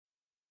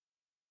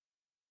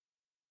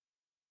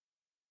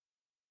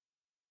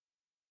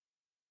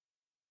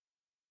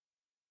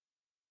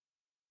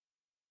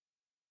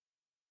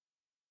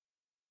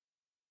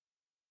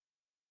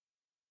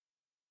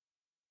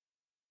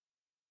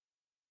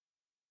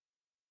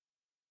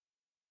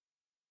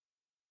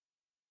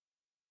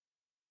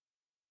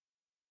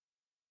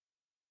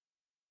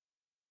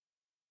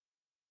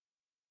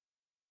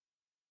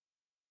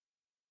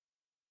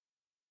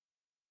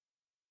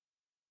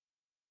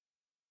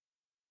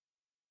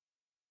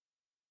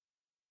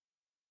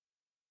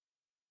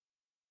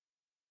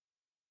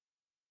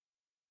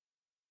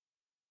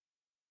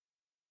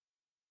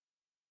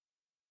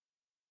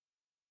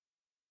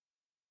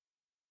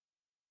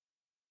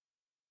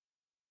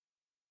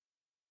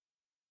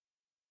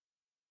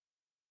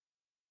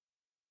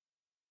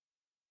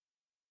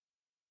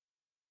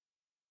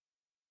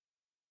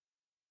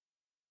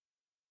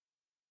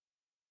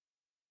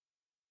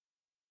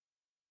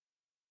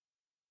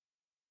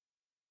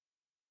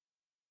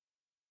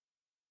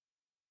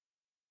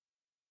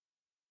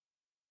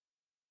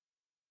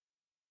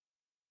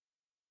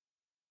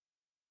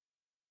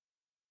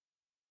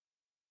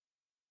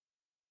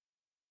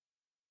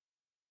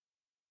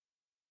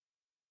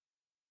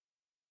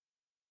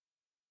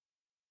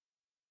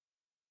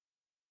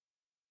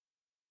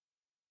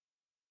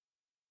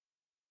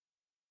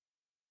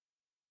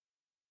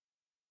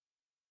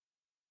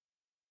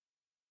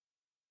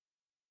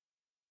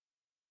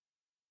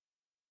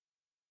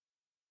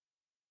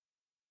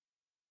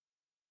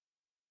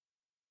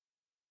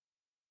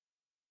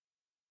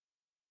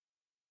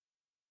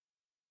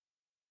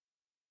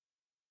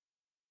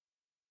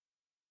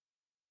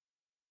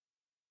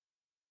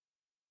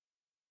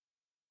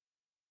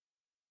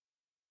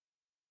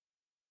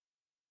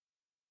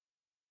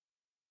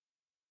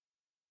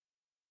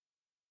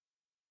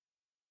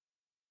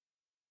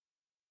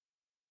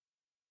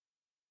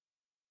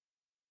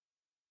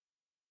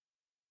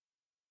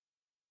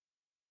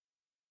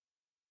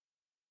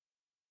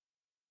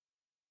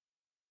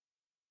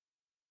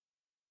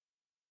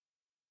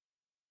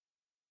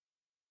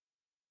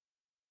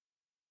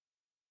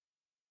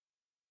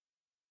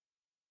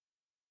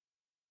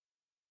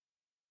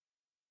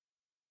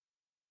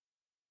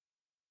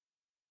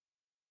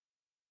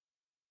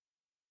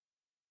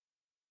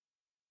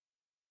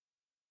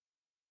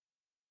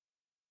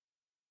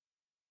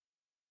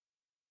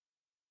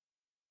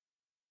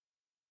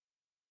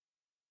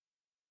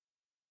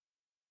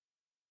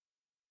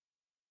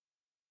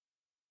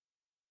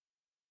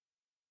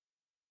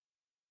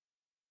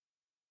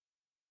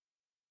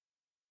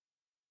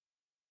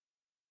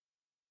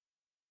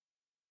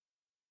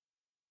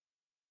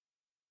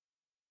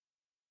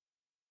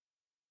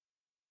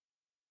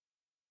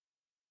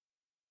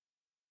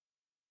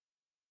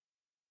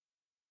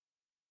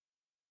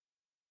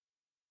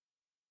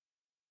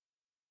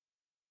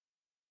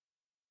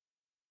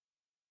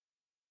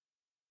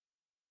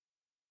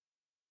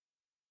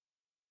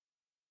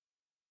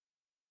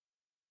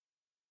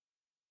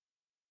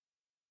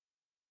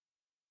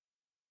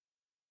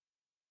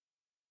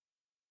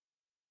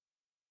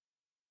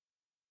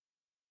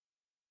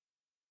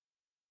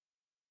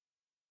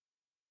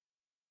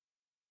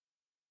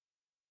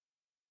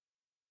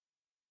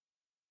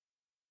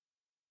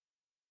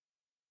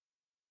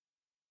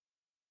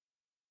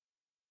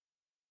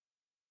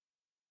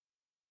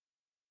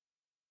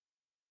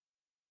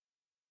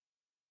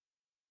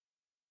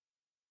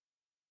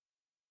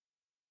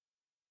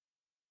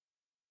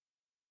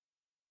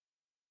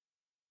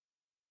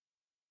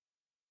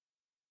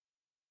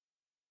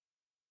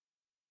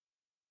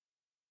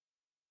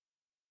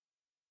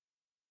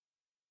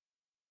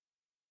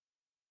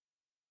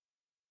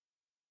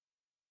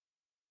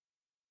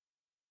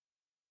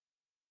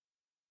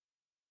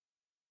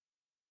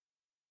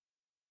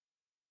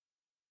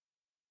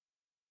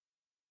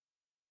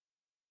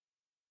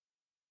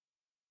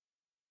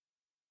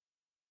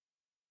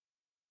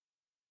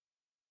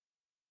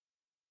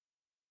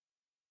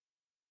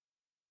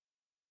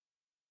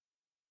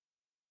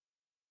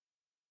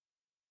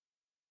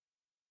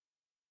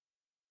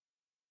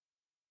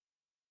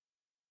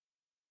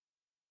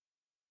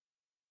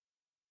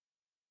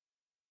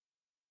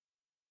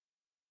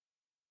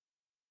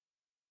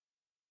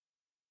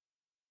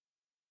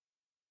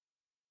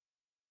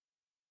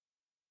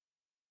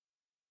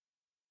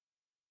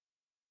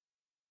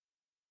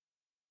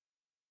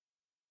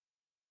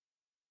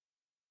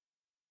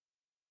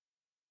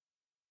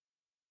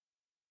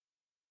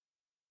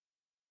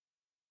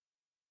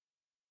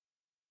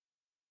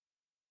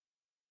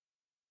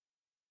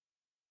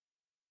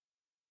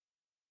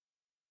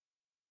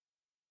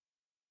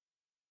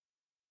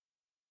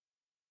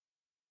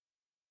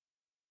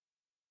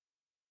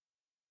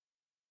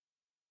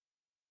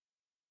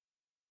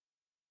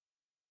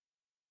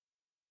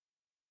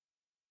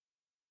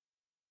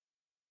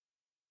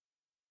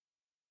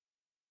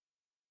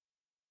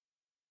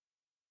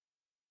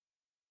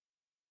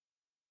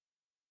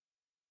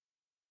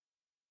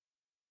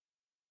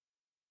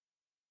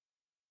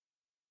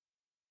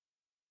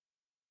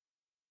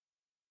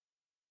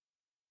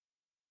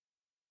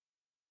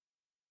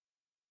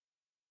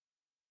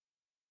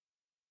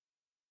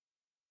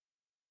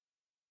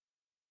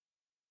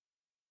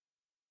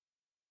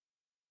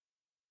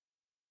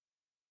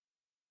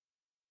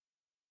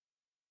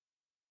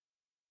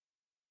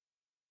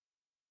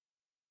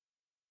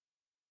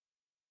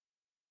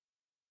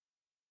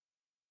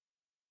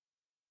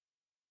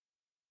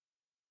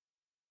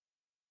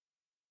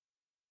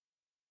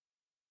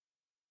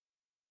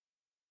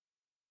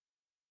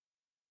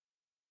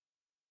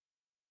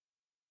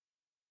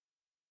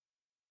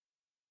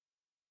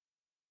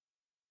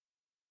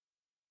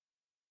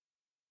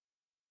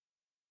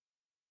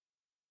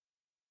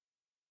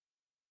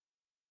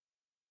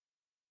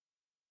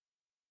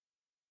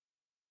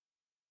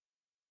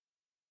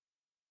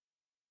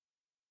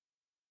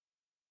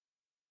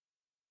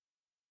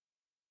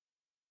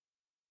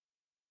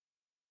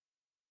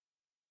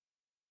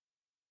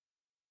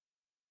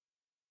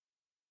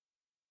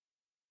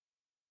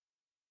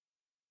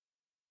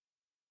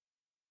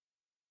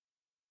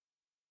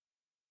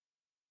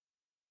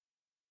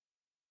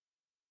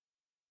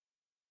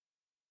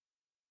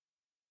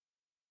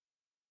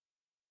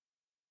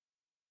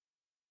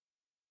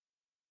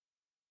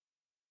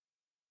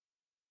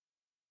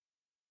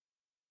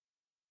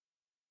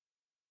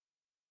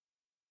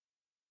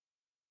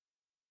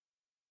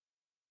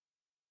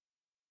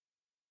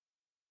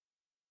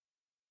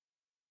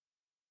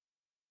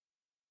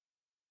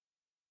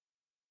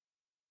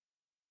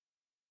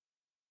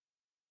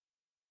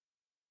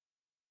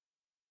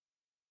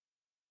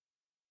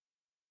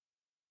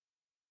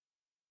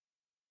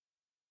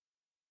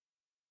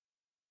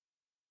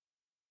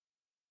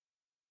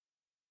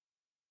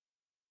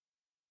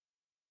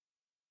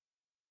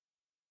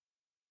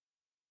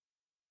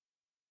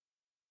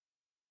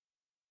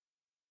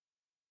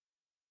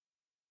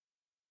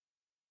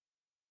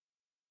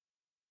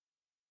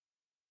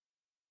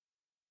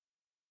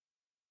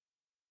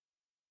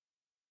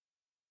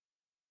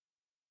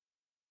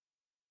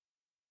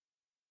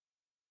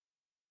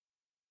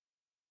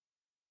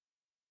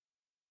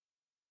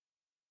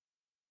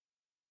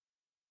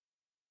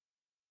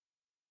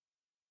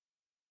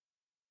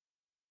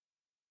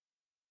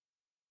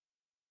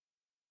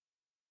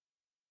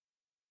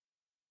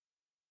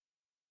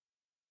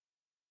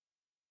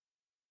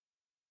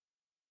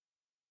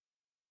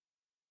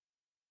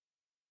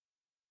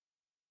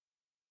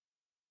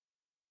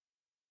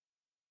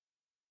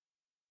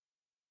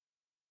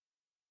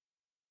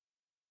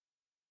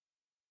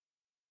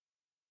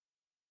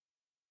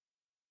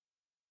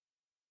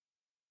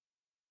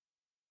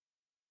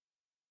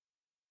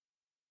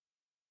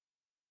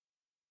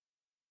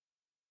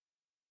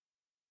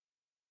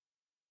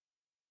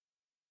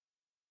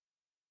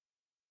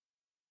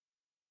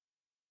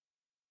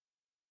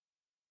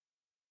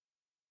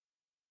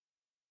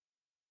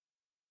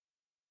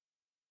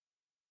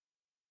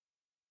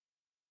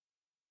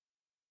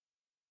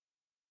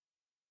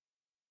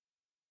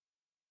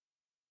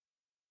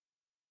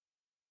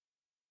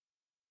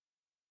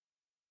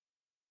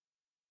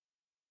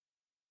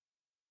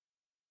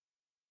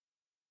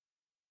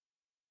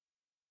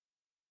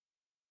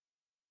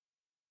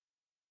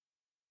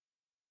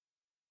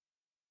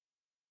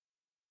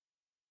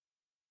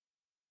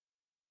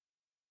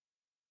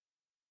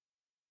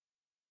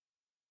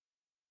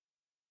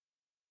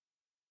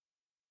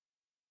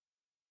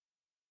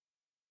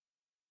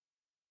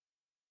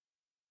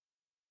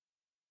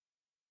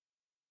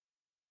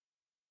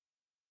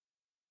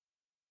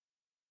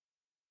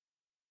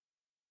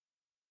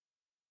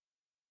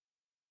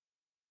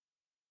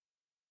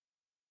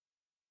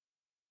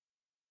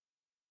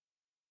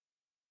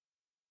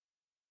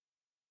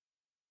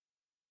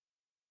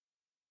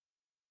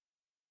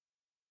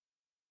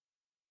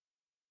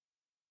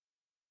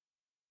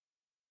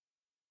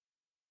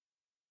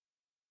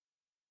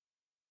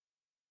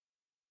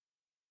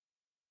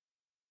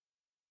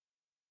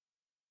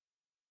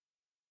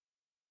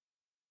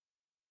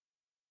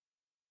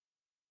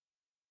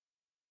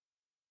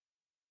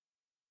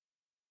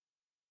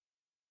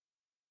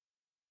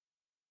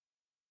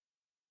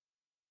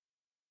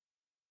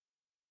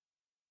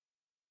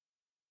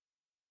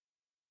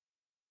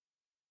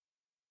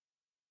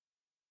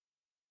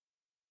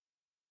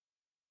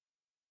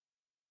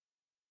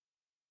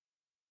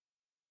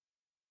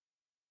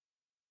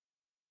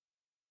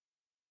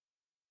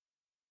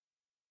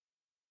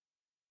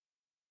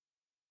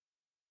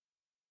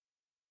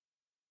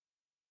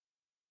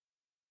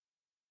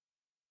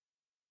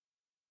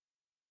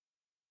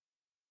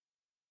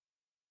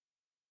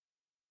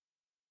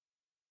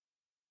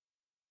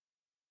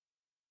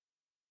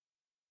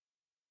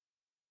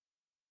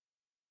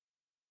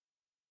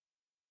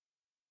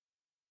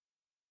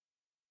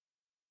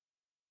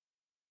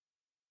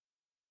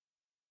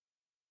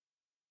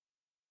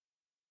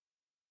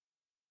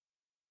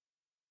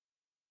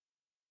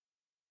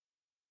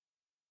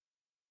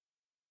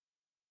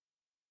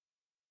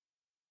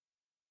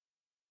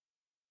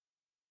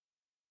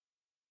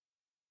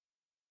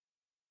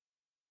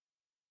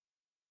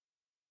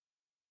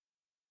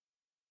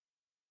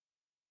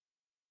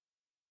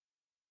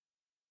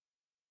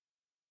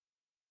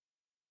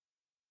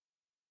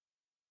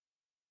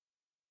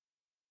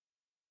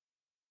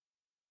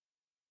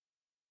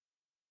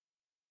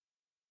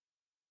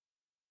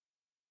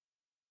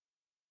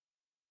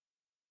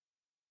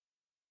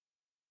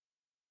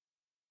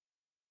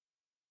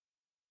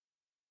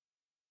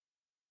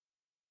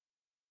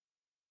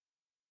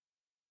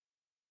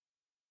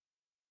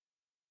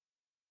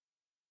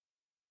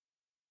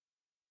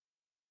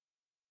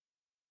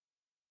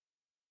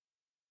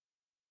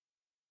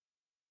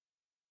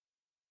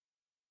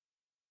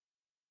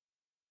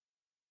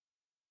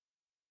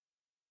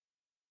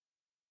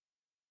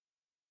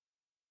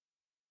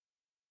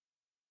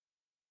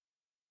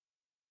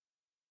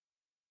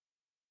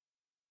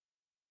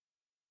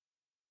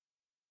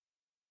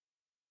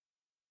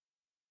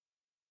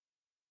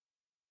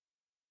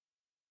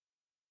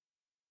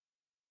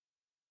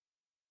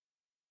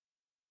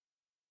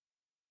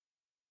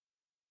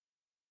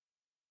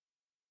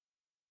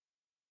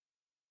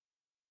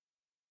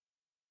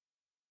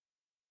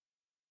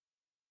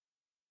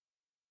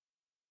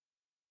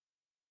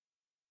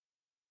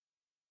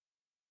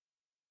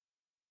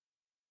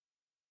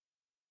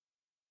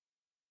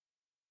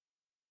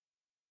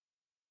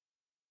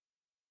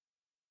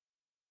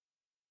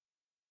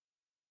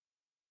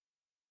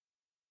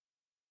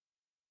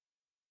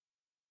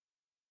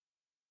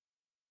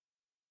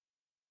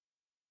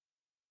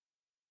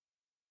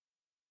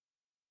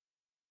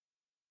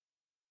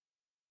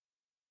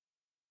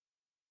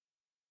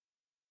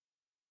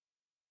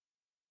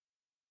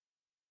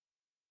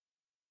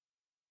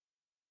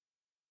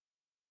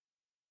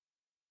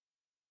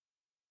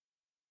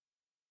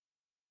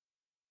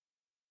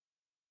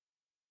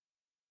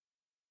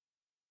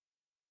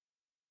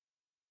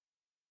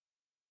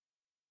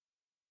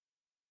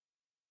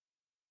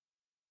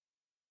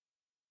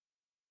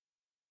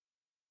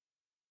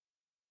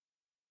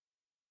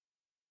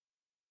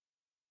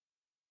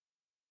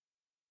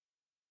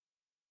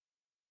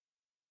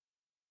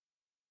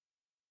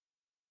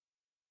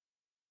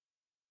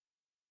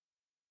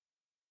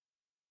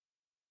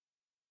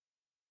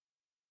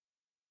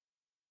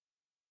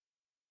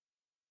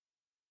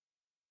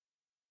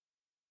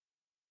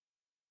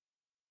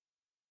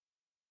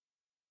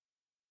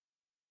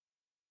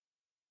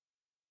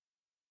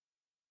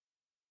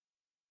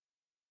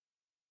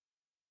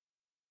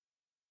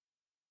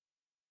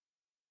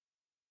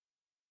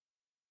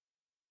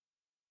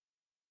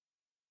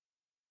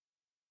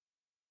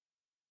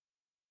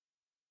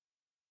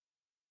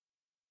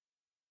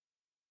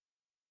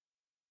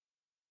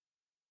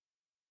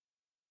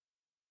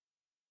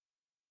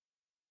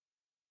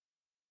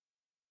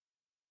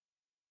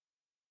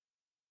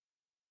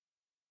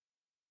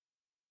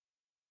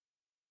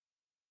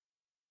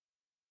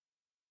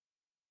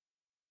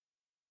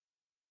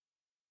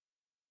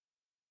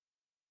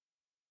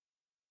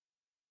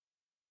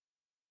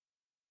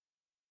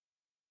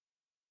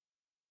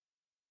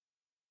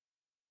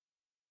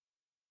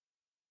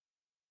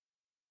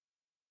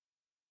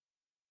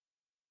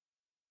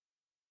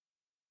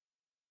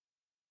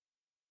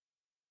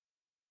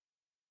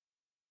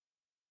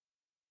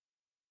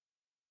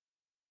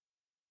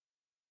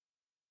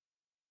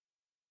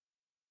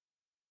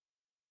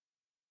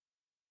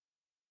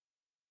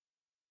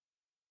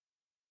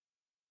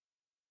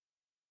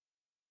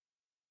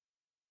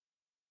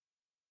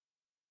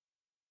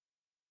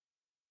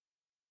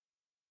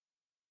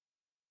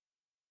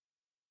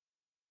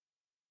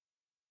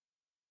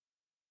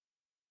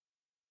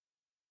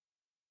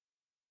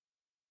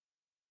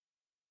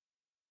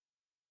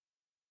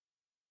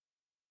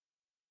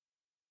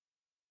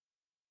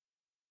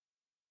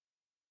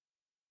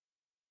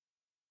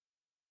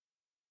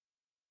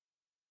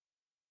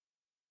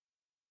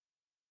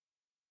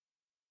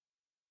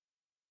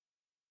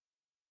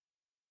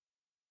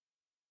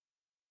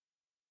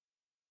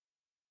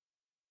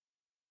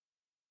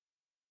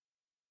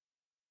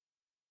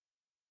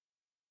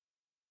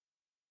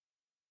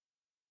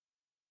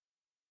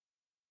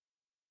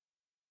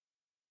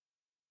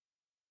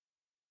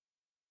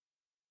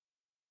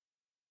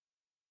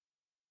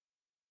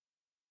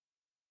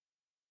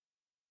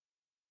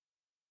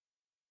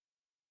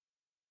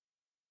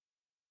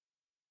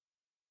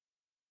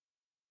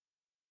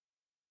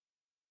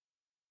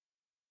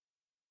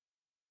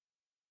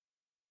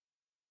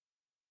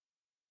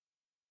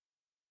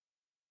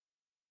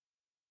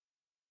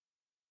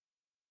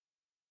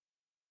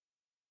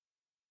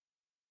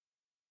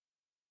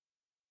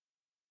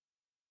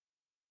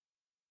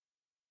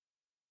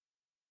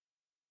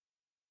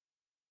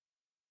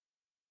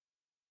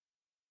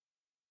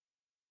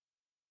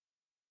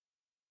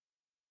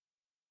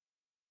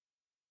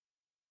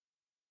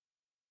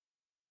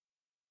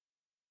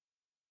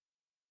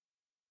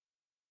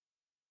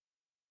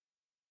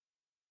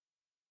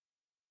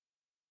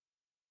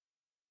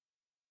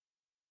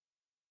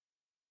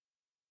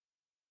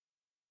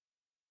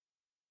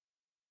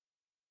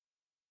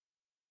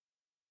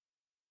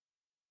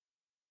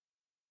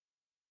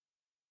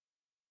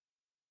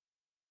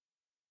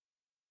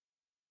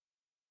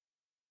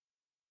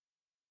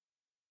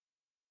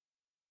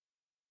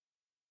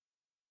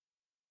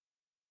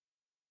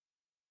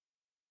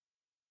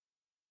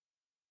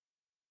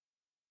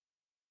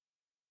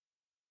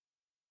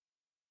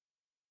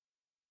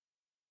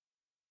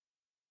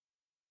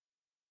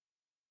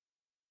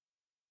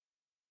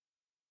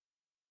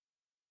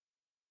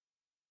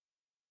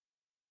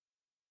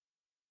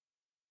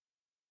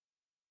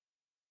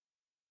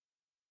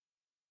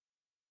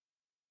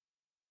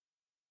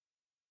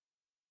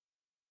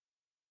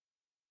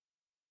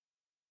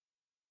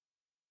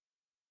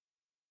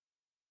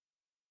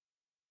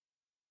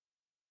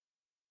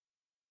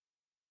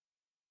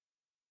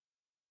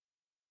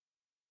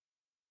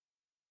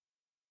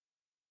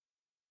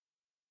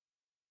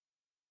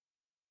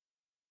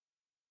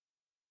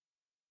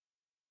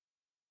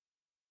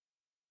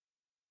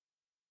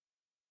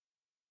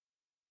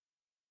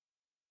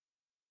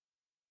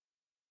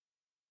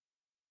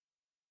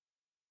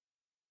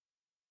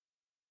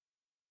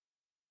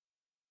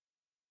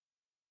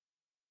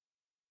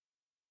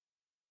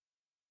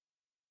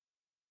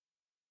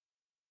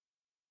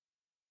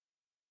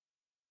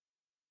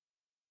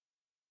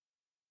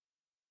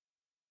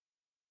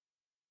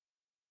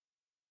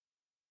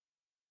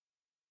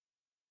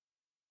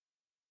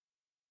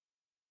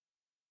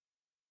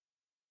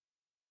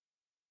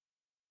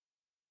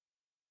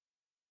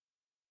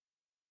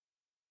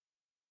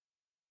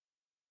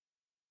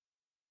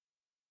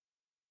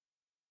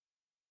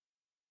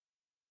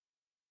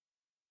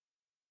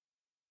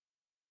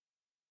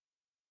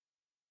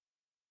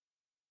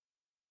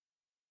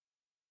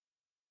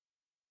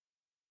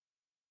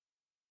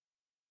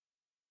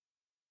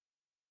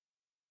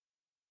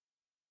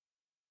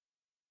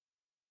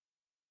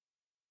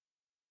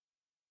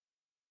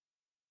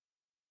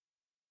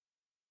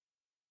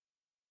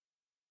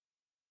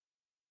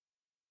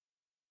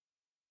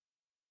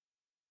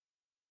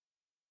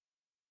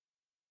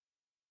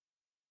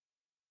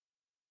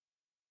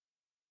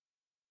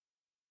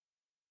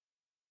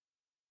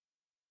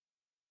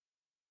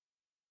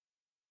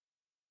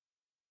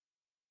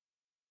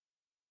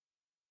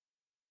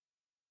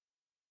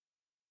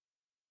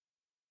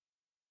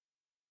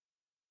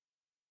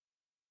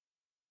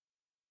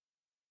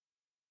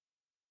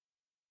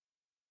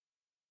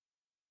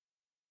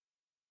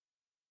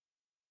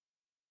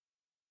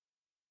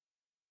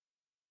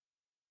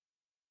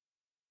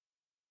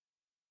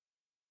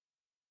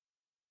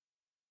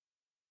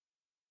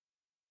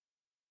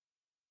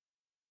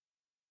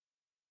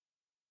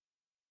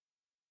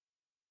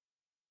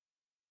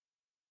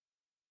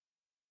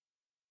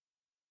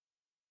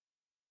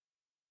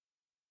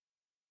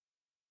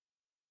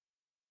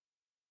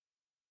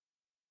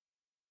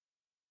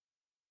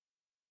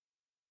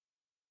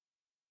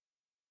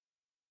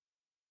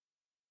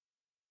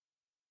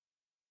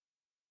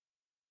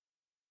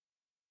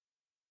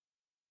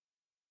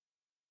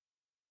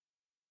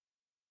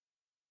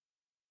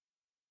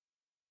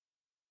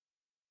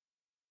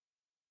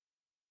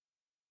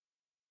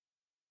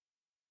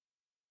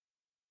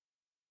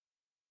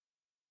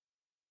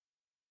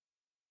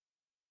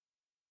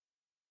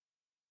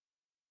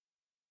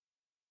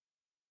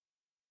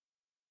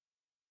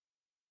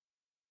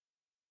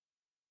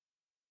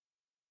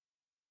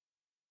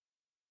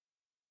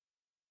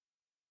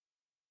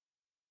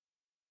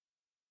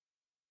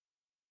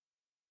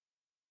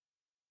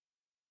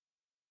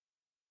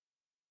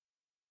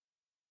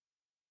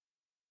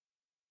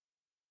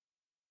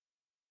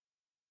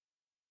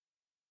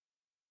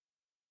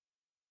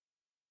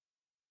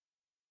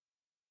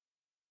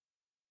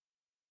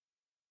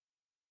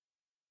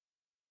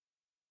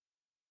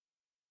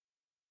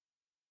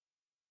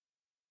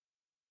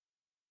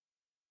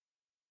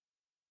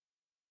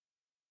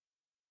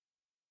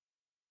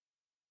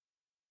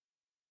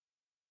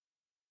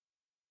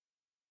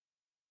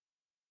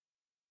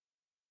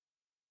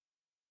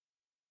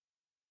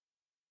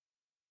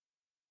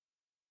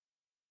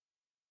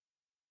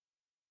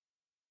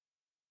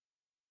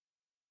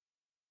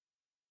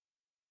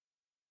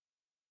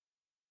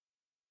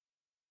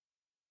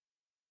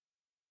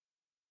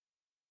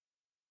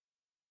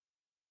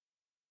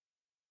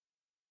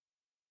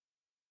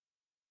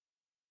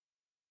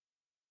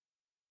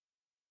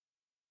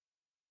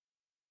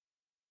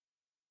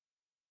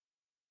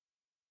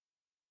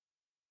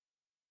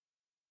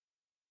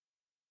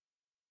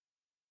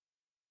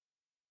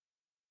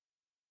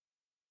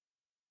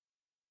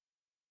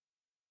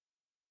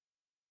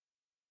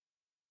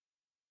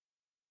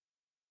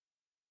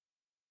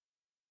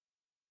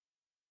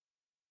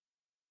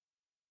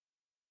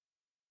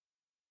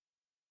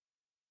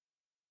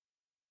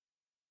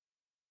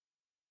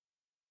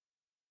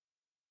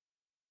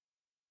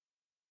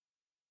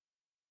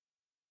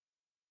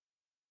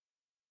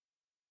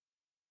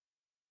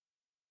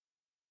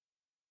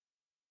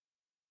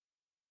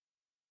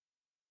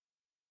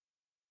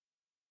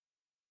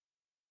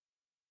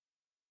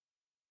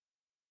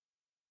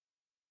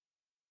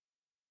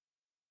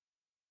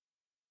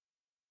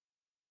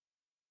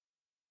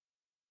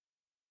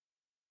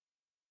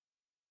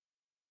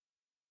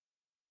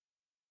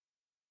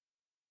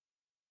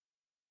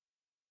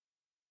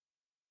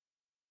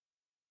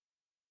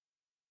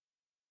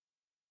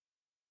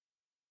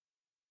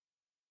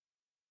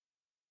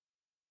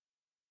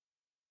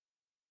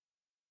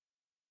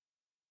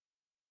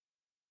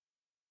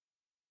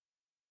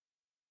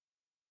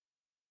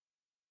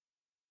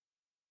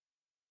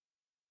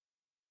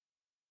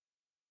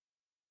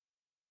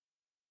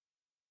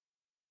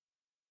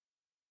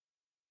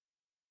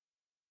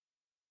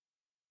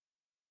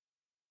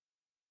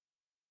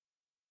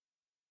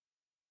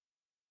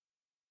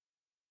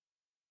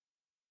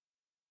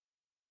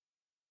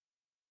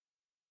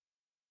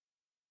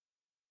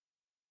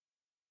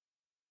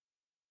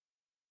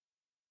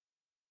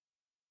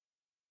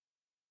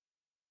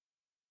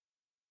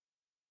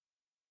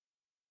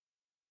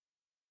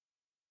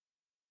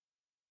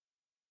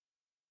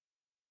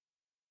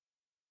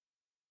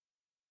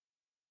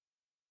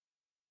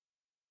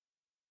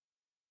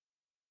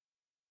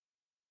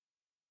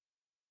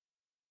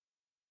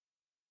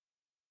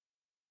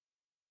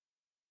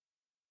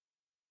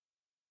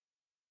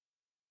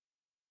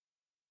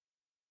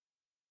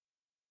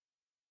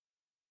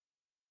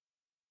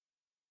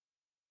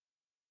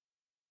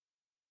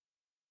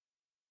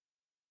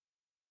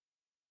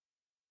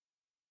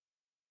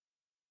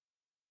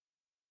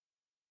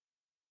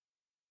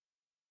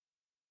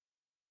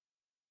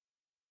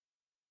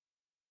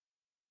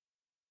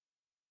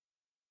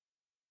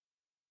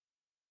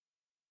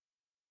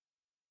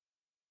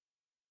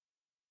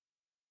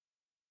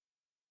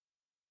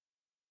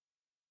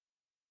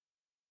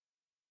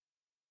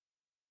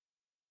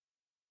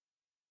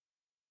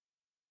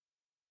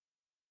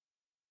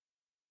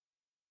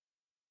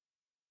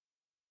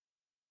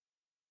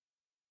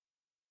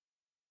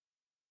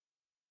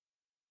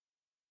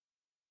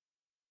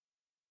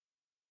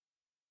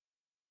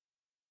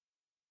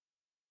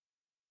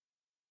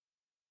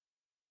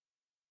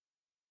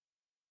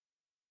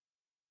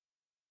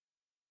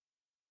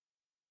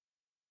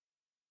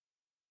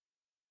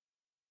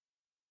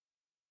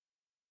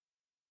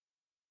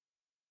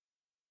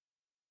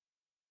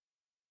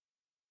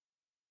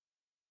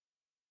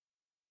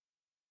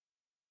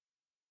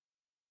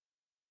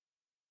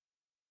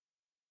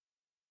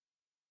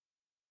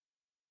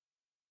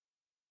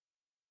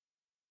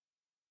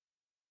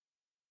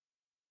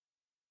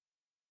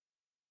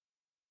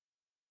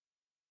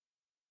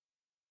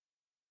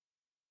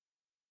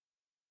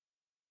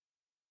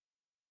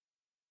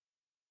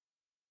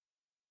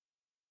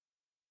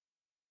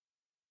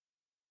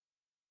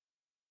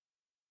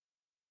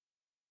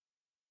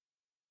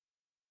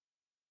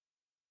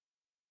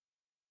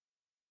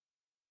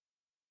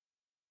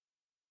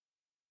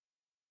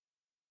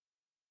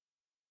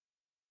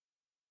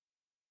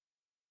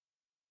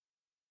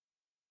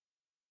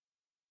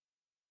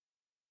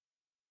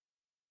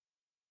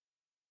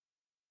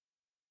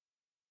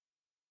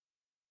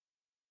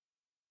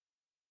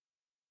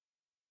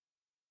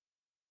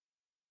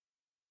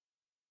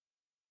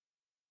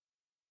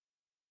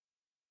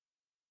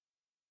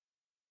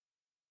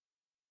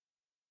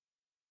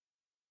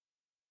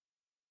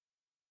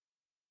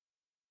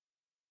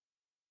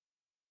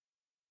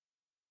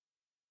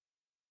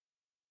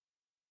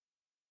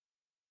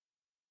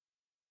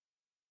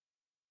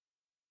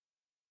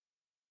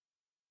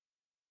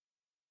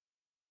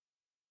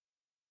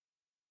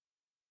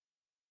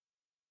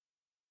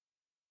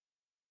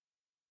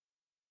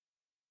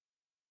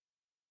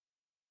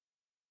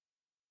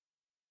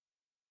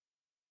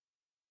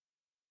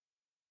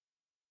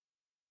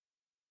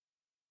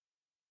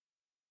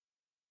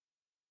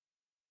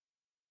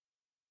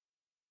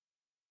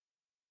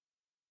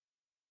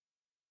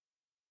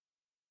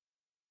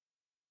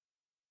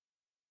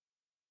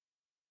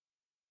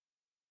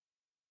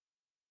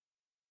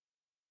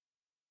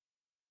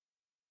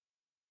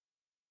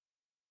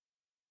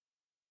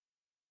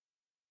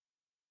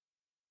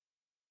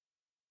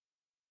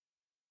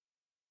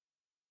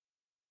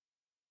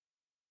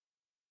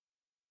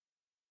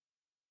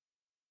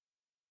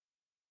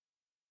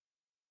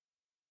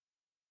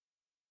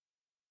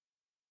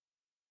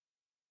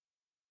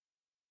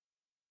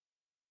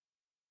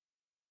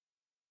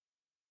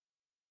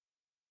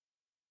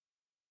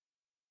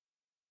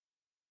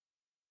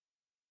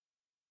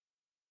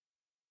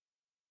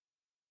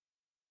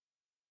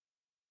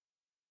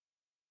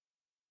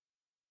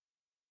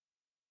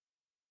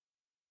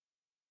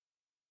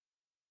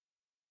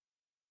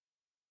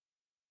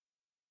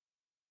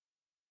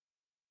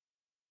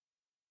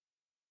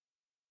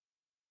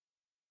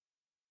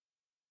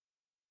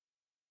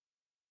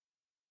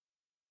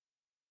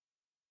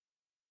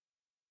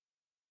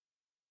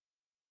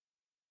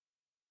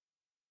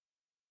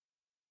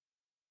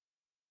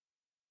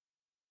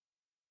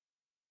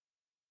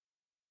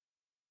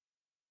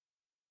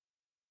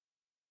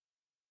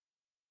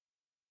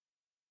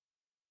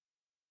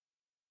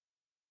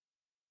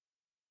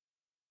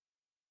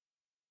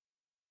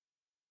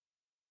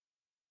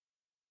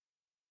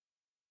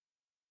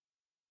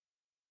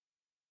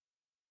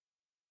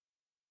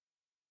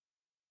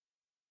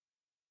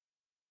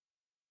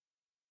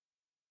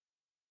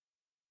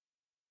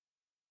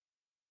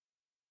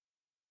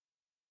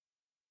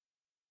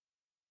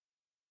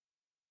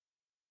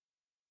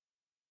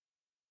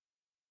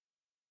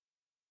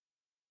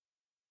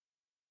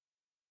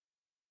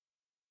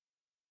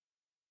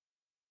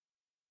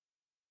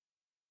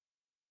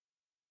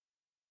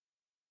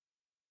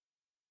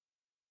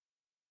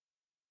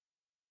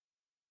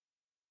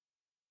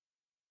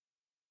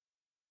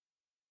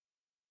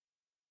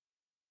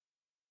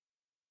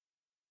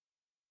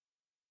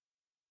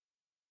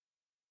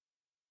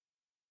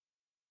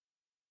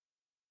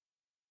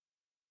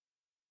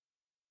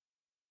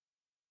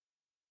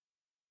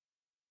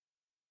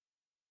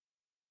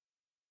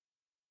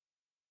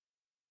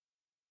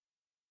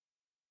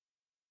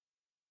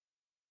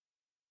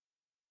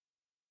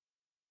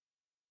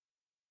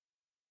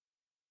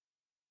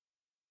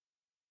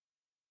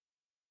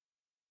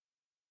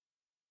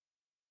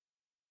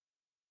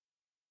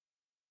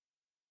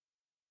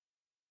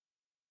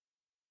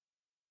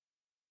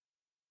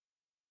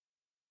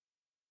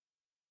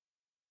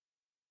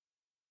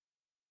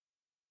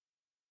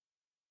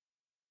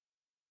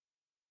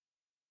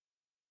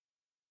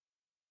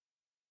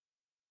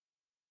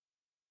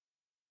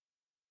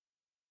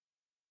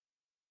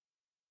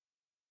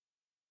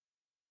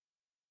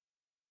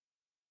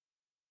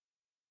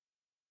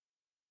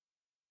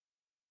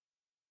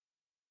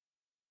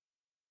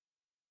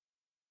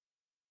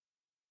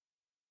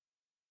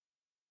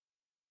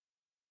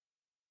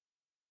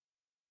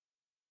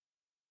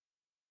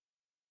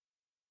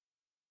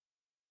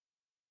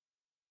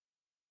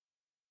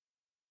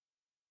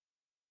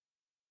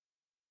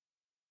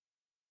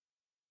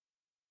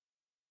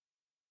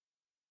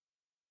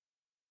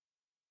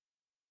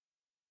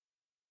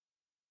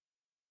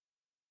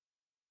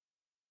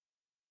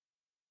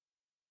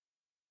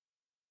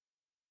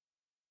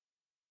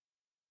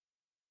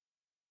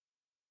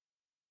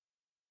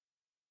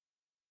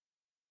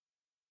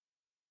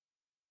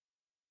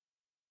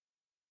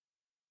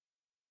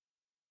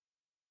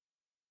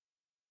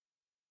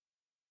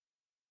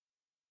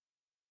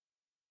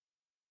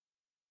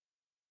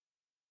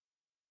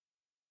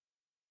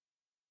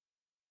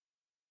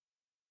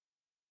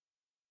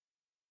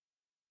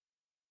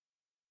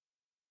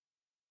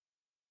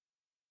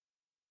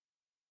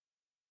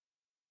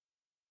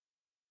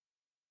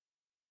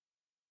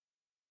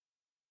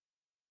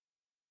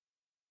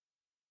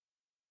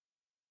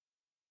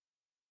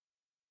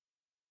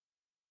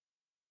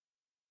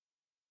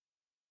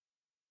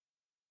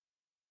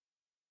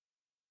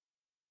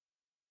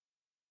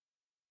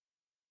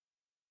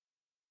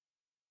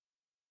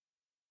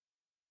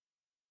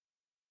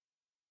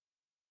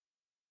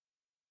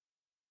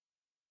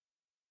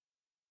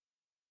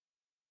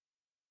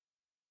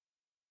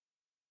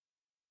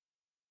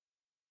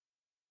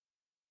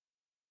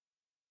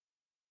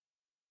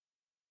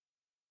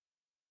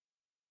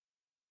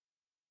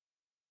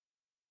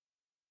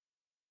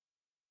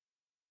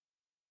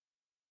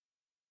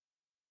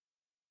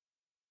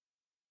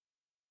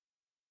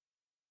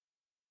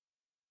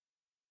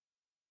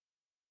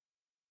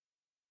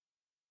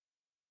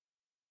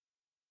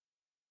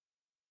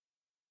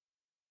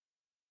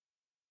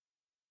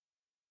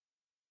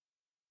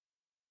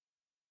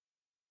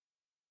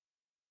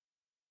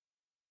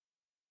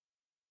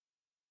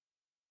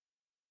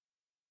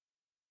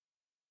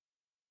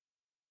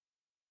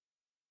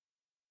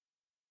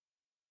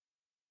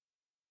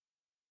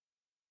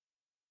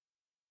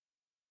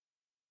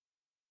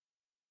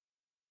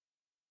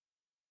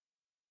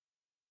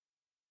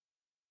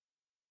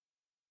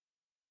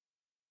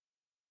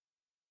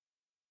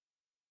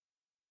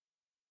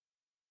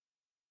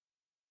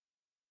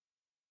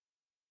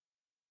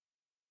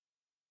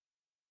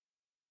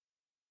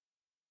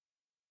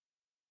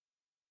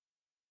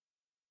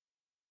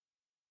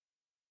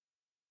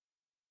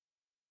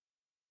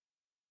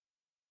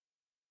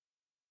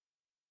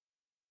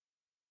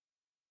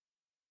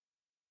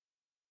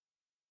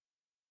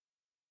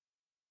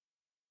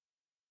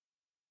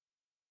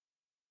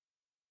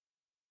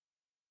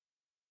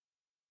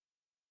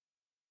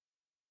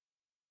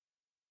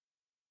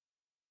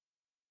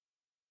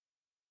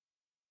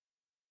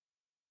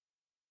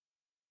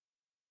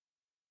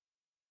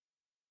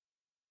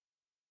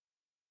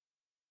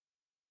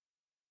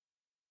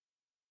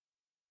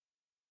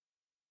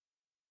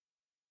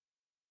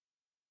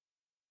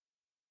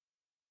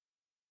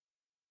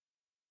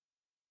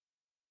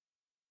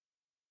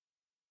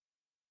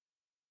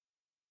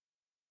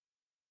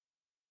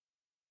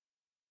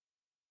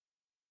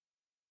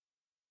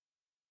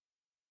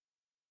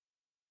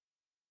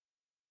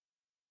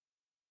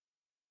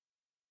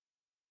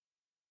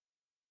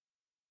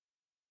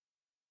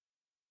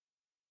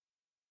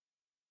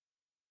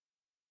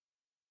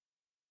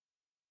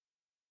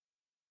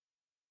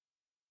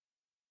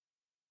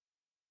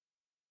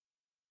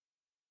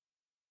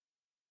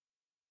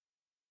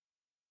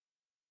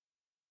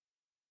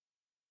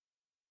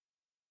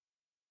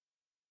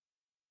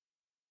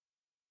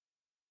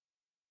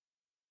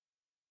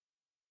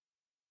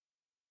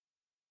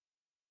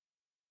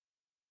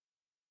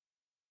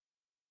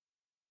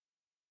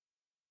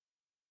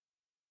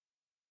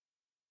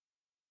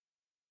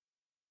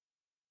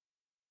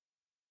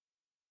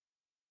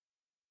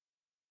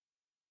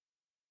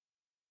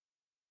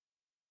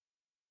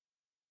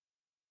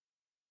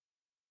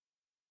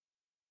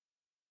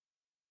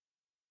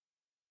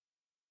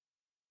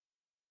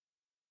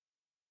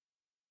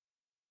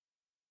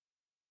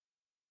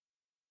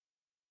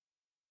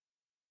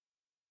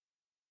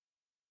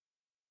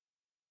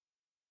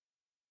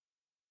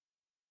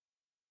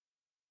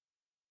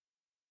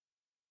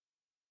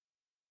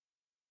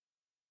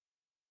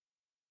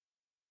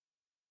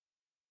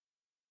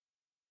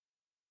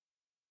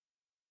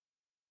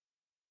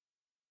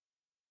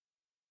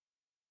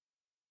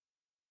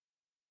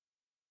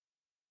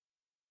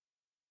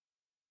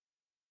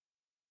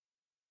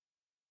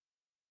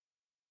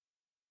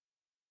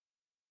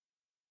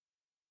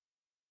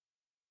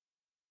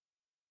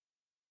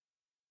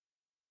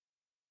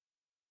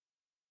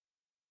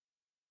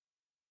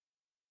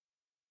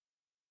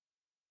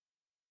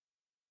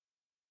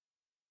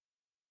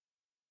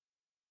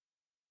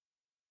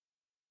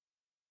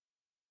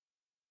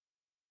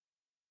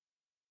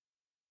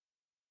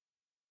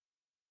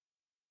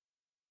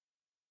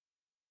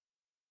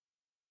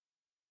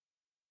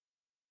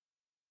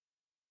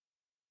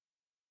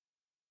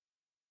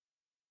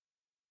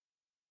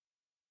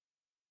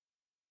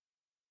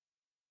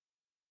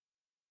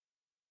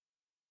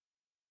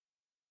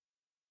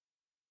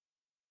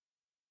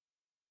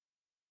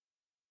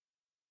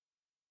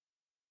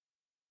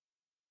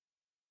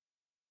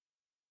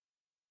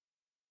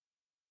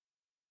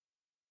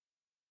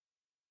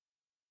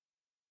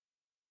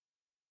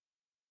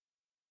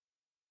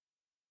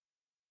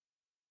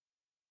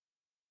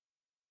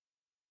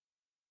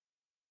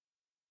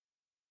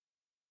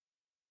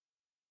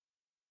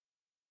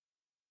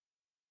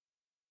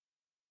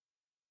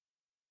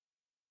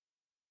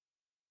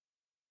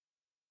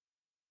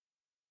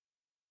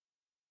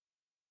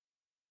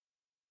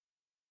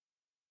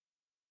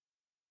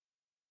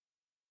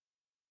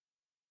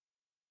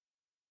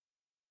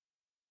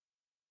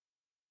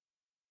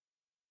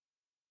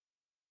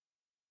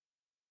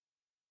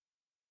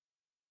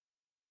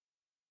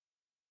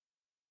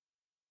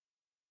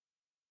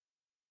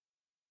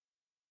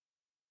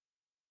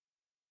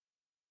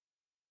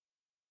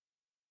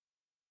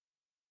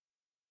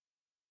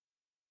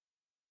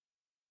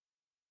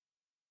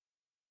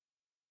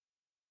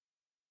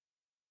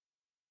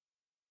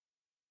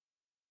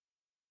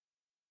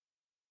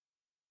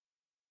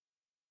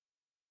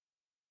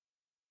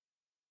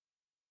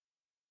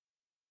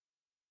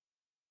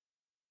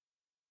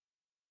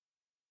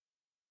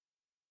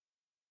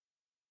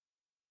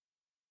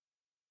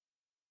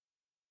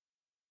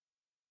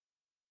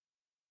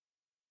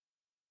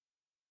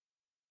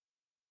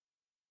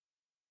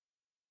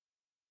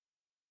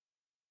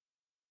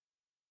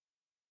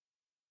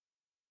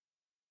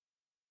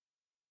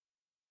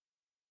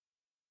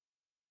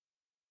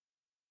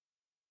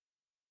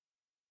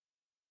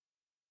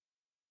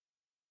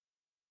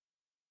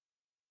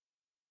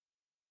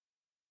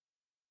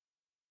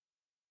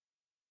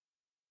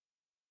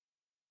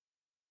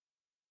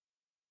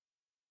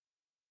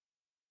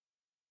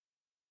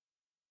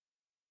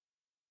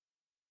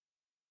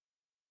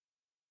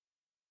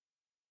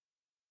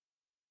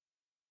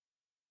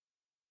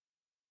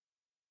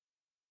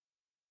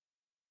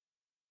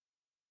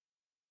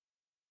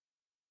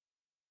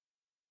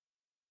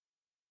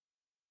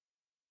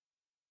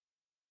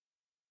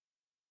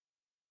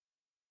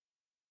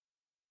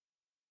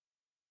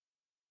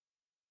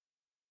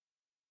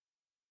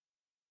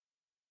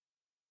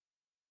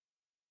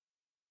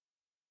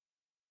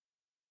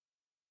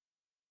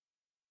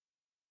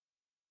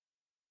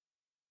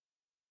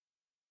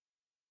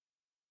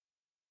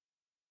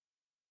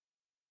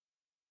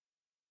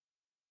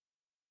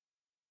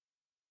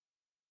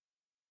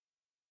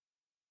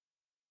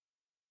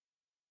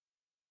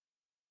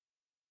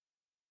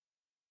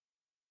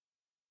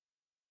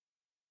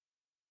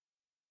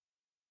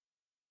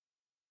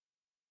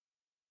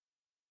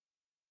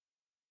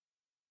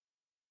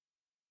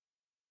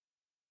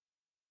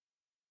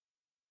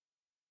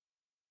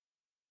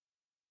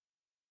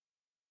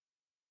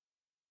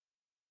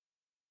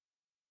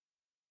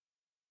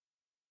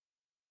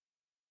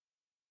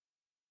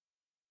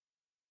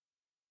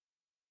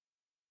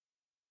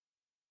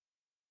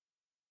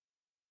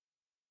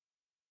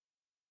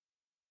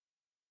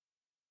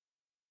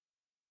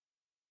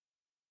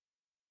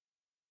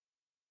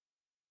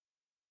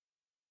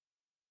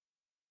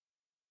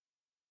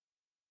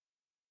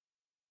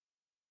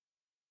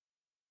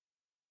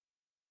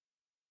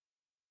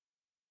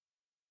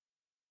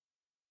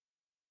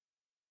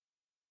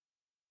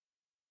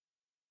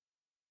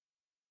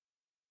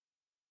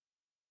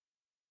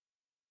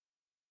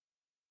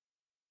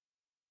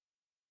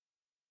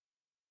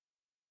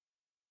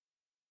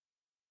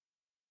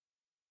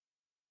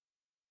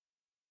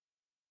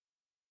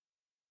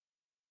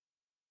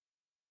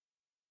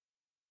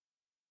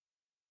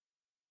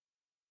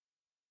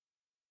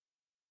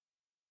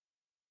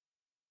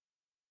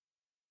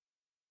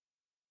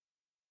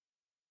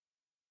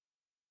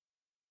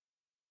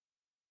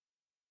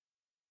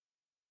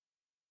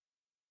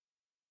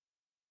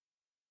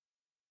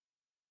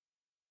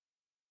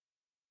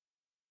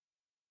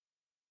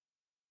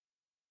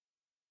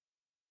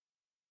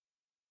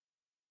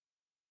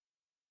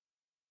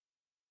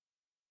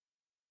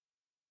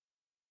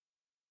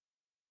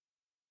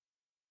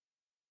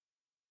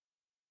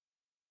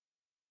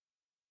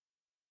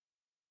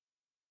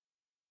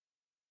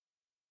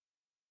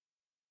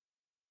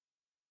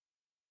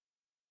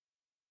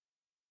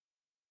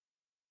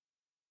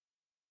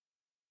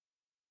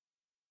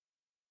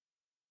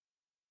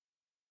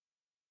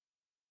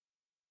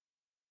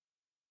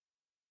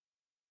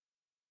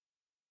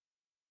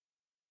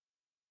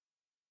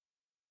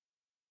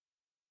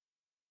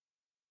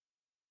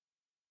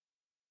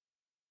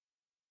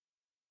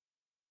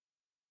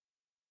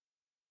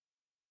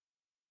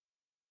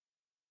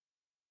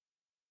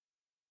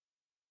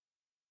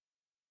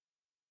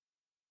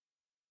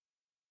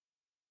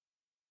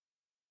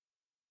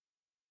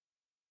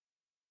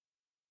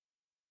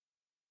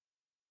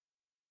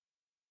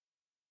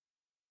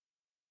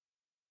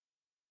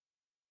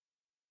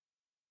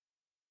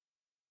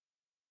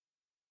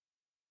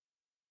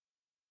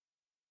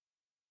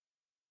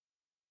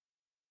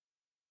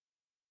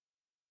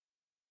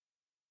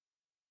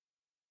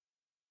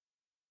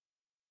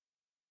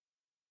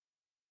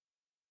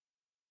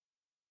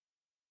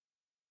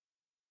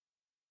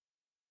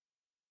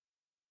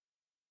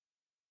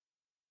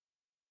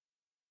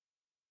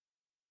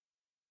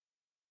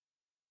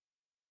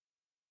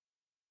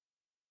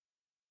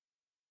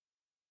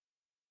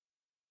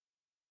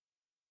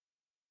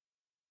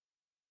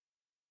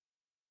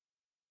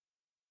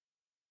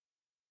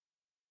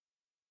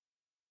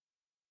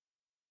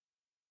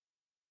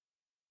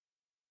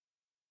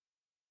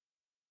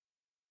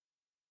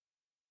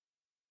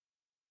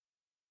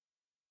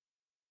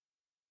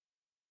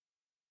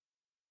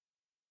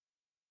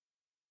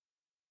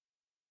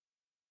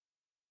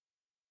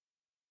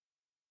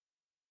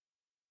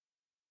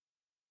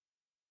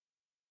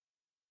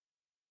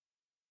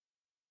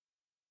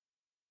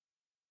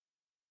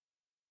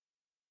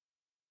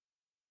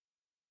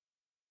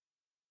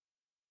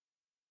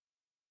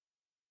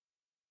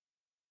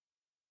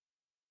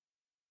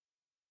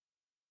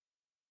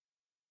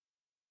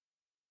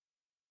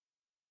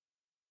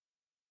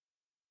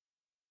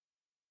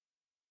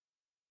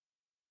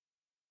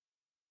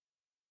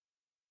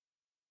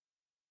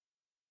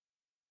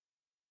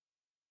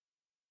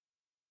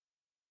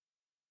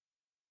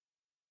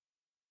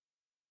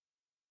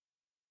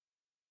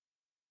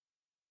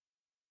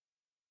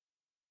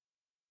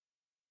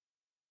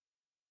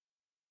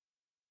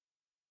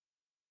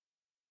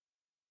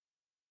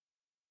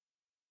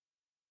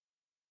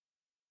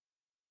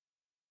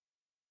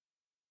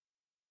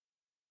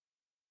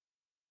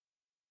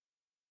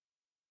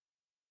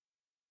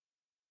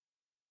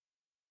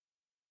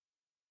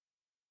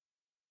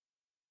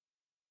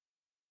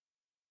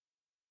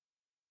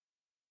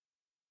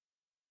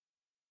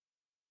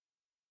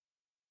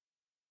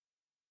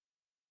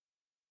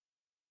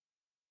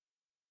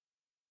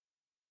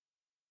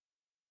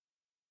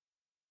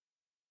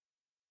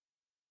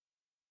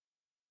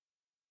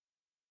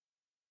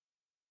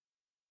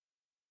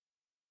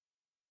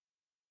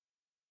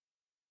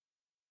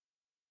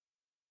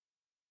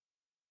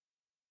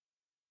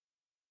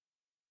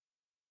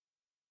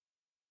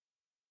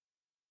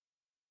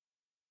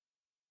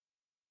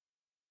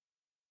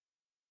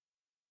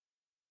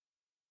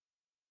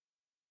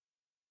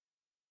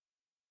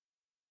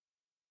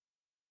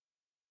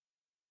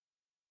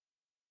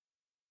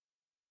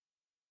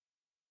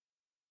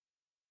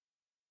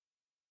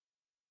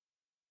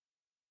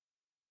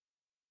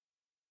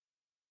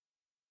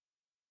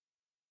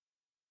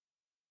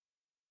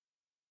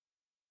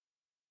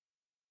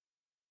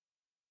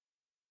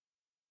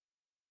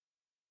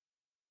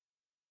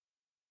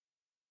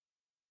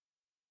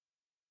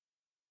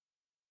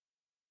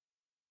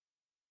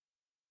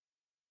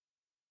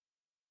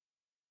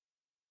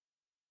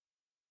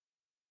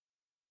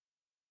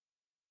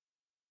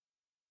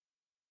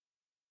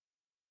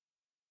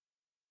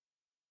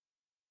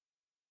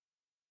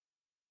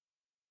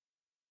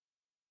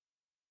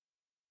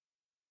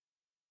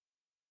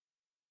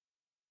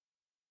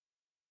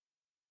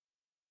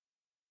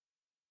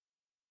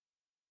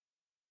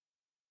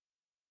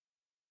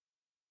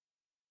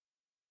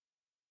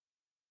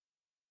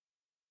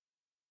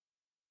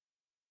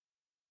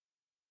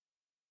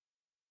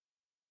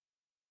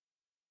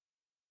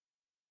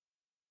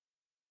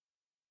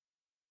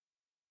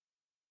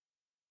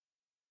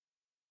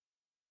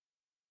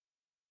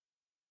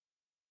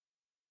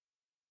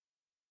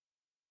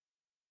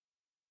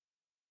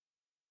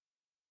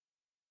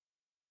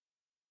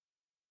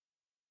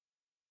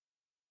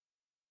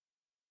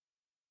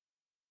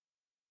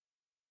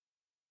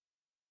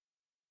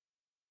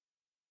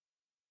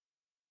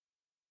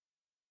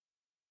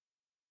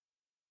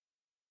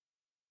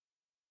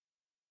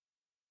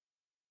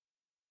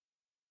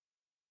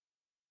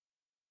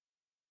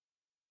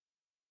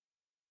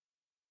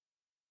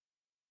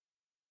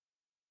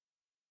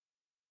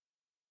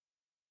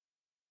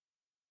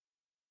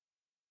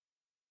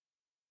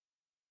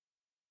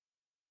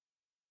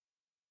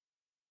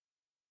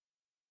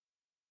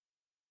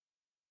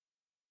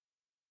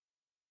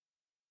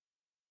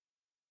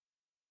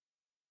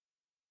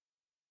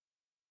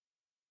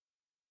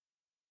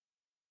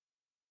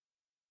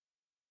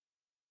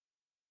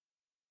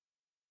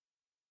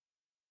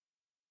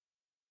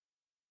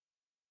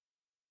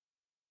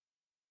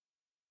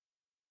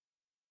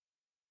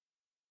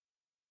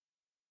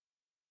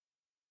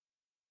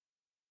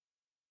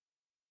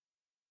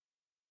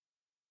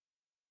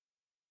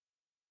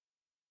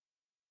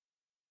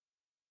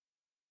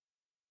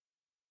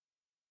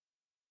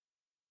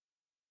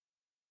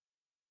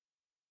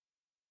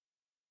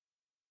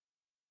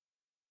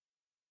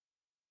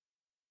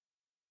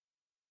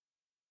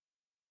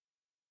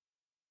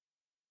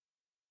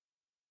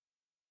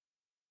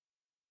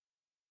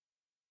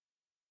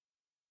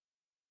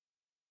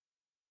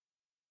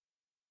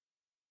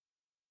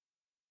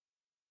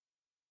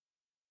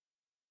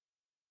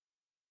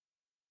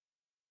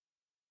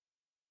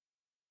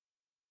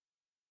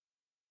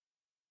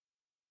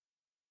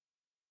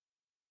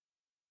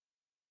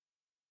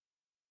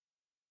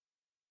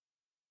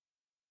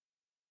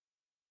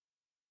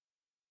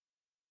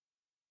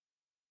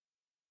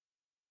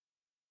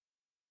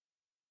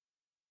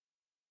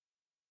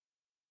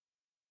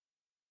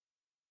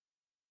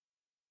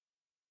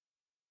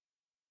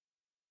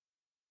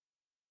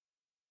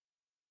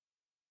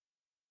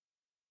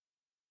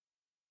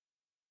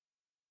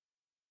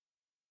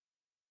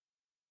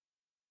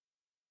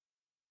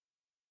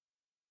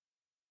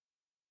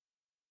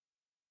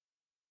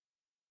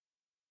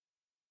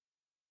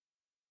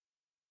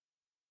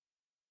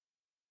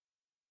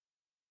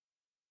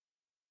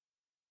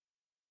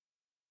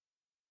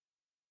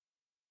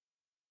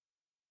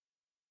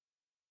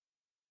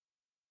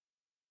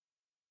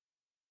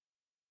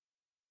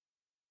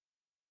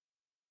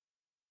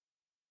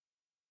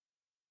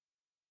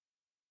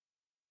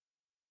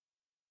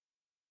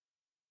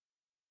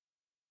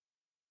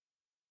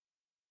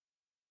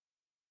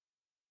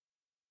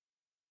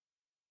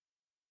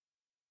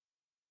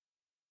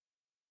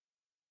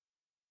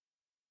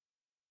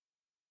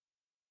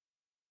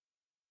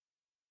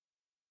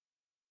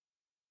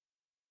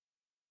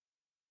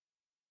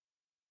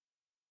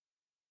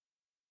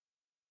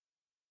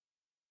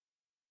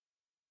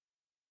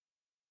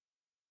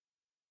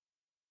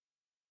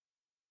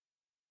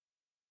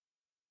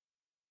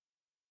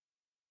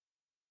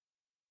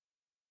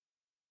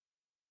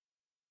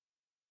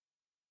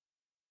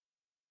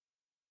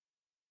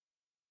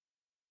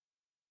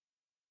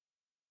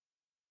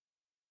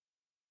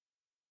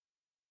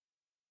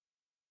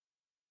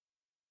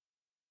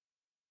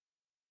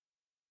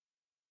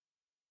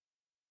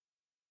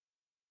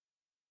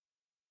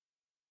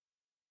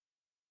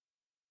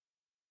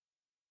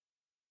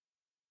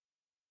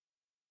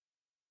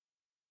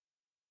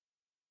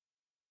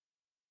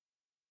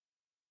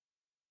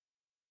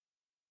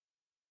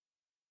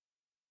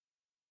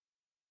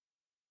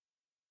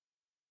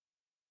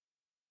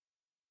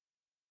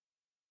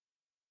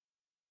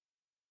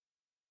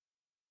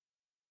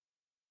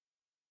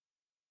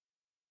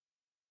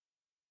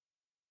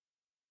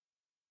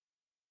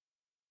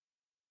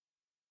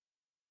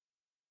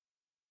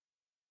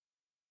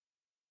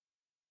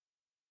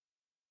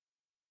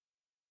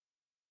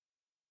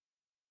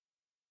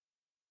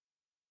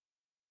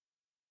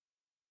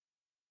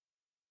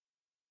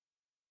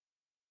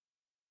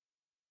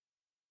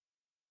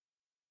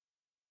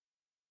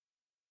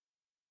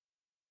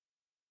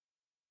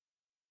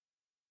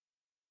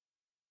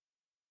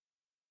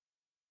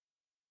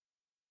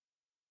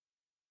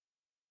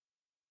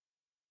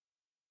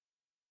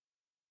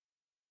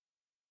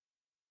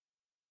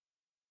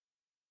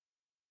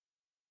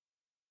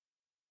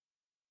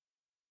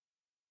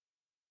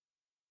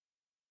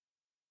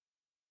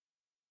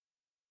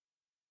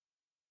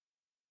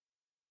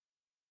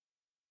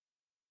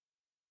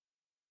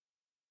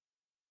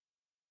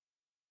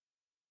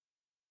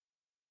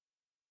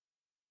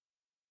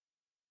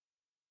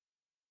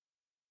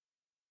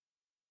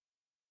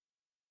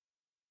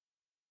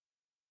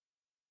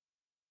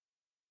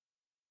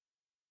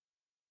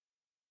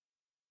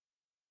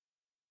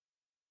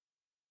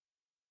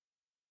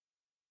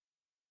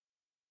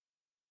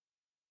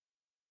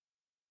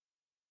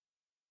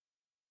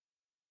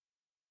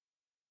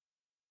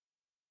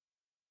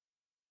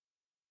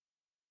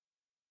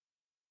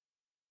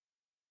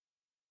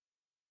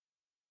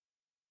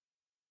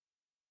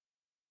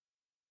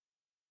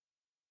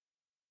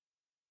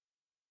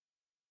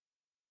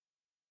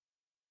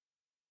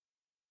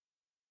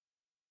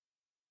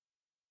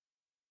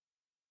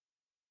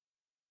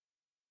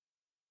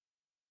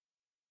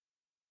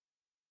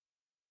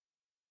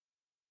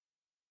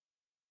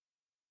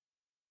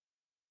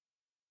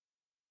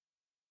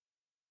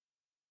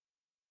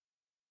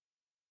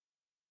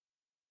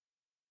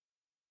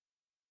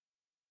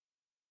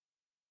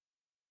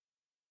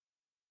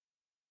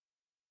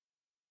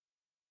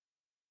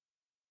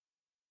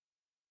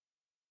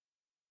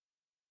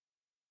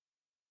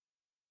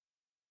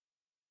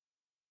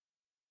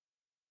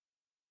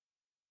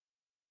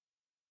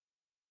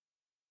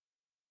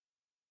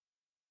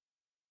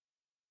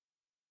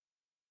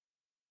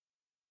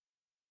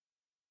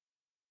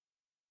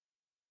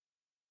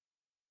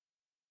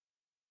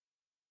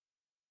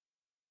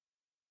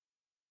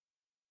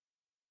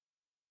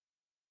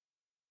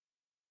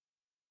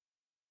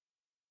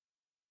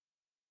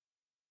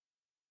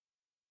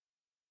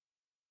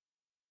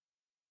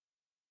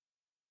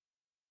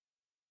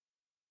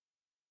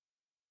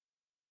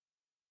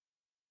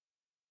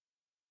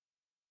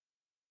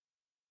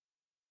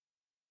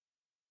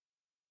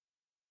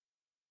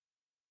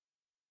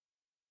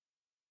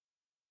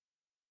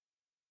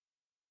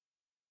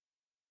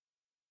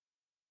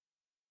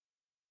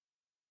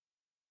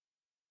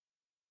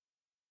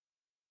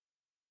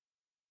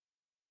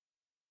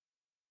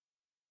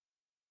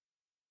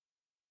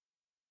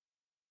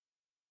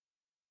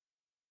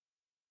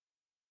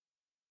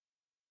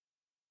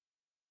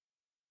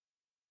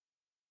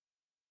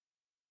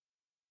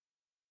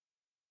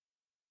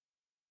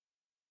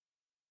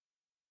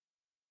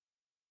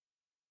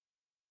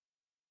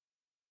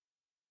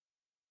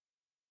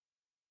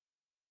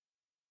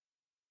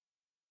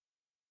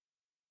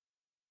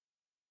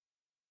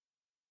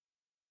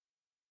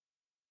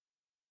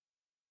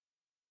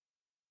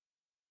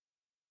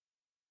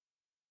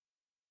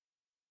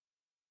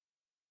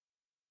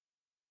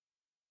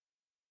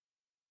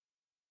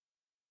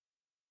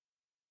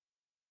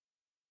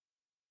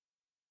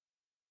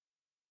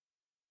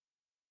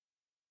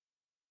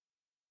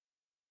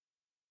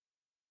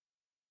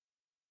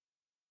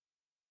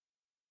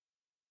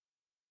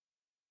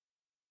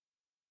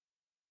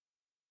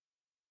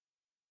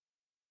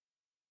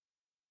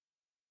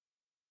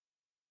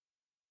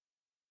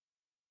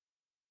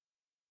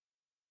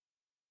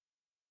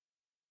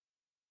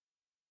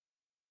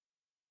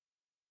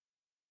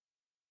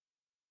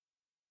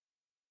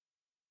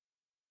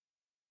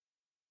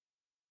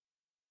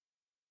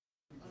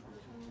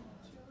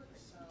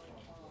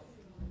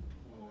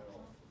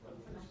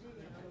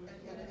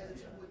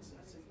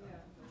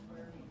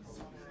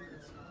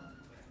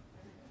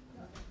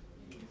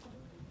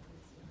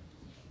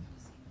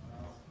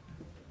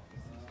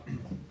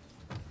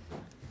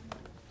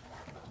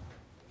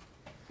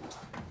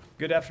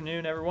Good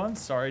afternoon, everyone.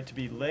 Sorry to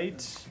be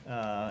late.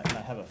 And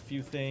I have a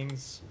few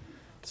things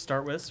to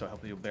start with, so I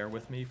hope you'll bear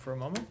with me for a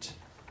moment.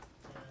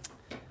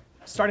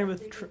 Starting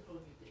with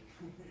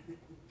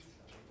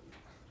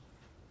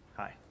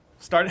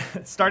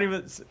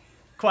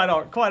quite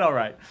all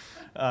right.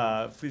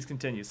 Please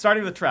continue.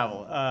 Starting with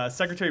travel,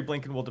 Secretary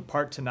Blinken will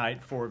depart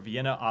tonight for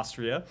Vienna,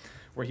 Austria,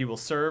 where he will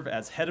serve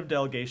as head of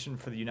delegation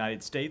for the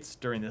United States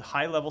during the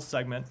high-level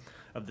segment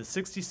of the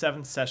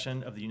 67th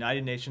session of the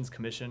United Nations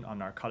Commission on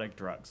Narcotic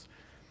Drugs.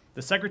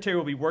 The Secretary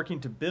will be working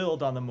to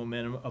build on the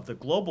momentum of the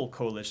global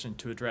coalition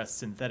to address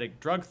synthetic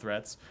drug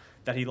threats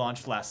that he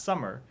launched last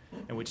summer,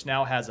 and which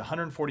now has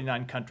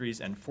 149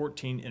 countries and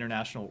 14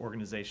 international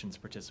organizations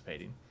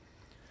participating.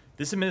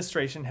 This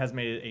administration has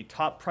made it a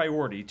top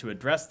priority to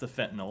address the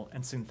fentanyl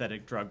and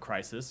synthetic drug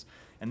crisis,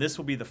 and this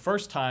will be the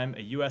first time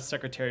a U.S.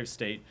 Secretary of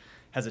State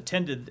has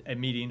attended a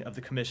meeting of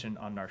the Commission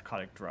on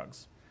Narcotic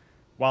Drugs.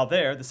 While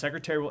there, the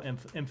Secretary will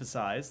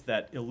emphasize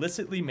that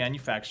illicitly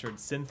manufactured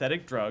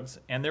synthetic drugs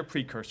and their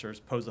precursors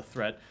pose a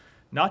threat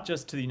not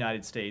just to the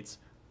United States,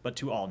 but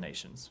to all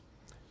nations.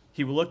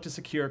 He will look to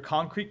secure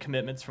concrete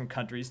commitments from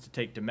countries to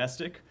take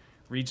domestic,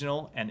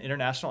 regional, and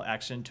international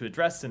action to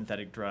address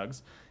synthetic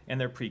drugs and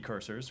their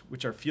precursors,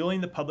 which are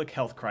fueling the public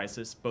health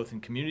crisis both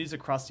in communities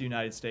across the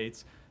United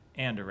States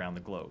and around the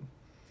globe.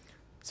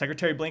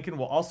 Secretary Blinken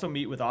will also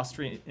meet with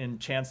Austrian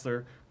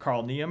Chancellor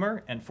Karl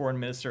Nehammer and Foreign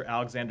Minister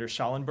Alexander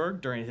Schallenberg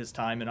during his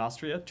time in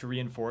Austria to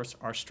reinforce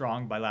our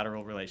strong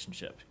bilateral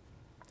relationship.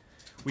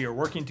 We are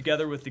working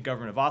together with the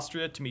government of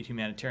Austria to meet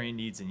humanitarian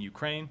needs in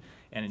Ukraine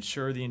and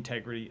ensure the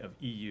integrity of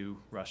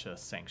EU-Russia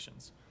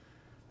sanctions.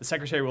 The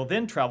Secretary will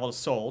then travel to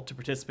Seoul to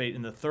participate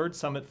in the third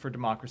Summit for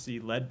Democracy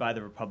led by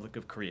the Republic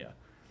of Korea.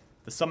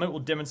 The summit will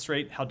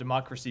demonstrate how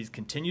democracies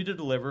continue to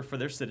deliver for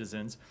their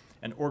citizens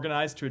and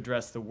organize to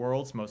address the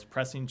world's most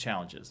pressing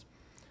challenges.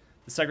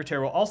 The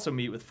Secretary will also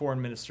meet with Foreign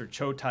Minister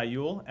Cho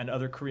Tae-yul and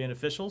other Korean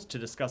officials to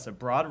discuss a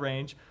broad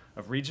range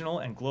of regional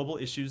and global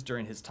issues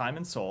during his time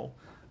in Seoul,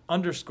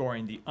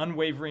 underscoring the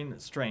unwavering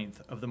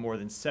strength of the more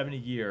than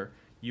 70-year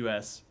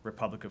U.S.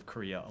 Republic of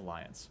Korea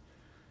alliance.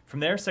 From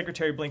there,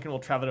 Secretary Blinken will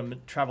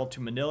travel to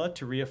Manila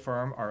to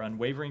reaffirm our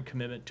unwavering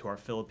commitment to our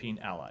Philippine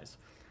allies.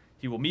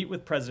 He will meet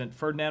with President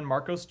Ferdinand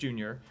Marcos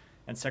Jr.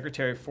 and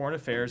Secretary of Foreign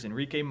Affairs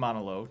Enrique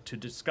Manalo to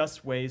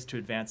discuss ways to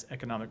advance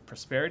economic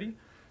prosperity,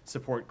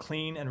 support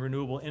clean and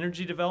renewable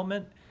energy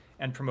development,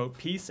 and promote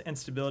peace and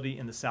stability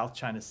in the South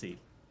China Sea.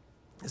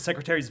 The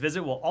Secretary's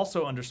visit will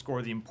also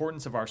underscore the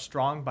importance of our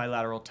strong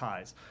bilateral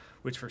ties,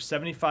 which for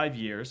 75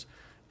 years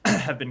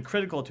have been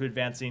critical to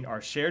advancing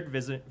our shared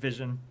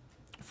vision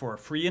for a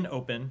free and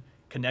open,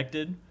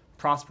 connected,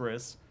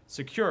 prosperous,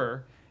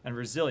 secure, and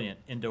resilient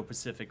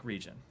Indo-Pacific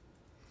region.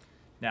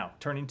 Now,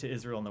 turning to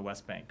Israel and the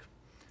West Bank.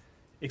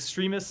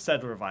 Extremist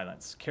settler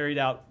violence carried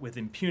out with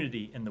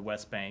impunity in the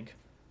West Bank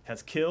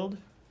has killed,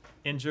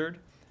 injured,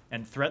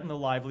 and threatened the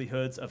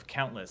livelihoods of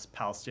countless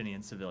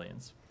Palestinian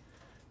civilians.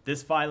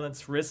 This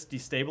violence risks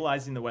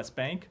destabilizing the West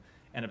Bank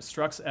and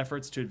obstructs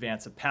efforts to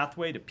advance a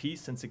pathway to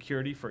peace and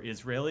security for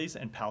Israelis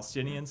and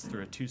Palestinians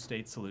through a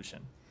two-state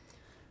solution.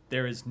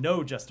 There is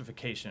no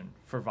justification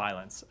for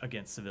violence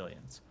against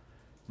civilians,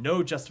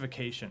 no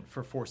justification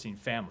for forcing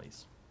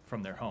families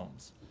from their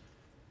homes.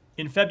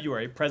 In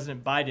February,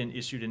 President Biden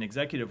issued an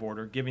executive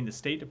order giving the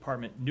State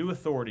Department new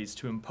authorities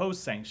to impose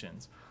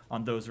sanctions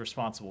on those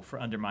responsible for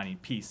undermining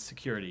peace,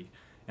 security,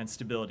 and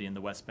stability in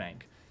the West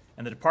Bank,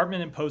 and the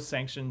department imposed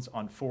sanctions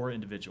on 4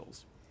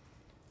 individuals.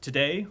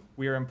 Today,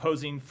 we are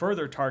imposing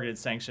further targeted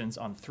sanctions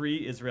on 3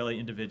 Israeli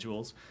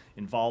individuals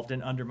involved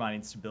in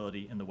undermining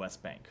stability in the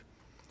West Bank.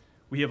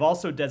 We have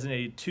also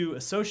designated 2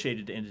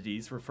 associated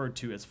entities referred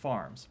to as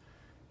farms.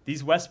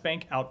 These West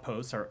Bank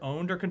outposts are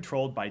owned or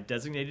controlled by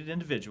designated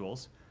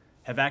individuals,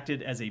 have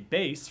acted as a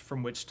base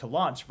from which to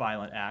launch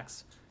violent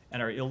acts,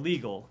 and are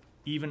illegal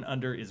even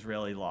under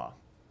Israeli law.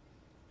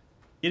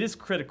 It is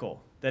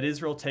critical that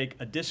Israel take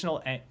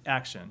additional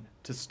action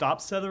to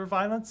stop settler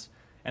violence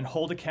and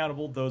hold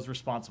accountable those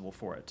responsible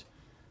for it,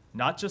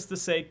 not just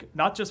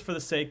for the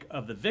sake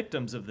of the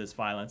victims of this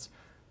violence,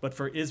 but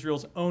for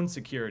Israel's own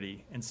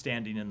security and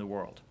standing in the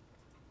world.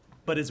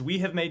 But as we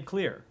have made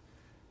clear,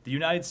 the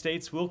United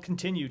States will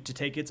continue to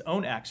take its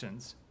own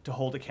actions to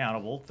hold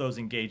accountable those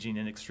engaging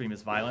in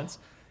extremist violence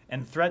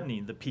and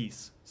threatening the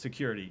peace,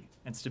 security,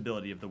 and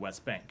stability of the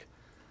West Bank.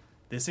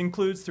 This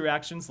includes through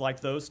actions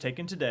like those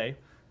taken today,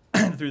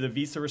 through the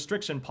visa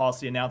restriction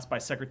policy announced by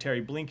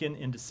Secretary Blinken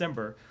in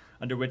December,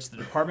 under which the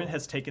department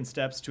has taken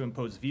steps to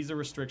impose visa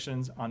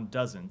restrictions on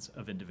dozens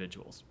of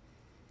individuals.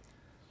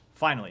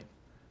 Finally,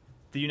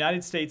 the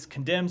United States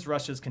condemns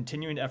Russia's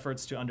continuing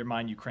efforts to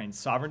undermine Ukraine's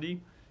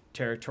sovereignty,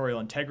 territorial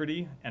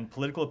integrity, and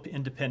political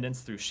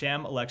independence through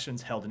sham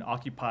elections held in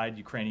occupied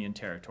Ukrainian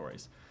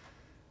territories.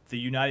 The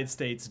United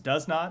States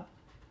does not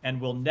and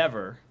will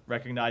never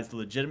recognize the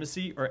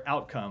legitimacy or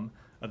outcome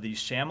of these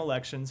sham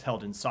elections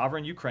held in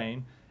sovereign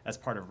Ukraine as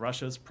part of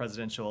Russia's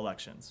presidential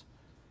elections.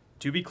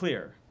 To be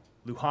clear,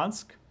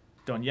 Luhansk,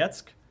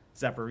 Donetsk,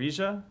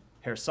 Zaporizhia,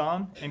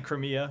 Kherson, and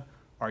Crimea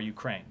are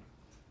Ukraine.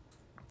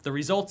 The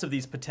results of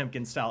these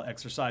Potemkin-style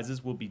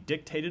exercises will be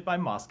dictated by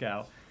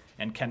Moscow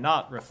and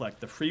cannot reflect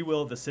the free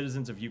will of the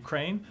citizens of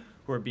Ukraine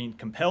who are being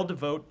compelled to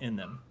vote in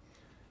them.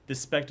 This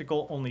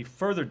spectacle only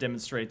further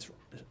demonstrates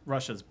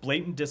Russia's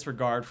blatant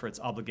disregard for its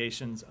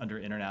obligations under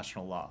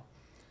international law.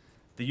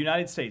 The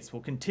United States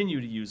will continue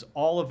to use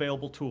all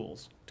available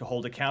tools to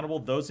hold accountable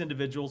those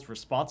individuals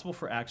responsible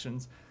for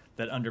actions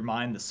that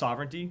undermine the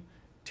sovereignty,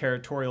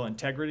 territorial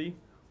integrity,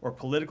 or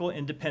political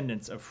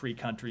independence of free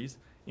countries,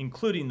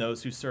 including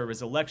those who serve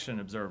as election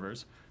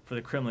observers for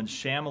the Kremlin's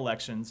sham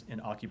elections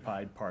in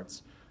occupied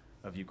parts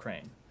of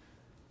Ukraine.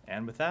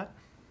 And with that,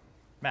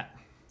 Matt.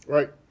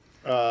 Right.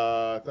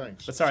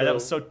 Thanks. But sorry, that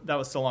was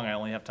so long. I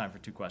only have time for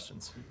 2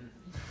 questions.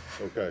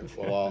 Okay.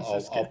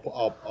 Well,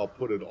 I'll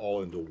put it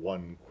all into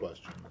one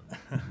question.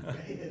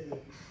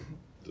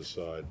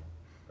 Decide.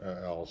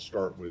 I'll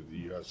start with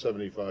the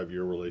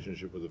 75-year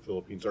relationship with the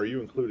Philippines. Are you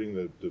including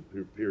the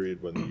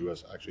period when the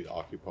U.S. actually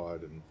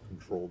occupied and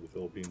controlled the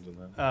Philippines in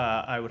that?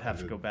 I would have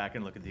to go back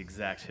and look at the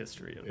exact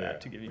history of that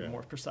to give you a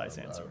more precise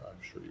answer.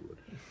 I'm sure you would.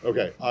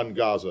 Okay, on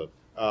Gaza.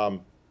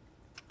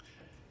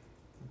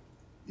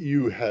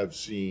 You have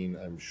seen,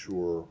 I'm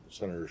sure,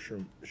 Senator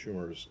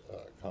Schumer's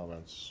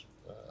comments.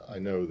 I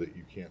know that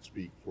you can't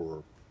speak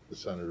for the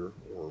senator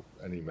or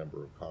any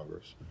member of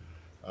Congress.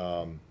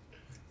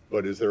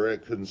 But is there a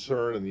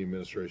concern in the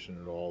administration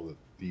at all that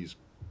these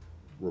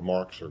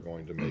remarks are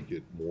going to make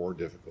it more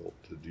difficult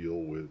to deal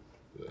with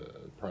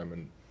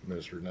Prime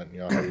Minister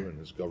Netanyahu and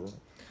his government?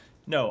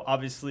 No,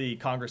 obviously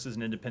Congress is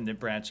an independent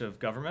branch of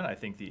government. I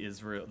think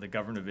the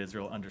government of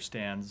Israel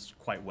understands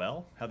quite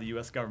well how the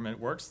U.S. government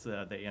works.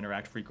 They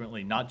interact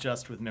frequently, not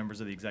just with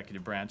members of the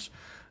executive branch,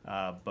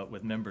 but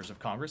with members of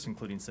Congress,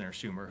 including Senator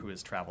Schumer, who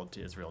has traveled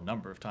to Israel a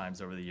number of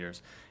times over the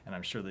years. And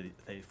I'm sure that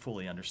they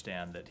fully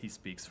understand that he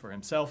speaks for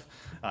himself.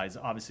 He's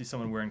obviously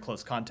someone we're in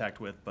close contact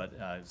with, but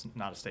it's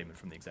not a statement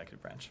from the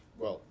executive branch.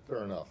 Well,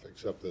 fair enough,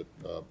 except that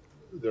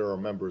there are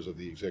members of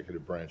the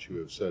executive branch who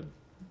have said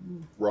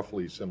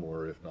roughly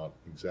similar, if not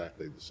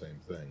exactly the same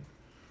thing,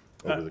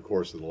 over the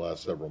course of the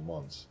last several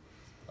months.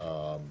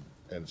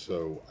 And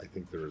so I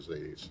think there is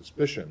a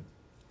suspicion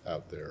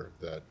out there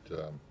that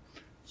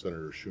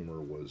Senator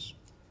Schumer was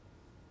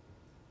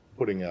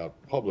putting out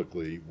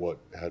publicly what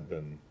had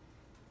been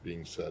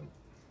being said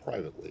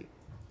privately.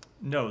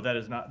 No, that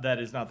is not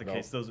the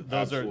case.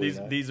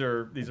 These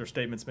are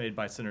statements made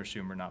by Senator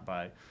Schumer, not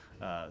by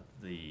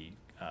the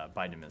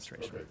Biden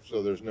administration. Okay,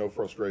 so there's no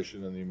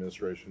frustration in the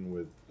administration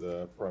with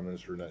Prime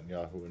Minister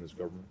Netanyahu and his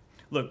government?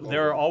 Look,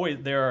 there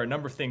are a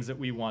number of things that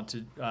we want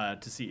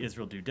to see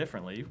Israel do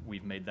differently.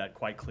 We've made that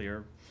quite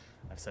clear.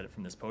 I've said it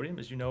from this podium,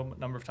 as you know, a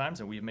number of times,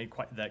 and we've made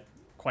that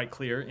quite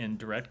clear in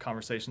direct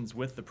conversations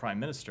with the Prime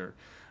Minister.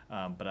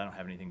 But I don't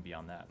have anything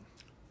beyond that.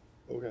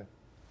 Okay,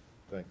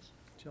 thanks.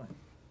 Jillian.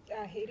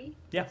 Haiti?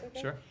 Yeah,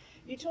 okay. Sure.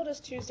 You told us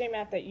Tuesday,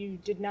 Matt, that you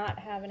did not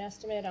have an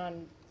estimate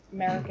on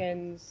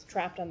Americans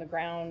trapped on the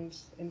ground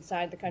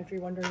inside the country.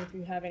 Wondering if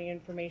you have any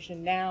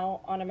information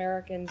now on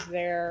Americans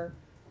there.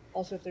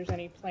 Also, if there's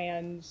any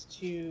plans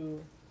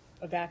to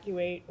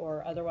evacuate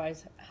or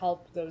otherwise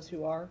help those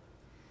who are.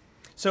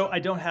 So I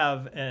don't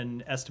have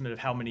an estimate of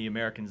how many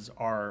Americans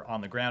are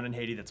on the ground in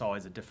Haiti. That's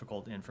always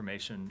difficult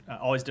information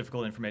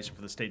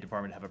for the State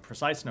Department to have a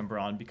precise number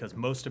on, because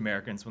most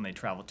Americans, when they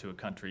travel to a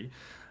country,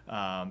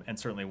 and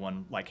certainly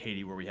one like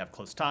Haiti where we have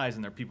close ties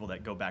and there are people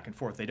that go back and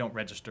forth, they don't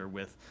register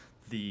with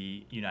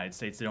the United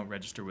States. They don't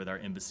register with our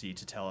embassy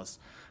to tell us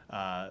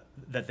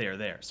that they are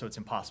there. So it's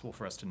impossible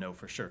for us to know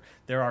for sure.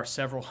 There are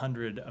several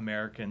hundred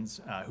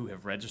Americans who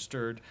have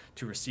registered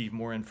to receive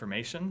more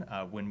information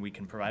when we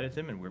can provide it to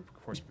them, and we of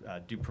course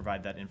do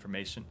provide that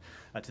information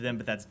to them,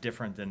 but that's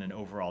different than an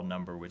overall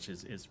number, which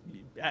is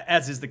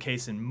as is the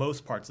case in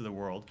most parts of the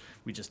world.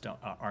 We just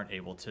aren't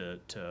able to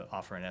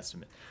offer an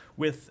estimate.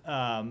 With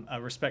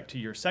respect to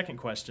your second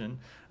question,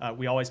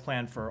 we always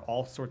plan for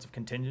all sorts of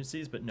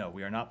contingencies, but no,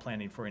 we are not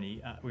planning for any.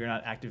 We are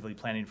not actively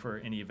planning for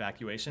any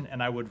evacuation.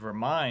 And I would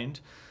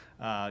remind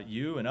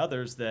you and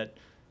others that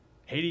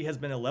Haiti has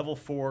been a level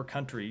 4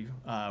 country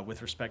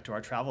with respect to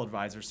our travel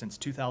advisors since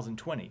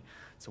 2020.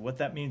 So what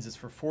that means is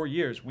for 4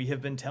 years, we have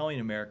been telling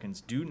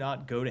Americans, do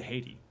not go to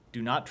Haiti.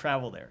 Do not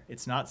travel there.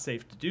 It's not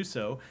safe to do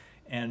so.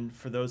 And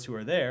for those who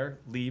are there,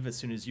 leave as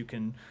soon as you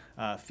can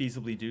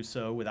feasibly do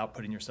so without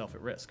putting yourself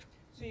at risk.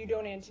 So you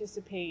don't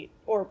anticipate,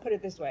 or put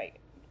it this way,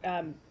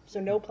 so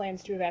no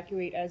plans to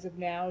evacuate as of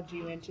now. Do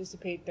you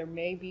anticipate there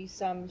may be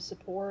some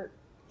support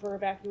for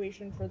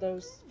evacuation for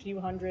those few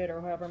hundred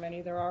or however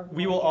many there are?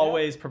 We will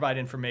always provide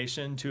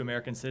information to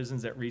American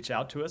citizens that reach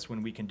out to us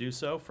when we can do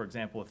so. For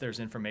example, if there's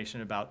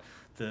information about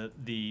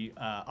the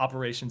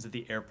operations at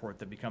the airport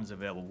that becomes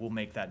available, we'll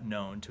make that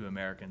known to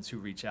Americans who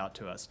reach out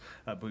to us.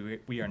 But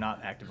we are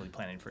not actively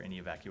planning for any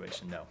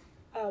evacuation, no.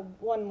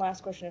 One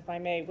last question, if I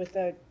may. With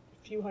the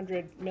few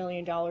 $100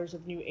 million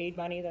of new aid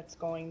money that's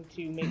going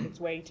to make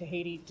its way to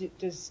Haiti,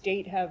 does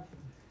state have,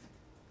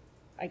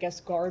 I guess,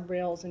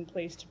 guardrails in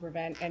place to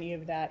prevent any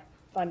of that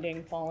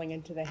funding falling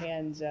into the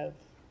hands of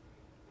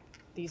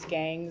these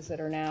gangs that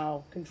are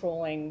now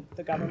controlling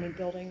the government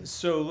buildings?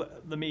 So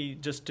let me,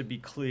 just to be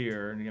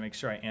clear and to make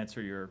sure I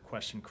answer your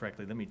question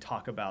correctly, let me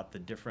talk about the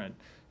different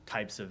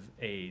types of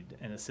aid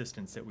and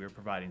assistance that we are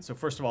providing. So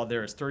first of all,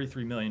 there is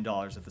 $33 million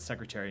that the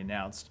Secretary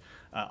announced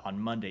on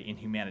Monday in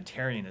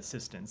humanitarian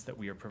assistance that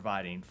we are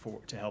providing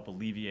to help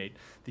alleviate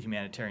the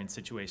humanitarian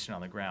situation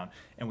on the ground.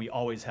 And we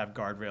always have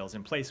guardrails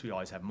in place. We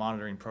always have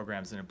monitoring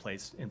programs in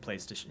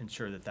place to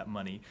ensure that that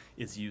money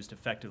is used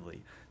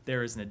effectively.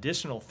 There is an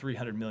additional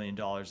 $300 million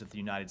that the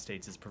United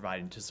States is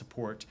providing to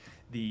support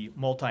the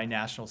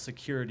multinational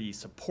security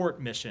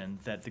support mission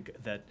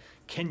that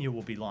Kenya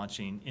will be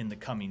launching in the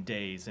coming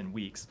days and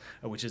weeks,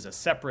 which is a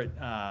separate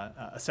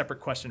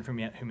question from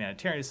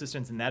humanitarian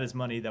assistance, and that is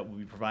money that will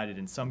be provided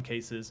in some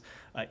cases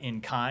in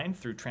kind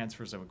through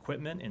transfers of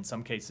equipment, in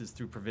some cases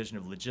through provision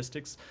of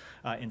logistics,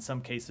 in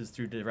some cases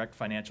through direct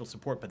financial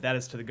support, but that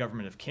is to the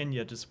government of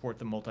Kenya to support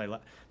the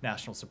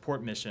multinational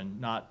support mission,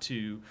 not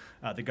to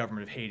the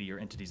government of Haiti or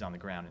entities on the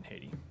ground in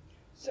Haiti.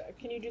 So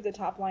can you do the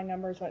top line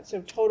numbers?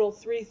 So total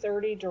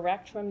 330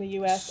 direct from the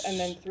U.S. and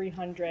then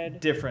 300.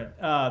 Different.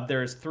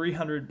 There's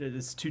 300.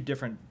 It's two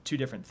different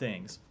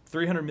things.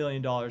 $300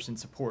 million in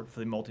support for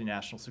the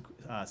multinational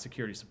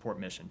security support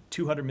mission.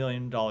 $200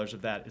 million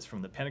of that is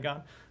from the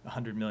Pentagon.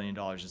 $100 million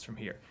is from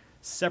here.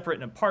 Separate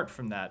and apart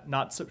from that,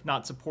 not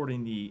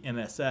supporting the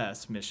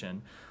MSS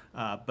mission,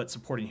 but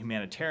supporting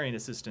humanitarian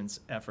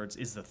assistance efforts,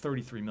 is the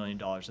 $33 million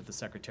that the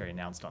Secretary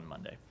announced on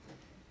Monday.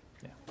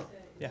 Yeah.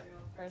 Yeah.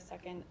 For a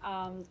second.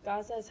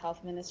 Gaza's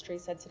health ministry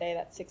said today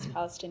that 6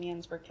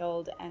 Palestinians were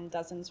killed and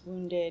dozens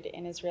wounded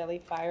in Israeli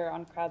fire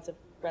on crowds of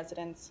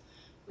residents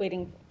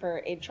waiting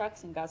for aid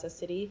trucks in Gaza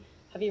City.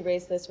 Have you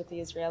raised this with the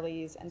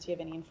Israelis, and do you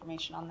have any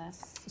information on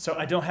this? So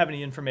I don't have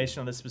any information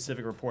on this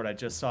specific report. I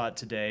just saw it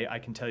today. I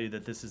can tell you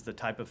that this is the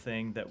type of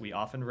thing that we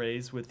often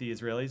raise with the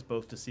Israelis,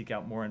 both to seek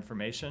out more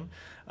information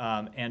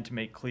and to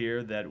make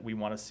clear that we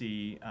want to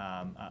see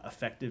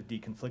effective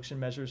deconfliction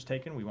measures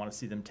taken. We want to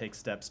see them take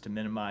steps to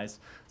minimize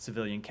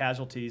civilian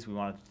casualties. We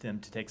want them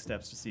to take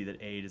steps to see that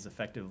aid is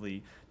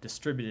effectively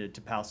distributed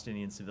to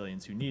Palestinian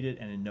civilians who need it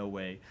and in no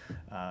way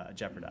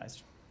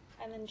jeopardized.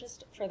 And then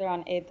just further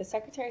on aid, the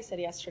Secretary said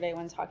yesterday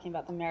when talking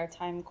about the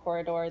maritime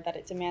corridor that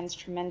it demands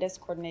tremendous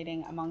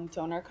coordinating among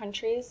donor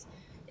countries.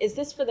 Is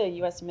this for the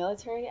U.S.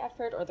 military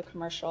effort or the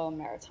commercial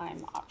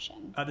maritime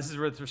option? This is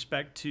with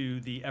respect to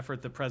the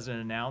effort the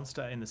President announced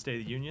in the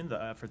State of the Union,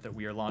 the effort that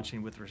we are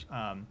launching with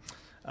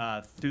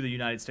through the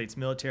United States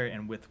military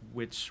and with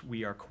which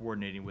we are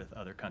coordinating with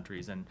other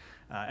countries. And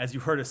as you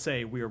heard us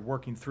say, we are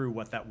working through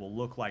what that will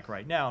look like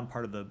right now, and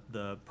part of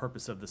the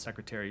purpose of the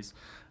Secretary's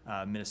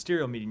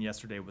ministerial meeting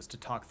yesterday was to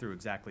talk through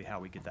exactly how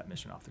we get that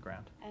mission off the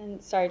ground.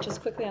 And sorry,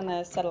 just quickly on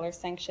the settler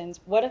sanctions,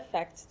 what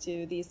effect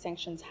do these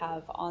sanctions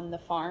have on the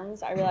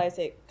farms? I realize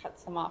it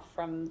cuts them off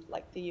from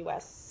like the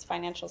U.S.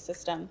 financial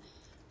system,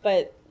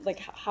 but like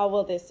how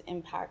will this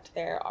impact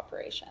their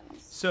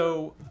operations?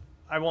 So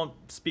I won't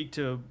speak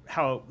to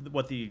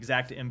what the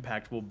exact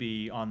impact will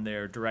be on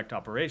their direct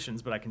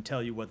operations, but I can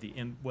tell you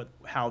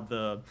how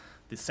the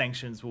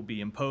sanctions will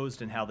be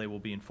imposed and how they will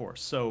be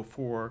enforced. So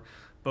for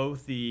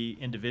both the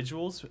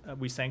individuals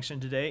we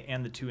sanctioned today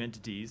and the two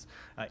entities,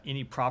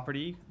 any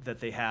property that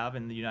they have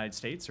in the United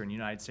States or in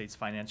United States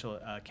financial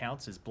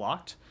accounts is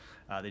blocked.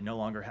 They no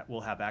longer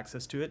will have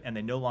access to it, and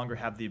they no longer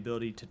have the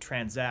ability to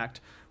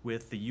transact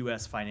with the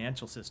U.S.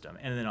 financial system.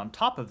 And then on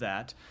top of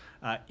that,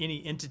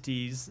 any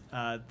entities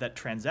that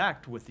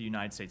transact with the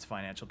United States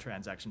financial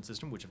transaction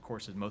system, which of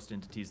course is most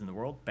entities in the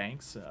world,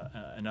 banks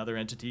and other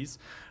entities,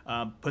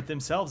 put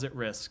themselves at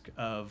risk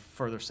of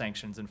further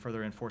sanctions and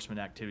further enforcement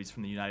activities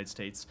from the United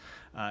States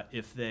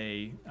if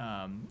they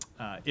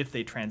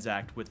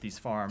transact with these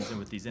farms and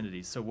with these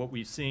entities. So what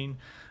we've seen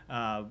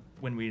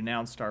when we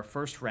announced our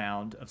first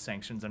round of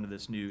sanctions under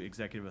this new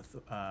executive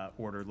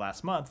order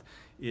last month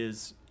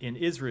is in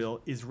Israel,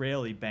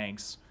 Israeli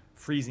banks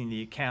freezing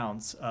the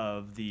accounts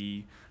of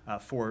the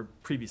 4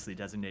 previously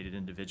designated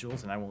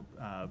individuals. And I won't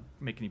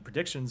make any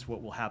predictions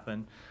what will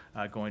happen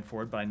going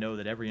forward, but I know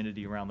that every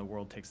entity around the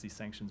world takes these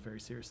sanctions very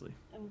seriously.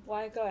 And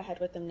why go ahead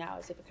with them now?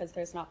 Is it because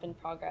there's not been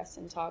progress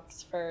in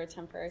talks for a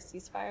temporary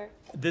ceasefire?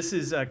 This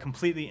is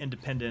completely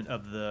independent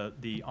of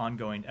the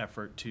ongoing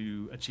effort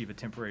to achieve a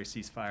temporary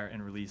ceasefire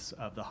and release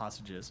of the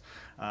hostages.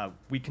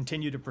 We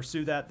continue to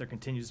pursue that. There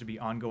continues to be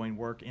ongoing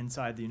work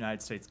inside the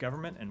United States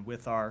government and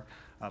with our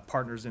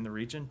partners in the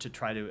region to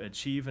try to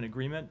achieve an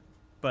agreement,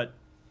 but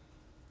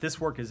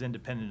this work is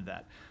independent of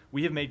that.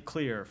 We have made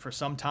clear for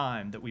some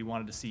time that we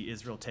wanted to see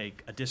Israel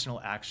take additional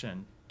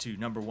action to,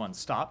 number 1,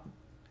 stop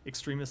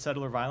extremist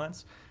settler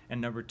violence, and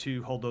number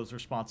 2, hold those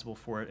responsible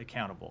for it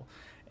accountable.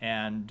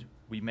 And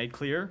we made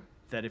clear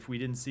that if we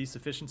didn't see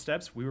sufficient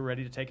steps, we were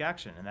ready to take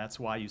action. And that's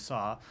why you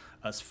saw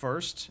us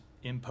first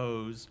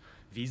impose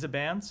visa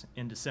bans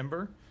in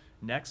December.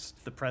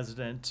 Next, the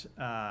president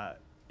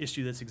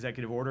issue this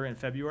executive order in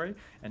February,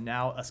 and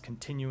now us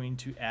continuing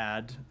to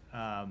add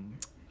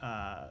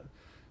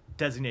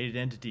designated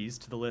entities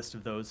to the list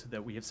of those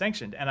that we have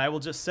sanctioned. And I will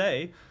just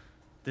say,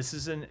 This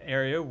is an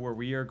area where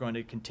we are going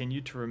to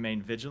continue to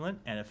remain vigilant,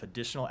 and if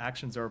additional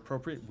actions are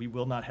appropriate, we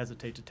will not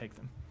hesitate to take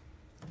them.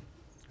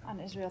 On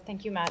Israel,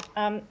 thank you, Matt.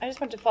 I just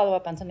want to follow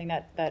up on something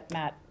that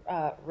Matt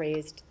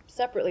raised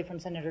separately from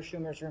Senator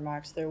Schumer's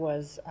remarks. There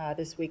was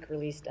this week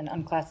released an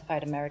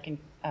unclassified American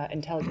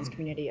intelligence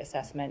community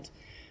assessment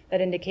that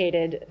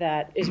indicated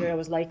that Israel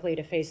was likely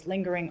to face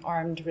lingering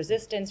armed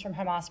resistance from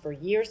Hamas for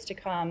years to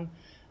come,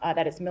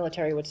 that its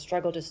military would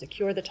struggle to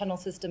secure the tunnel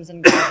systems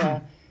in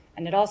Gaza,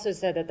 and it also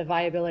said that the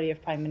viability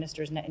of Prime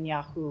Minister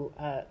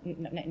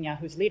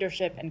Netanyahu's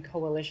leadership and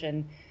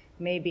coalition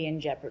may be in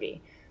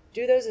jeopardy.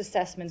 Do those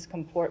assessments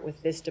comport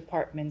with this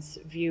department's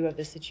view of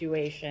the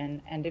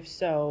situation? And if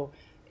so,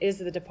 is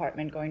the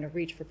department going to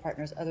reach for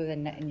partners other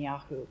than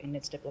Netanyahu in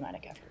its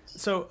diplomatic efforts?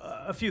 So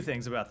a few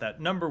things about that.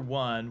 Number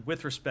one,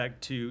 with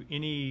respect to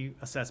any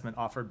assessment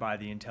offered by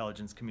the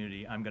intelligence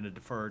community, I'm going to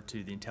defer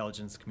to the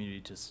intelligence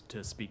community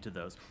to speak to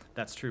those.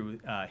 That's true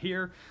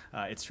here.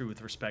 It's true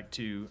with respect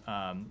to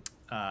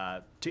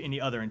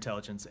any other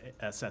intelligence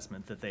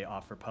assessment that they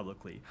offer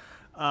publicly.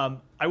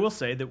 I will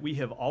say that we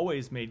have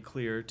always made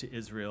clear to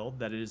Israel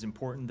that it is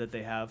important that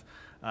they have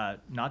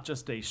not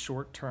just a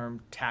short-term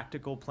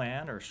tactical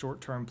plan or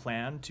short-term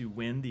plan to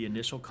win the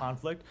initial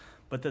conflict,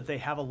 but that they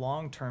have a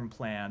long-term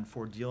plan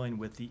for dealing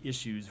with the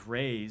issues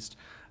raised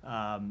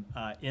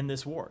in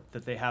this war,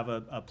 that they have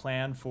a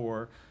plan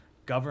for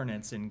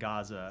governance in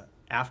Gaza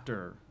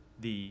after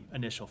the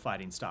initial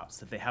fighting stops,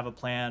 that they have a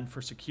plan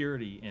for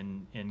security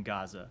in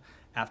Gaza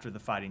after the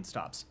fighting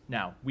stops.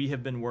 Now, we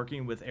have been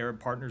working with Arab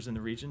partners in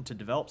the region to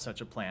develop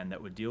such a plan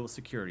that would deal with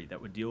security,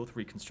 that would deal with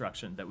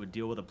reconstruction, that would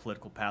deal with a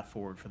political path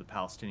forward for the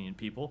Palestinian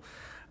people.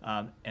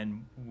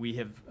 And we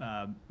have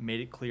made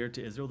it clear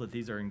to Israel that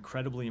these are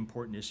incredibly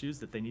important issues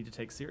that they need to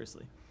take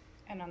seriously.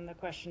 And on the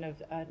question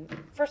of,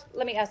 first,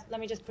 let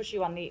me just push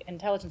you on the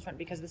intelligence front,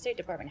 because the State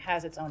Department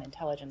has its own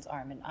intelligence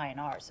arm in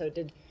INR. So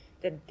did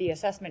the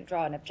assessment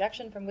draw an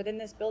objection from within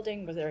this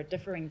building? Was there a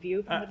differing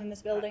view from within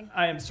this building?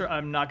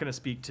 I'm not going to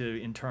speak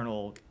to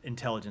internal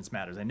intelligence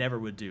matters. I never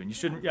would do, and you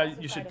shouldn't.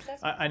 You should.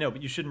 I know,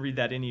 but you shouldn't read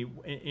that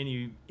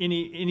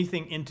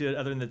anything into it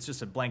other than that's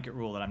just a blanket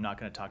rule that I'm not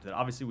going to talk to that.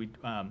 Obviously,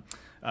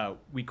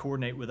 we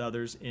coordinate with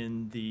others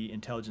in the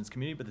intelligence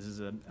community, but this is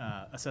an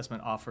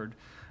assessment offered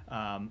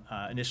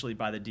initially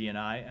by the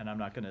DNI, and I'm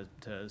not going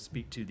to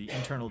speak to the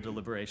internal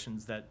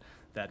deliberations that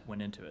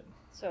went into it.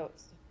 So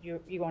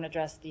you won't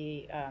address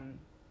the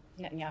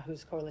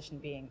Netanyahu's coalition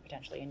being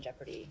potentially in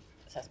jeopardy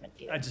assessment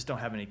either? I just don't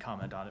have any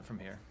comment on it from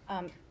here.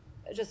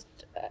 Just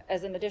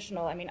as an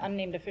additional, I mean,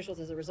 unnamed officials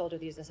as a result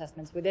of these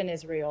assessments within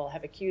Israel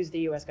have accused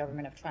the U.S.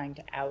 government of trying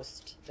to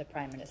oust the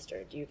prime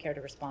minister. Do you care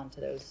to respond to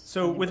those?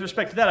 So with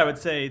respect to that, I would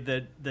say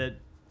that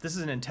this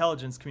is an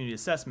intelligence community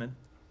assessment,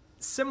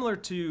 similar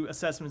to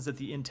assessments that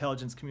the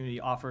intelligence community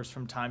offers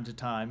from time to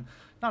time,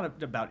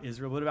 not about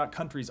Israel, but about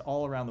countries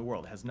all around the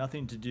world. It has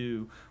nothing to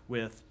do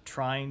with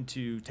trying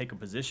to take a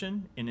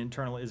position in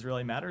internal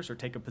Israeli matters or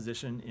take a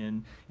position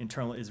in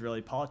internal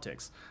Israeli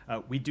politics.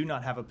 We do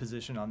not have a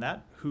position on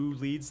that. Who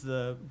leads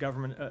the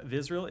government of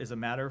Israel is a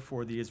matter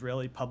for the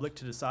Israeli public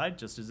to decide,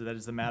 just as that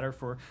is a matter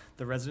for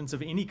the residents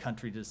of any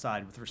country to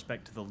decide with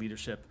respect to the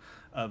leadership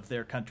of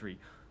their country.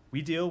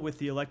 We deal with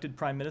the elected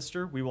prime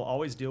minister. We will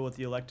always deal with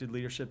the elected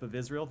leadership of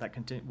Israel. That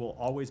will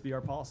always be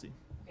our policy.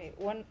 Okay,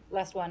 one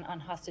last one on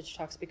hostage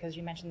talks, because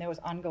you mentioned there was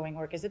ongoing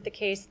work. Is it the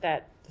case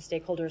that the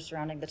stakeholders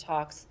surrounding the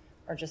talks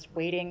are just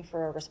waiting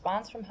for a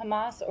response from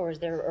Hamas, or is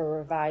there a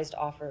revised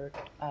offer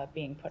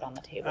being put on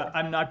the table?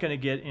 I'm not going to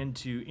get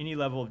into any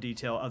level of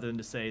detail other than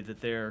to say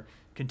that there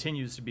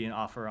continues to be an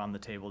offer on the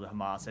table to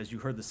Hamas, as you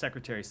heard the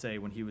secretary say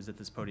when he was at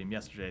this podium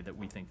yesterday, that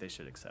we think they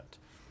should accept.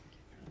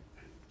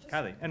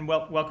 Kylie, and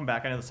welcome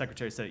back. I know the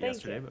secretary said it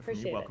yesterday, but from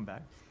you, welcome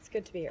back. It's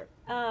good to be here.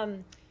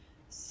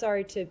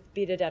 Sorry to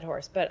beat a dead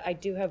horse, but I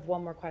do have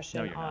one more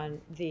question on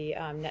the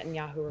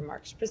Netanyahu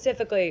remarks,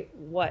 specifically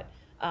what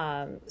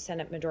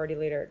Senate Majority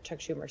Leader Chuck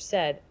Schumer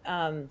said.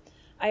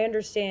 I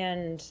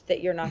understand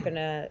that you're not going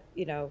to,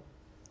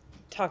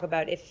 talk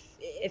about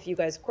if you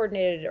guys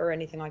coordinated or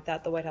anything like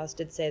that. The White House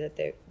did say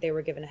that they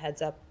were given a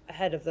heads up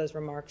ahead of those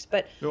remarks,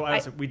 but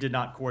we did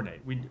not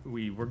coordinate.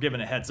 We were given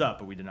a heads up,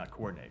 but we did not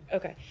coordinate.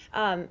 Okay,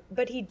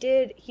 but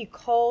he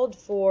called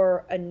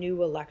for a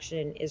new election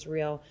in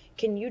Israel.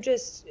 Can you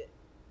just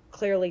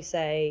clearly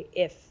say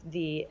if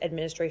the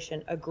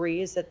administration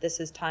agrees that this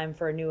is time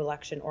for a new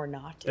election or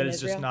not? That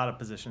is just not a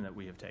position that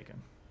we have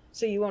taken.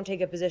 So you won't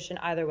take a position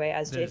either way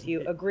as to if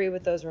you agree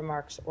with those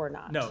remarks or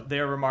not? No, they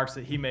are remarks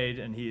that he made,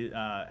 and he,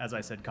 as I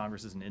said,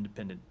 Congress is an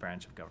independent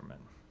branch of government.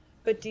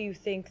 But do you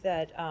think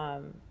that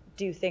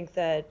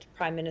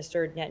Prime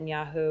Minister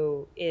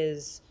Netanyahu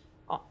is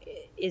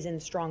in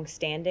strong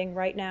standing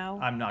right now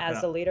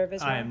as the leader of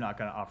Israel? I am not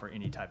going to offer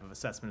any type of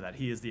assessment of that.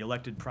 He is the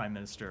elected Prime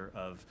Minister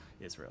of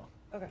Israel.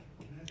 Okay.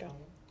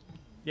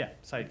 Yeah,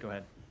 Said, go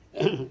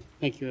ahead.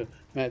 Thank you,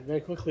 Matt.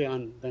 Very quickly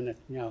on the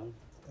Netanyahu,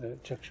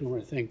 Chuck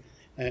Schumer thing.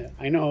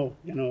 I know,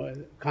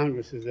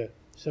 Congress is a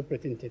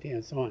separate entity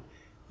and so on,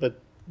 but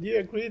do you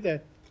agree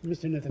that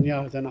Mr.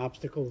 Netanyahu is an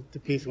obstacle to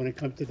peace when it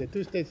comes to the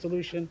two-state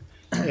solution,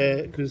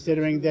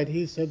 considering that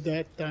he said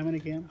that time and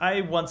again?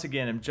 I, once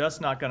again, am just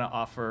not going to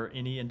offer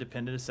any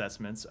independent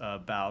assessments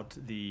about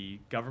the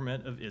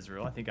government of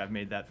Israel. I think I've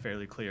made that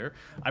fairly clear.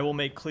 I will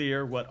make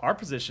clear what our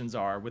positions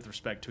are with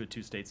respect to a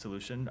two-state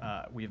solution.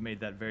 We have made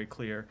that very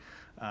clear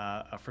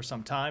for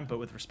some time, but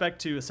with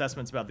respect to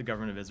assessments about the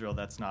government of Israel,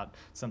 that's not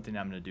something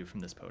I'm going to do from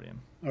this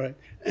podium. All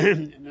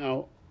right.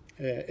 Now,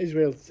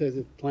 Israel says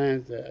it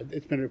plans,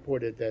 it's been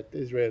reported that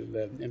Israel,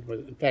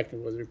 in fact,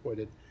 it was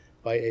reported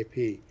by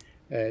AP,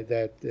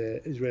 that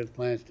Israel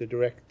plans to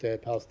direct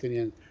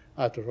Palestinians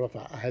out of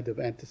Rafah ahead of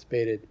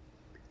anticipated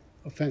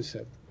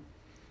offensive.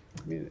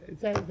 I mean, is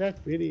that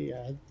really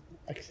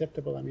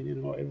acceptable? I mean, you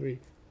know,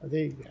 are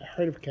they a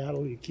herd of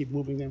cattle? You keep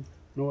moving them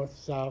north,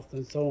 south,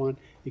 and so on.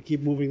 You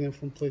keep moving them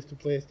from place to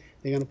place.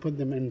 They're going to put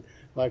them in,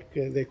 like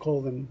they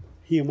call them,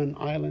 human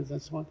islands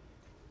and so on.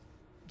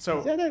 So,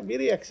 is that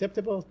really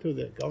acceptable to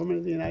the government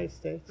of the United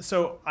States?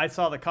 So I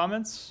saw the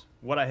comments.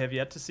 What I have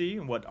yet to see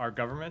and what our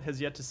government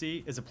has yet to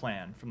see is a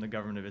plan from the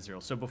government of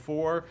Israel. So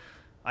before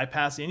I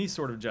pass any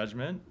sort of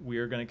judgment, we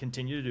are going to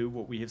continue to do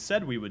what we have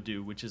said we would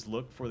do, which is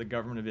look for the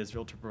government of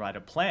Israel to provide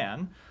a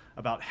plan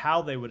about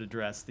how they would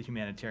address the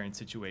humanitarian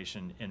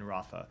situation in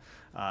Rafah.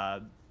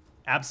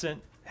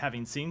 Absent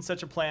having seen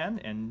such a plan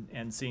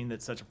and seeing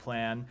that such a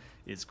plan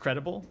is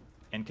credible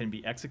and can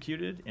be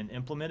executed and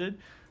implemented,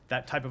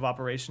 that type of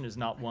operation is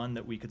not one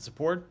that we could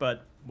support.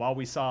 But while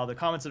we saw the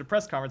comments at a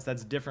press conference,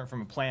 that's different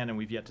from a plan, and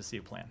we've yet to see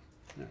a plan.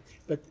 Yeah.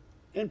 But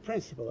in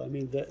principle, I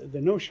mean,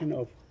 the notion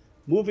of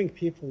moving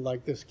people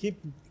like this, keep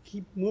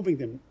moving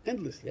them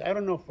endlessly. I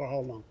don't know for how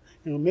long.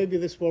 You know, maybe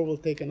this war will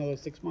take another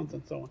 6 months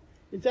and so on.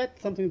 Is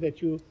that something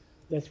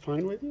that's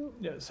fine with you?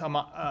 Yes.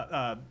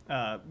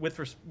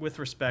 With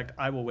respect,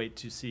 I will wait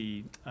to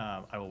see.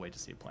 I will wait to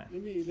see a plan.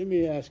 Let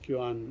me ask you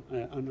on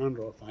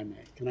UNRWA, if I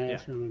may. Can I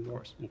ask you on UNRWA? Of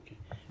course.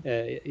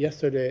 Okay.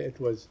 Yesterday it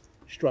was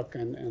struck,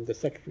 and the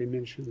secretary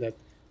mentioned that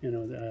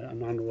an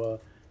UNRWA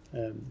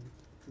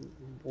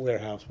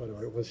warehouse,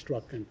 whatever, it was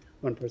struck, and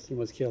one person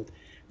was killed.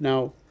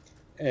 Now,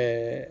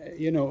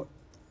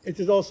 it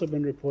has also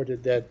been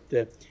reported that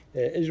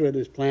Israel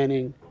is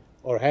planning,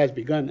 or has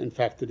begun, in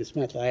fact, to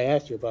dismantle. I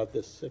asked you about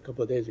this a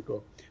couple of days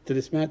ago, to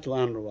dismantle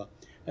UNRWA,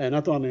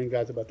 not only in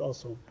Gaza but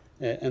also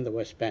in the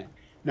West Bank.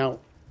 Now,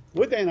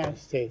 would the United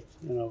States,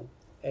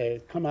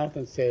 come out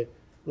and say,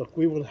 look,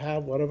 we will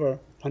have whatever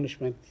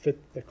punishment fit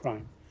the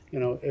crime?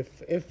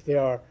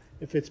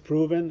 If it's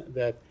proven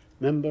that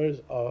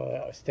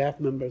staff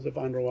members of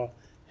UNRWA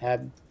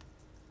have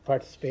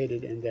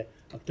participated in the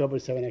October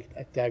 7th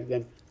attack,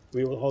 then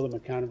we will hold them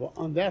accountable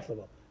on that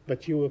level.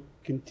 But you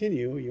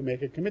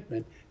make a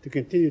commitment to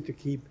continue to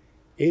keep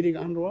aiding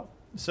UNRWA?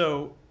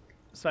 So,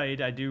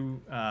 Saeed, I do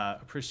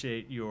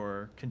appreciate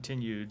your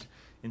continued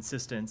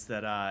insistence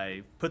that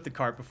I put the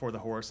cart before the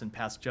horse and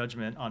pass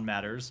judgment on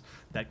matters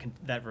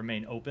that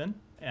remain open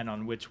and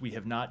on which we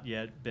have not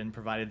yet been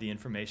provided the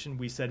information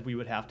we said we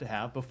would have to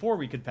have before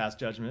we could pass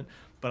judgment.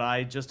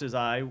 But just as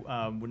I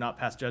would not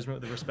pass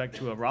judgment with respect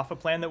to a Rafah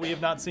plan that we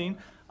have not seen,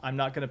 I'm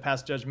not going to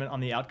pass judgment on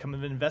the outcome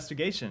of an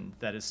investigation.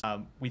 That is,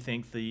 we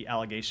think the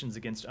allegations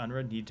against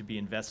UNRWA need to be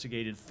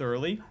investigated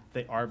thoroughly.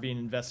 They are being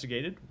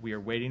investigated. We are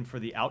waiting for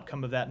the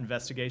outcome of that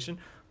investigation.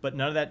 But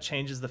none of that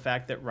changes the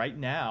fact that right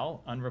now,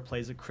 UNRWA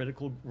plays a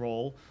critical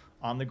role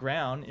on the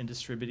ground in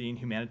distributing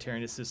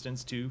humanitarian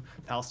assistance to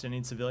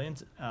Palestinian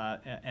civilians.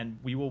 And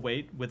we will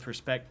wait with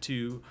respect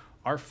to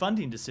our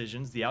funding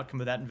decisions, the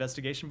outcome of that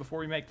investigation, before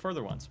we make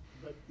further ones.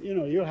 But,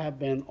 you have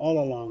been all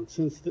along,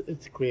 since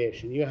its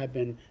creation, you have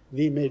been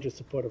the major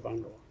supporter of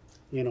UNRWA.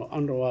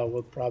 UNRWA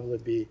will probably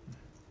be,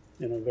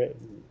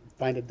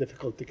 find it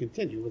difficult to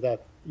continue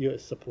without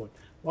U.S. support.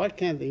 Why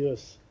can't the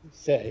U.S.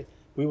 say,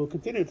 we will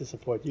continue to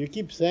support you? You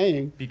keep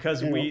saying...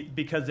 Because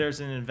there's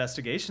an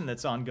investigation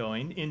that's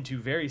ongoing into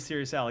very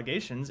serious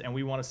allegations, and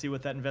we want to see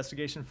what that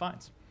investigation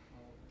finds.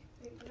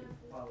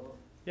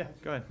 Yeah,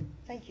 go ahead.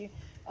 Thank you.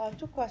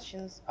 Two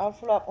questions. I'll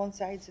follow up on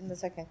Saeed's in the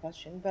second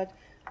question. But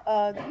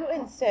the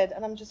UN said,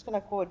 and I'm just going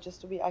to quote just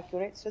to be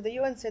accurate, so the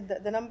UN said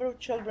that the number of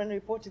children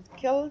reported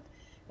killed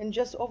in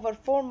just over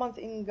 4 months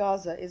in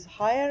Gaza is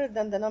higher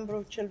than the number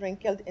of children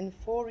killed in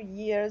 4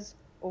 years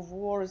of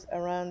wars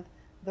around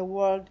the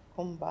world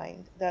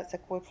combined. That's a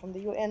quote from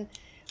the UN.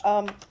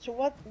 So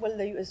what will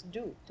the U.S.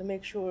 do to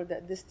make sure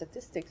that this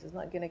statistics is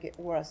not going to get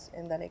worse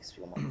in the next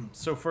few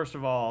months? So first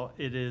of all,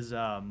 it is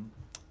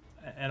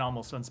an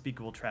almost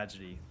unspeakable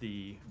tragedy,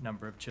 the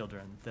number of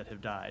children that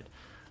have died.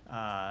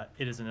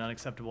 It is an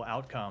unacceptable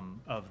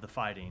outcome of the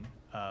fighting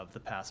of the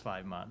past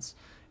 5 months.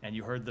 And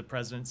you heard the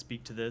president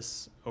speak to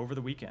this over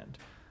the weekend.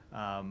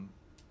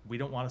 We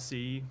don't want to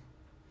see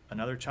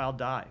another child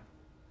die.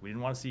 We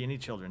didn't want to see any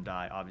children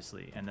die,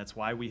 obviously. And that's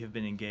why we have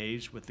been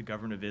engaged with the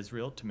government of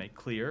Israel to make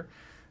clear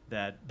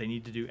that they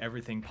need to do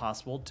everything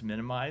possible to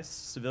minimize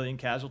civilian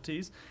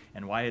casualties,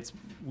 and why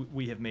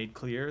we have made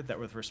clear that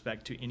with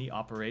respect to any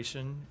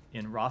operation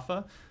in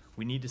Rafah,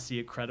 we need to see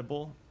a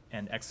credible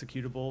and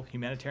executable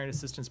humanitarian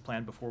assistance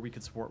plan before we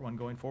could support one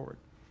going forward.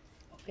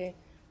 Okay.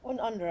 On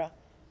UNRWA,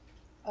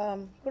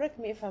 Correct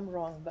me if I'm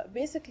wrong, but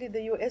basically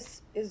the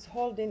U.S. is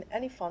holding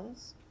any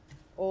funds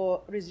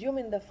or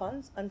resuming the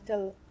funds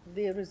until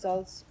the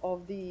results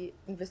of the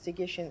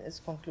investigation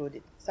is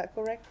concluded. Is that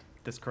correct?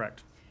 That's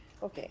correct.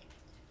 Okay.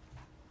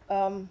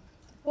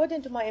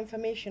 According to my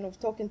information of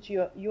talking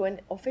to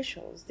UN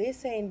officials, they're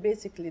saying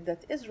basically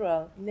that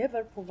Israel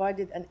never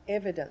provided an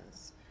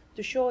evidence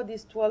to show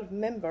these 12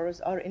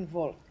 members are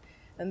involved.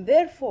 And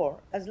therefore,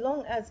 as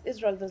long as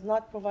Israel does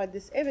not provide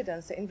this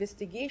evidence, the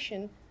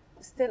investigation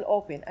is still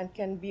open and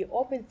can be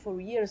open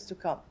for years to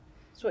come.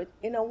 So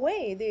in a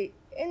way, they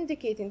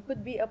indicating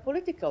could be a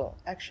political,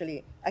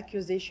 actually,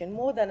 accusation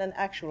more than an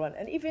actual one.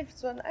 And even if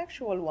it's an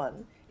actual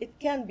one, it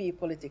can be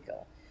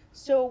political.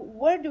 So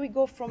where do we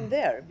go from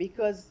there?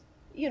 Because,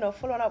 you know,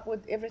 following up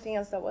with everything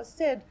else that was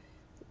said,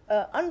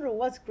 UNRWA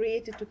was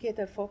created to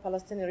cater for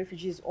Palestinian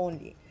refugees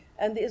only.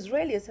 And the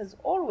Israelis has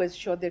always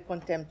showed their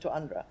contempt to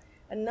UNRWA.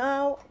 And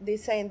now they're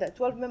saying that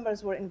 12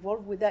 members were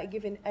involved without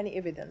giving any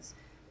evidence.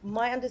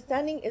 My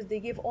understanding is they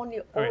give only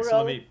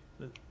oral,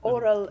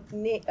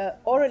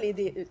 orally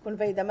they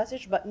convey the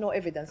message, but no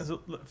evidence. There's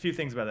a few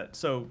things about that.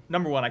 So,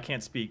 number one, I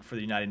can't speak for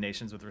the United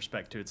Nations with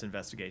respect to its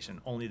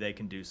investigation. Only they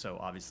can do so,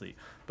 obviously.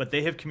 But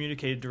they have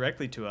communicated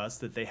directly to us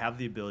that they have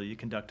the ability to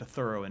conduct a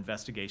thorough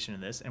investigation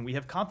in this, and we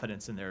have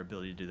confidence in their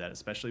ability to do that,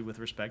 especially with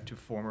respect to the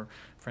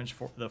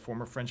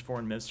former French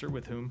foreign minister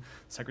with whom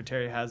the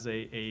Secretary has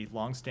a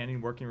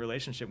long-standing working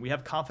relationship. We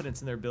have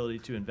confidence in their ability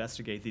to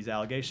investigate these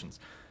allegations.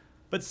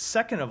 But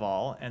second of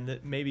all, and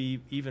that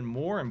maybe even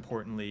more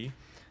importantly,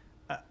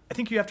 I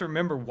think you have to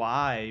remember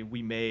why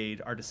we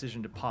made our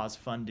decision to pause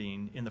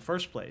funding in the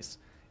first place.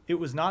 It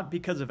was not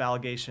because of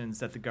allegations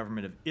that the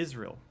government of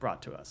Israel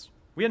brought to us.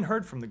 We hadn't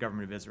heard from the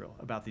government of Israel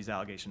about these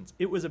allegations.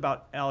 It was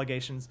about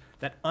allegations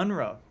that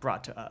UNRWA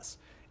brought to us.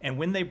 And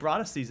when they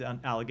brought us these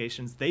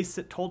allegations, they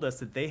told us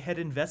that they had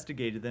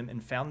investigated them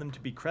and found them to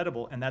be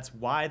credible, and that's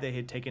why they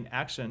had taken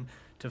action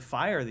to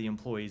fire the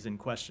employees in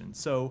question.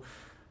 So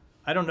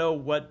I don't know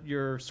what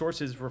your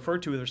sources refer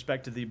to with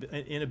respect to the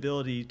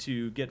inability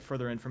to get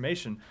further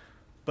information,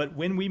 but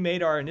when we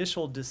made our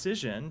initial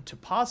decision to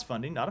pause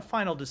funding, not a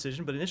final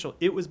decision, but initial,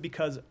 it was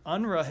because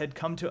UNRWA had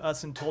come to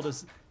us and told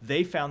us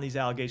they found these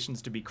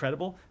allegations to be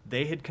credible,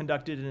 they had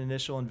conducted an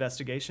initial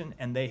investigation,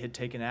 and they had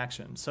taken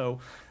action. So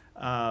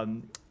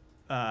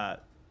that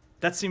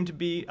seemed to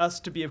be us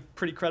to be a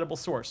pretty credible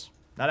source.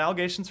 Not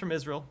allegations from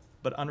Israel,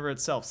 but UNRWA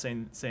itself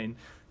saying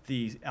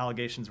the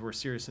allegations were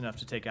serious enough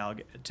to take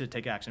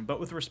action. But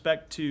with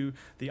respect to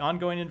the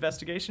ongoing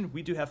investigation,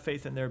 we do have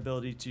faith in their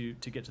ability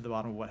to get to the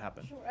bottom of what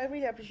happened. Sure, I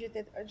really appreciate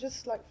it.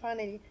 Just like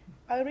finally,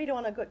 I really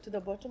want to get to the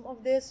bottom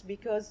of this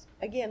because,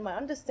 again, my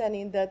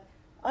understanding that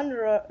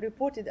UNRWA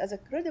reported as a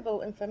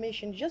credible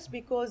information just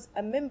because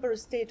a member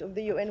state of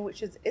the UN,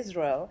 which is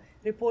Israel,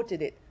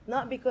 reported it,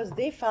 not because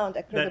they found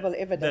a credible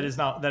evidence. That is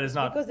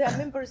not because they are a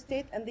member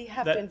state and they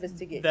have to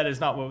investigate. That is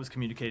not what was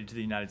communicated to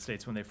the United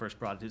States when they first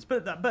brought it.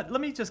 But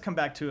let me just come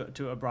back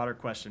to a broader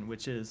question,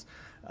 which is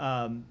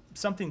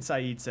something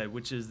Saeed said,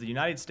 which is the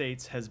United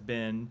States has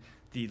been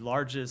the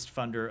largest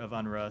funder of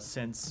UNRWA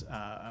since,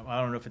 I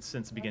don't know if it's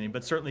since the beginning,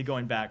 but certainly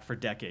going back for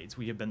decades,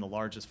 we have been the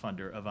largest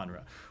funder of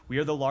UNRWA. We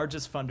are the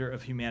largest funder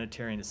of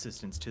humanitarian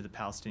assistance to the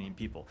Palestinian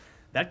people.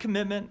 That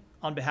commitment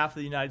on behalf of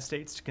the United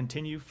States to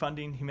continue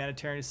funding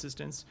humanitarian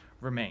assistance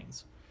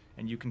remains.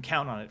 And you can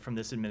count on it from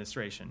this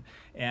administration.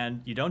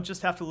 And you don't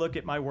just have to look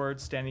at my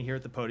words standing here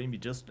at the podium. You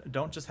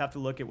don't just have to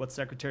look at what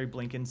Secretary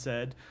Blinken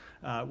said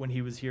when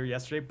he was here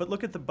yesterday, but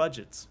look at the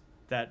budgets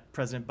that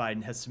President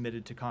Biden has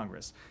submitted to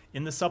Congress.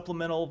 In the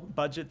supplemental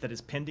budget that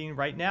is pending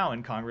right now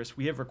in Congress,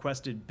 we have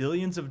requested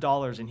billions of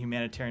dollars in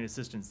humanitarian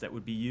assistance that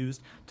would be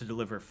used to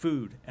deliver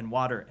food and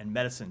water and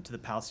medicine to the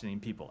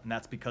Palestinian people, and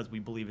that's because we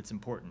believe it's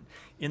important.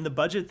 In the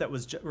budget that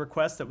was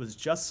request that was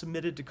just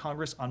submitted to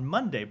Congress on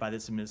Monday by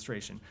this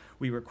administration,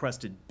 we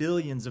requested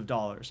billions of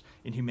dollars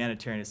in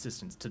humanitarian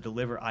assistance to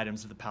deliver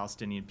items to the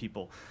Palestinian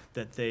people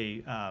that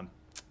they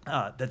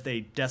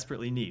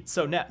desperately need.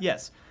 So now,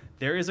 yes,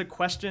 there is a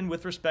question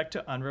with respect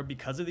to UNRWA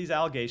because of these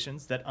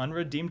allegations that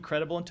UNRWA deemed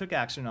credible and took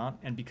action on,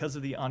 and because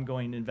of the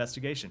ongoing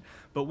investigation.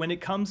 But when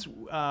it comes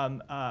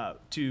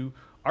to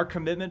our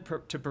commitment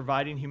to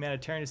providing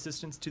humanitarian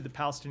assistance to the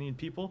Palestinian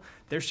people,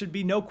 there should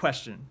be no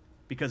question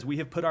because we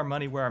have put our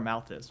money where our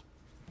mouth is.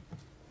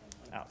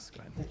 Alex, go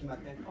ahead. Thank you, Matt.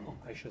 A couple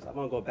of questions. I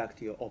want to go back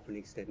to your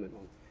opening statement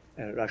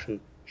on Russian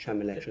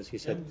sham elections. You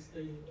said.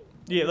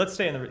 Yeah, let's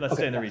stay in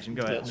the region.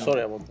 Go ahead.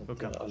 Sorry about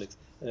that, Alex.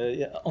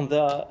 On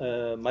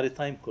the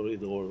maritime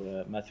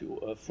corridor,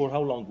 Matthew, for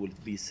how long will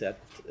it be set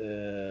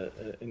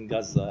in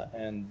Gaza,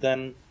 and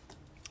then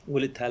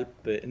will it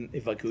help in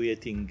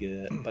evacuating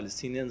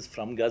Palestinians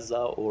from Gaza,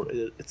 or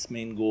its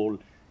main goal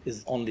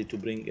is only to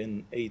bring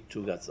in aid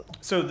to Gaza?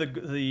 So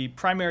the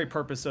primary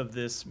purpose of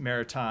this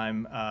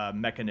maritime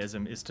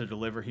mechanism is to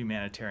deliver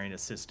humanitarian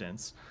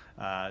assistance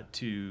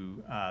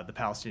to the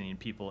Palestinian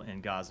people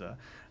in Gaza.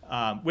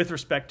 With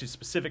respect to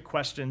specific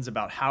questions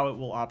about how it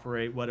will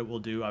operate, what it will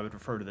do, I would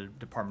refer to the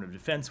Department of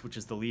Defense, which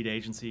is the lead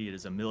agency. It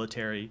is a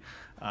military,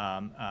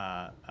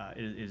 it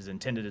is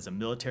intended as a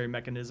military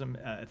mechanism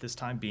at this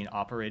time, being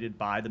operated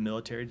by the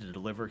military to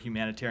deliver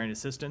humanitarian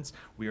assistance.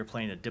 We are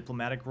playing a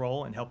diplomatic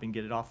role in helping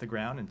get it off the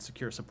ground and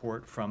secure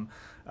support from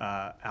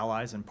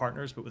allies and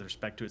partners, but with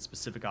respect to its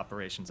specific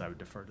operations, I would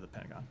defer to the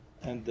Pentagon.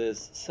 And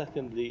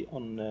secondly,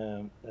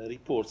 on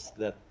reports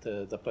that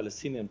the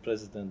Palestinian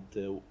president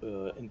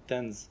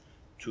intends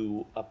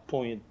to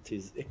appoint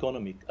his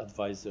economic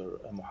advisor,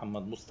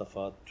 Mohammed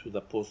Mustafa, to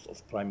the post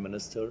of prime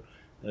minister.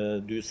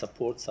 Do you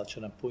support such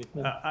an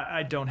appointment?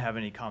 I don't have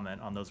any comment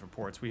on those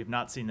reports. We have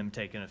not seen them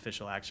take an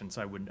official action,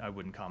 so I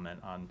wouldn't comment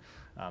on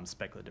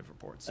speculative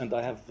reports. And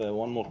I have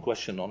one more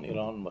question on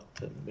Iran, but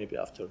maybe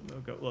after.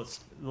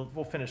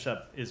 We'll finish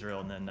up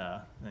Israel, and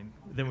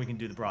then we can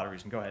do the broader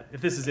region. Go ahead.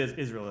 If this is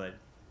Israel related.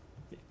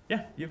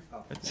 Yeah, you.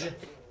 Oh. Yeah.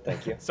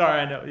 Thank you.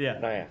 Sorry, I know. Yeah.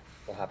 No, yeah.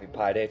 Well, happy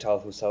Pi Day to all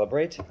who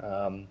celebrate.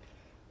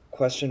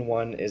 Question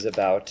one is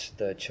about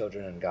the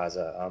children in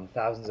Gaza.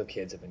 Thousands of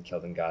kids have been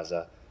killed in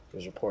Gaza.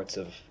 There's reports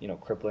of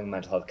crippling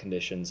mental health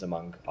conditions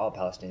among all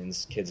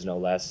Palestinians, kids no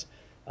less.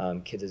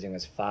 Kids as young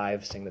as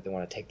 5 saying that they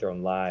want to take their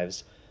own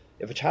lives.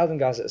 If a child in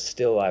Gaza is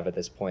still alive at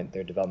this point,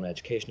 their development and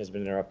education has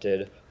been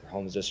interrupted, their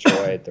homes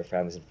destroyed, their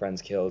families and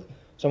friends killed.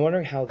 So I'm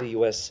wondering how the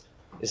U.S.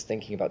 is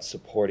thinking about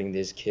supporting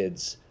these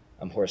kids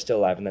who are still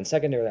alive. And then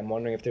secondarily, I'm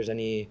wondering if there's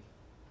any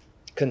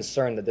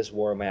concern that this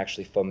war may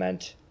actually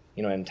foment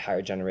an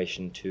entire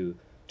generation to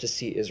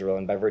see Israel,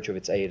 and by virtue of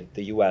its aid,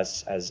 the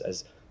U.S.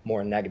 as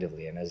more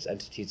negatively and as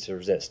entities to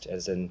resist,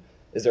 as in,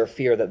 is there a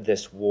fear that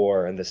this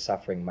war and this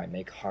suffering might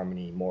make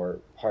harmony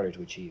harder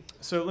to achieve?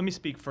 So let me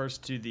speak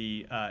first to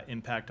the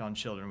impact on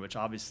children, which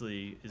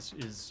obviously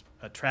is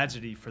a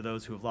tragedy for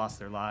those who have lost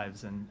their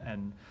lives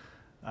and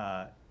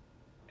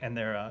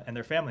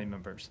their family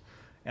members.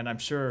 And I'm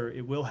sure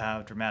it will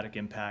have dramatic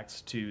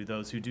impacts to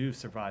those who do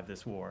survive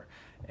this war.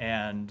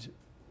 And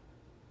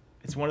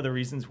it's one of the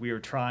reasons we are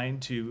trying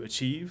to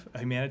achieve a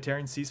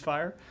humanitarian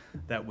ceasefire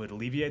that would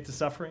alleviate the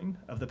suffering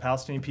of the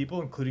Palestinian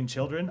people, including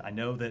children. I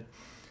know that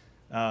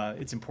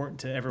it's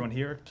important to everyone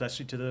here,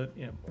 especially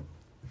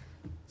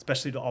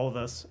to all of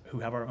us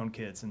who have our own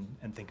kids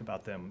and think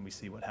about them when we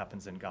see what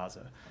happens in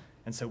Gaza.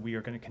 And so we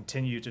are going to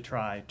continue to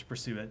try to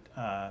pursue it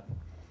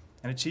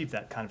and achieve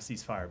that kind of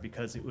ceasefire,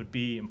 because it would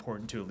be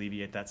important to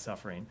alleviate that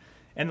suffering.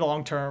 And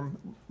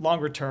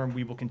longer term,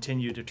 we will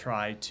continue to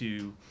try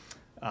to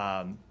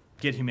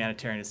get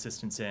humanitarian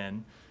assistance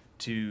in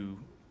to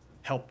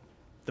help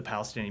the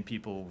Palestinian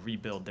people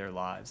rebuild their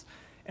lives.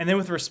 And then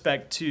with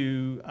respect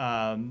to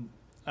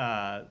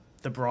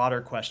the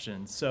broader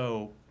question,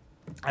 so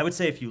I would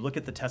say if you look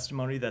at the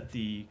testimony that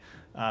the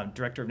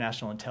Director of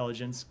National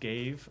Intelligence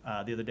gave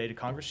the other day to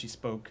Congress, she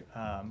spoke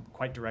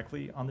quite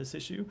directly on this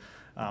issue,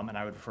 and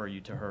I would refer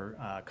you to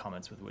her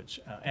comments with which,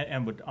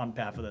 and would, on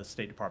behalf of the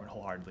State Department,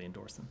 wholeheartedly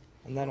endorse them.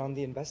 And then on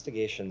the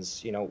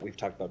investigations, we've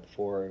talked about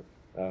before,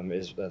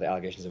 is the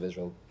allegations of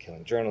Israel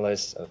killing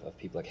journalists, of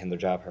people like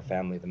Hinderjob, her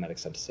family, the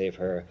medics sent to save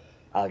her,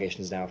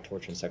 allegations now of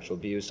torture and sexual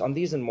abuse. On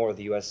these and more,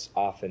 the U.S.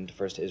 often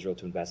defers to Israel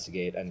to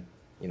investigate and,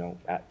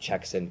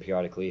 checks in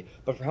periodically.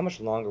 But for how much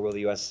longer will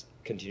the U.S.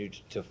 continue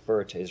to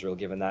defer to Israel,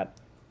 given that,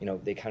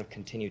 they kind of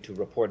continue to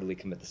reportedly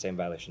commit the same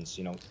violations?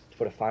 To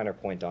put a finer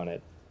point on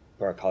it,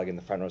 for our colleague in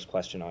the front row's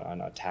question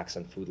on attacks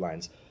on food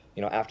lines,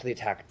 after the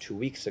attack 2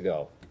 weeks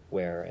ago,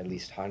 where at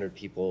least 100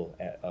 people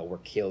were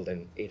killed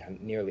and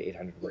nearly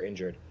 800 were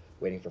injured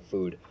waiting for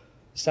food.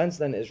 Since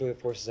then, Israeli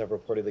forces have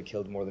reportedly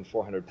killed more than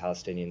 400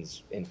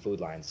 Palestinians in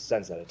food lines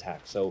since that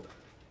attack. So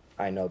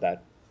I know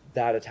that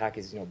attack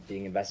is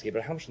being investigated,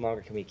 but how much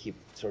longer can we keep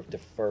sort of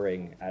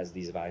deferring as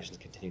these violations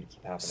continue to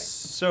keep happening?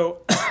 So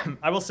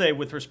I will say,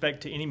 with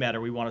respect to any matter,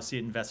 we want to see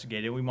it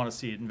investigated. We want to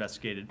see it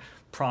investigated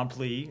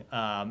promptly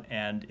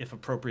and, if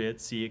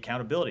appropriate, see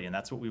accountability. And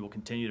that's what we will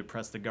continue to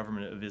press the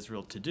government of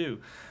Israel to do.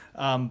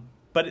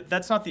 But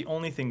that's not the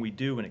only thing we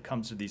do when it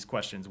comes to these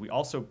questions. We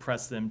also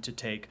press them to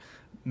take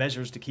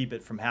measures to keep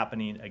it from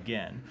happening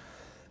again.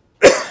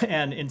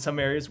 And in some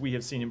areas, we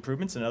have seen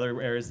improvements. In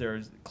other areas, there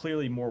is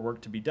clearly more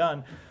work to be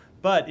done.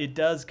 But it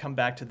does come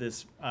back to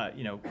this,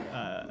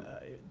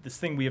 this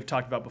thing we have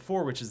talked about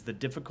before, which is the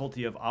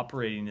difficulty of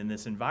operating in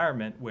this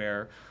environment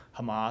where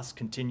Hamas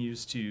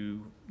continues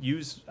to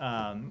use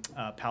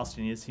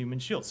Palestinians as human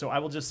shields. So I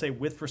will just say,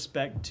 with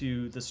respect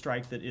to the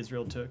strike that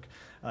Israel took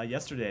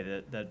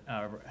yesterday that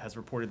has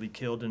reportedly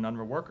killed an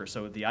UNRWA worker.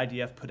 So the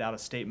IDF put out a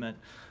statement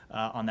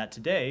on that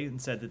today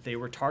and said that they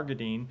were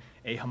targeting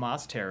a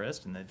Hamas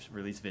terrorist, and they've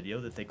released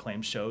video that they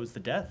claim shows the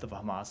death of a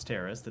Hamas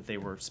terrorist that they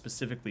were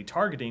specifically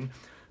targeting,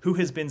 who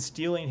has been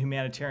stealing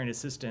humanitarian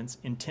assistance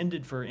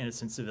intended for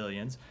innocent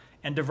civilians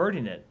and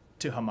diverting it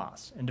to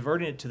Hamas and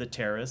diverting it to the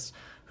terrorists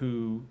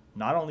who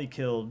not only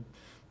killed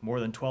more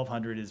than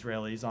 1,200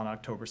 Israelis on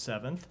October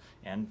 7th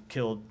and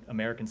killed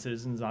American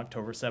citizens on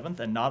October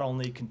 7th, and not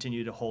only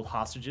continue to hold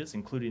hostages,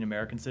 including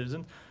American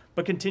citizens,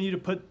 but continue to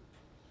put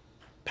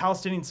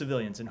Palestinian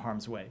civilians in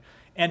harm's way,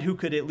 and who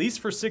could, at least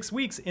for 6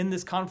 weeks, end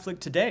this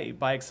conflict today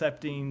by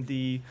accepting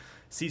the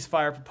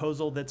ceasefire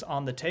proposal that's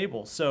on the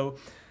table. So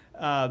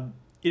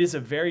it is a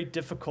very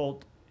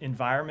difficult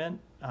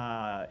environment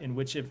in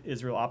which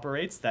Israel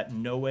operates that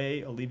no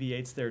way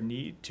alleviates their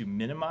need to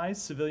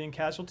minimize civilian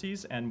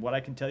casualties. And what I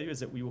can tell you is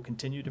that we will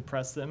continue to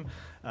press them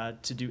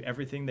to do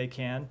everything they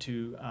can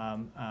to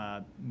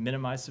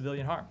minimize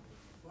civilian harm.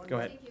 Go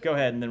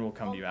ahead, and then we'll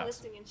come to you, Alex.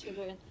 Palestinian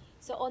children.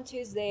 So on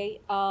Tuesday,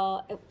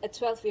 a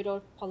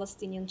 12-year-old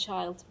Palestinian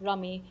child,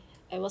 Rami,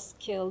 was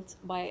killed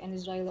by an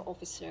Israeli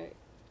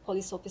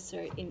police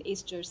officer in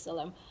East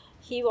Jerusalem.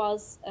 He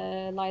was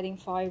lighting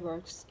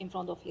fireworks in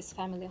front of his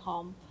family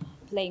home,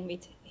 playing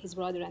with his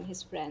brother and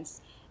his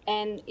friends.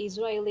 And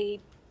Israeli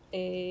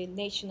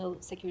National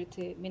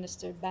Security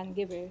Minister Ben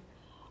Gvir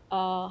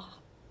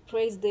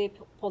praised the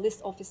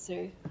police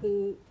officer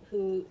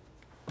who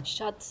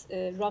shot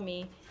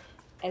Rami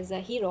as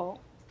a hero,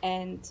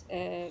 and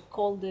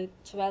called the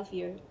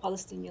 12-year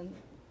Palestinian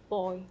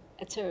boy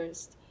a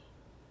terrorist.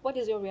 What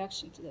is your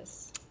reaction to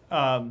this?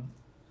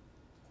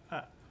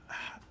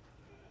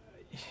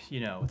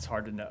 It's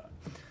hard to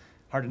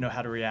know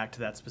how to react to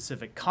that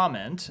specific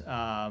comment.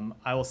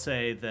 I will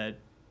say that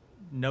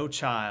no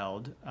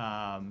child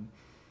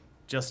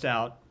just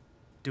out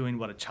doing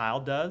what a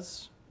child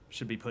does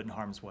should be put in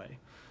harm's way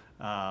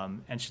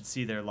and should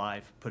see their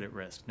life put at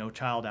risk. No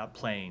child out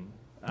playing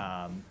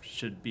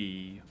should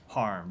be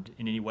harmed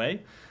in any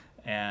way.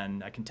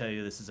 And I can tell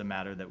you this is a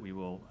matter that we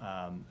will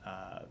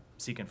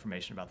seek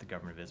information about the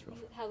government of Israel.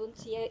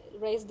 Haven't you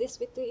raised this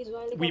with the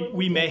Israeli government?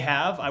 We may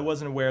have. I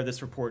wasn't aware of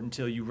this report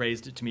until you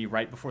raised it to me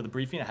right before the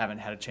briefing. I haven't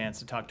had a chance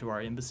to talk to our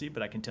embassy,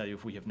 but I can tell you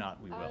if we have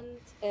not, we will.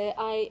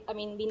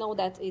 And we know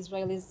that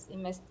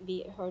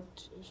we heard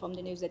from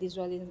the news that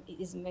Israel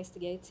is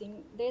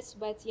investigating this,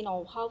 but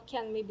how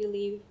can we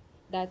believe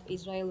that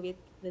Israel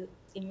will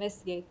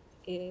investigate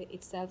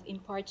itself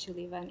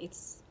impartially when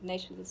its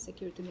national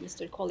security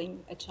minister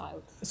calling a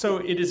child? So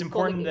it is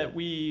important that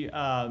we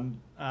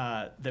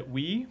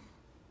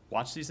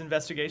watch these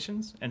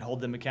investigations and hold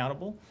them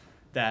accountable,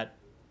 that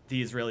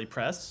the Israeli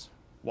press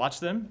watch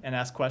them and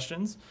ask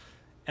questions,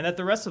 and that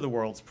the rest of the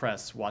world's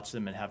press watch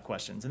them and have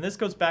questions. And this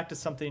goes back to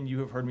something you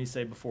have heard me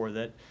say before,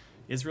 that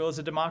Israel is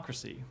a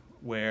democracy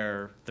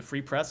where the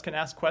free press can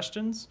ask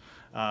questions,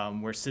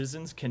 where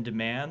citizens can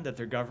demand that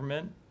their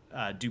government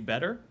do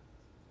better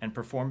and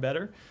perform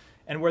better,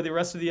 and where the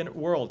rest of the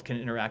world can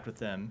interact with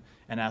them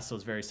and ask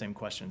those very same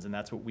questions. And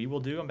that's what we will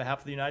do on behalf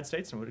of the United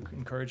States, and would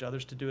encourage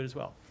others to do it as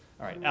well.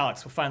 All right,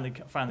 Alex, we'll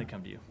finally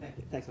come to you.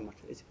 Thanks so much.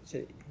 It's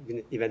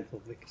an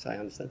eventful week, so I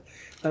understand.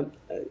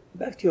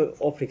 Back to your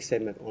opening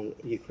statement on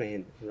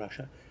Ukraine and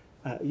Russia.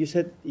 You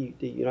said the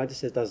United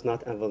States does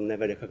not and will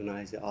never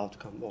recognize the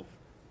outcome of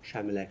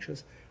sham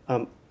elections.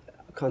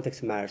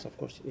 Context matters, of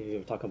course.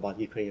 You're talking about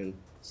Ukrainian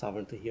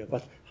sovereignty here,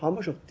 but how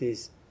much of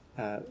these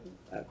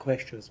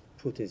questions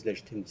Putin's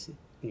legitimacy,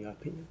 in your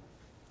opinion?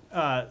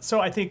 So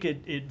I think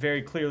it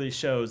very clearly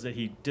shows that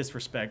he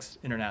disrespects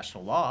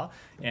international law.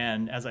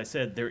 And as I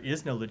said, there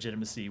is no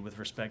legitimacy with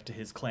respect to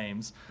his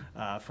claims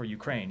for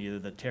Ukraine, either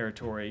the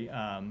territory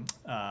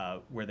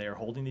where they are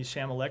holding these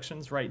sham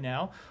elections right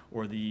now,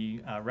 or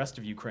the rest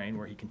of Ukraine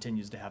where he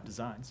continues to have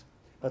designs.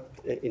 But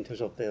in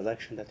terms of the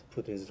election that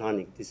Putin is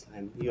running this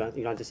time,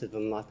 United States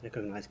will not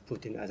recognize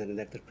Putin as an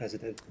elected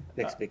president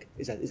next week.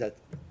 Is that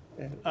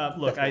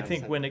look, I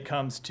think when it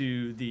comes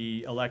to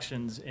the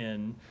elections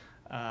in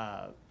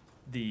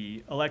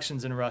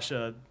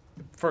Russia,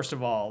 first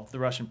of all, the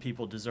Russian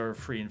people deserve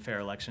free and fair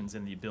elections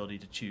and the ability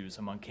to choose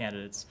among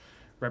candidates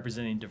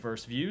representing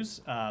diverse views.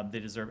 They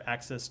deserve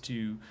access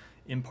to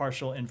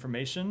impartial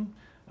information.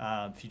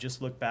 If you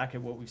just look back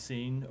at what we've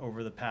seen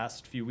over the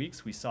past few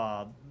weeks, we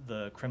saw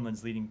the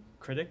Kremlin's leading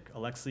critic,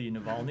 Alexei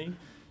Navalny,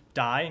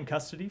 die in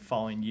custody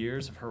following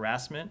years of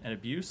harassment and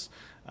abuse.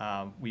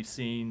 We've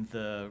seen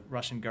the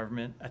Russian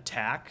government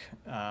attack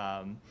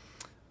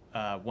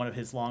one of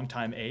his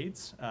longtime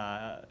aides,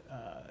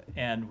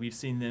 and we've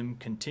seen them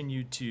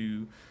continue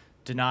to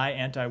deny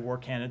anti-war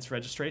candidates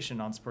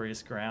registration on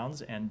spurious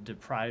grounds and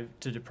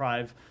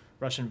deprive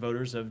Russian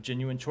voters of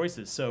genuine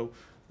choices. So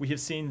we have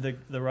seen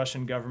the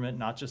Russian government,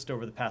 not just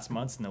over the past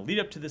months in the lead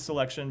up to this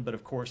election, but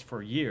of course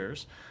for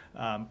years,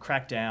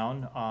 crack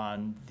down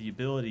on the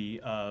ability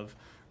of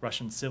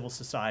Russian civil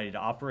society to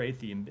operate,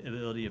 the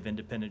ability of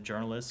independent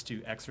journalists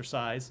to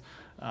exercise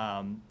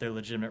their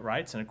legitimate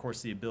rights, and of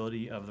course the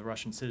ability of the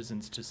Russian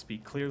citizens to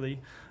speak clearly.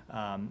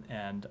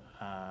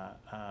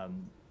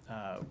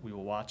 We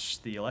will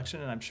watch the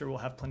election, and I'm sure we'll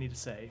have plenty to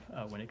say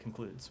when it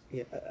concludes.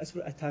 Yeah, as for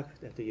attack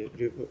that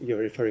you're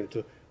referring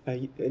to,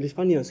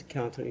 Lithuania's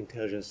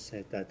counterintelligence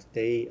said that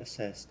they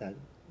assessed that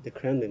the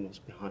Kremlin was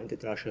behind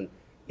it. Russian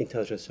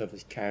intelligence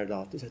service carried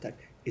out this attack.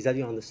 Is that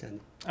your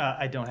understanding?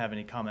 I don't have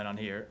any comment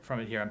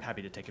from it here. I'm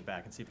happy to take it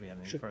back and see if we have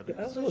any further.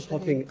 I also was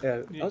hoping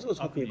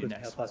you could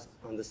help us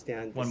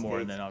understand one more,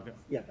 and then I'll go.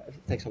 Yeah,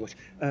 thanks so much.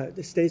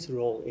 The state's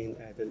role in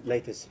the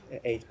latest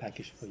aid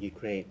package for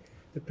Ukraine.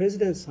 The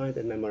president signed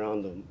a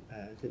memorandum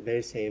the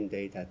very same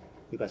day that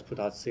you guys put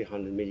out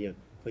 $300 million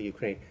for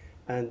Ukraine.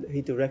 And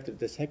he directed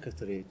the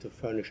secretary to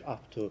furnish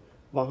up to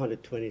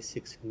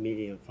 126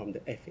 million from the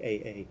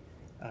FAA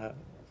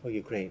for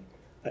Ukraine.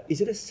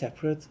 Is it a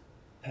separate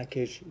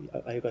package?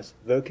 Are you guys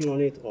working on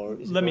it, or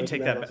is Let me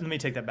take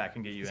that back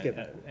and get you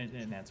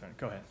an answer on it.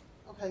 Go ahead.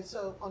 Okay,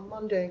 so on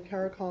Monday,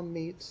 CARICOM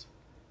meets,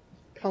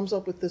 comes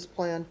up with this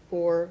plan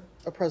for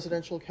a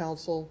presidential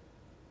council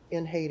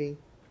in Haiti.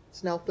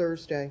 It's now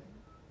Thursday.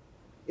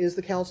 Is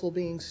the council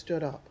being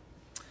stood up?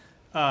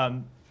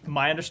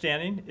 My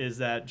understanding is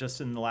that just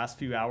in the last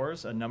few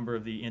hours, a number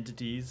of the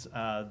entities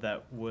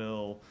that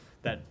will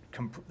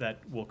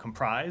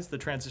comprise the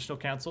Transitional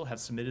Council have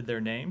submitted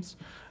their names,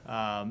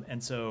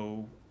 and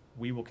so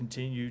we will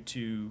continue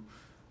to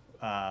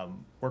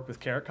work with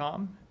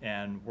CARICOM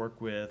and work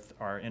with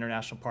our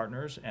international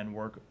partners and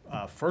work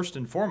first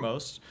and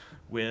foremost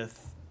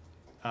with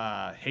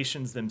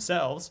Haitians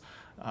themselves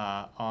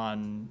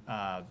on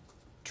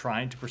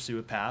trying to pursue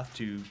a path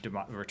to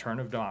return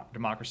of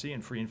democracy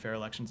and free and fair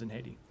elections in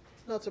Haiti.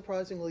 Not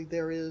surprisingly,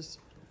 there is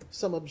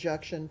some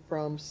objection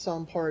from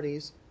some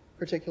parties,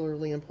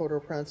 particularly in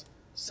Port-au-Prince,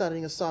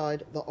 setting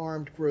aside the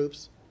armed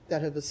groups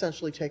that have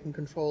essentially taken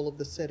control of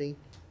the city.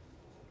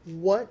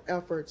 What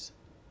efforts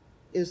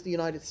is the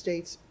United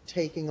States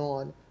taking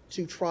on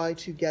to try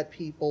to get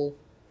people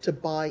to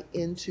buy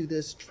into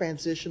this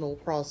transitional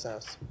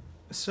process?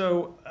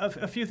 So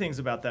a few things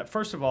about that.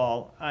 First of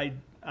all,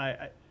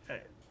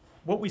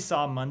 what we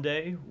saw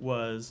Monday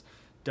was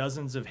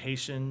dozens of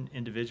Haitian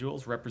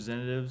individuals,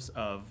 representatives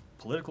of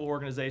political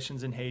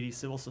organizations in Haiti,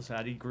 civil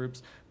society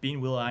groups, being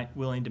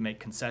willing to make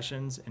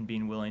concessions and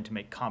being willing to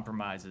make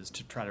compromises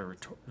to try to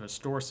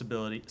restore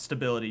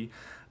stability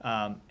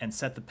and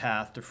set the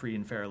path to free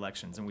and fair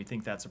elections. And we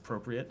think that's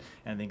appropriate,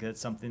 and I think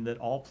that's something that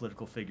all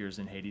political figures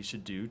in Haiti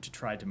should do to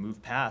try to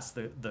move past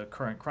the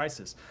current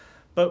crisis.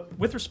 But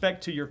with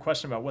respect to your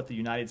question about what the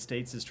United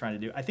States is trying to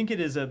do, I think it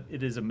is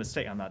a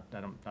mistake. I'm not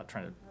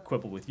trying to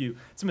quibble with you.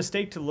 It's a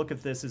mistake to look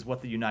at this as what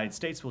the United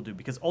States will do,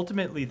 because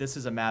ultimately this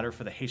is a matter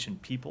for the Haitian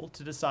people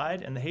to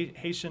decide, and the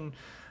Haitian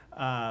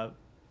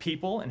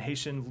people and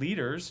Haitian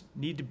leaders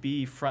need to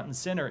be front and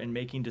center in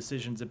making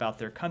decisions about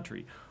their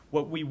country.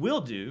 What we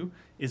will do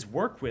is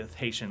work with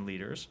Haitian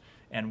leaders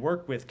and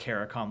work with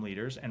CARICOM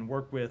leaders and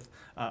work with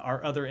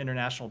our other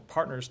international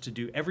partners to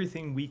do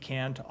everything we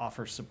can to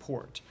offer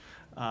support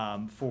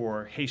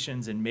for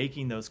Haitians in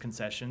making those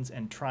concessions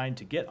and trying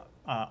to get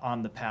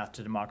on the path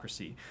to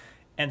democracy.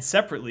 And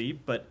separately,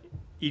 but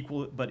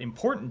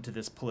important to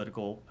this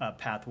political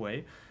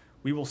pathway,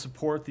 we will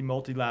support the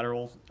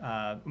multinational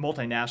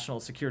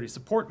security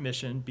support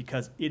mission,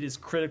 because it is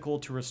critical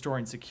to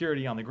restoring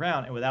security on the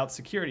ground. And without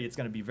security, it's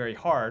going to be very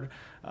hard,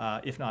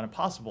 if not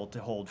impossible, to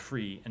hold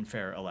free and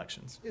fair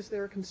elections. Is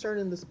there a concern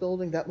in this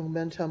building that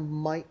momentum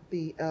might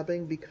be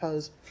ebbing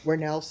because we're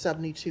now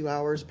 72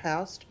 hours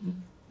past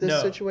this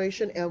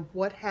situation? And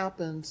what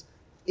happens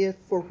if,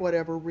 for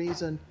whatever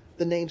reason,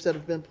 the names that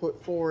have been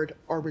put forward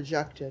are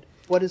rejected?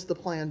 What is the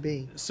plan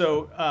B?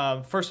 So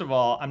first of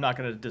all, I'm not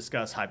going to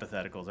discuss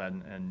hypotheticals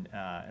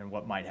and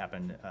what might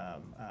happen.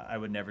 I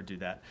would never do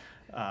that.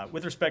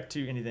 With respect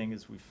to anything,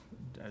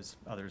 as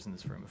others in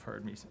this room have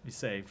heard me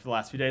say for the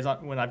last few days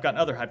when I've gotten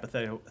other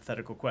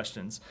hypothetical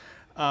questions.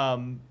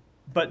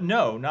 But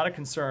no, not a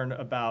concern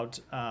about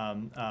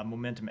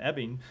momentum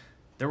ebbing.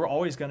 This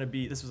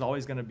was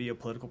always going to be a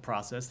political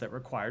process that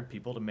required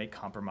people to make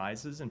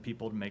compromises and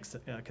people to make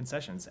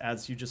concessions.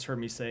 As you just heard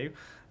me say,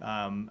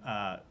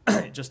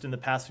 just in the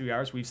past few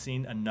hours, we've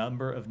seen a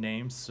number of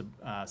names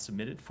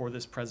submitted for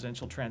this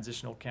Presidential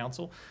Transitional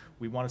Council.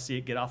 We want to see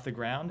it get off the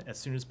ground as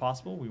soon as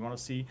possible. We want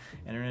to see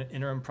an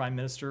interim prime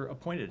minister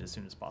appointed as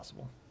soon as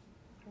possible.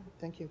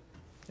 Thank you.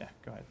 Yeah,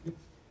 go ahead.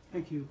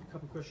 Thank you. A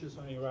couple questions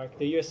on Iraq.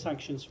 The U.S.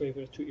 sanctions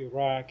waiver to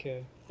Iraq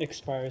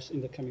expires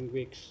in the coming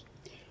weeks.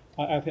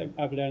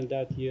 I've learned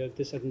that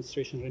this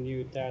administration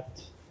renewed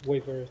that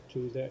waiver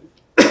to the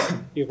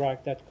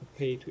Iraq that could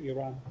pay to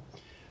Iran.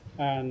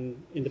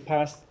 And in the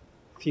past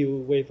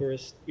few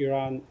waivers,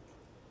 Iran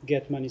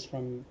get monies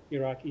from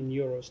Iraq in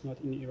euros, not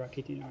in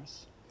Iraqi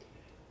dinars.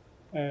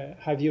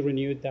 Have you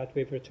renewed that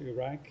waiver to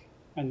Iraq?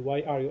 And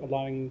why are you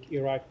allowing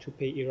Iraq to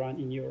pay Iran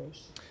in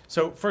euros?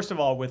 So first of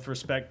all, with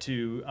respect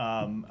to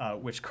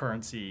which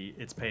currency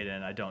it's paid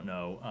in, I don't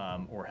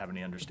know or have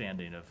any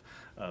understanding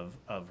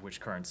of which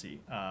currency.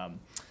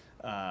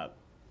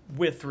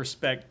 With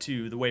respect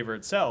to the waiver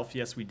itself,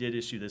 yes, we did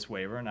issue this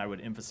waiver, and I would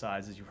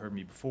emphasize, as you've heard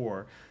me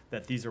before,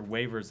 that these are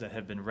waivers that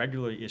have been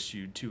regularly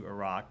issued to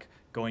Iraq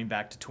going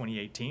back to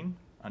 2018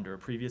 under a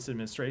previous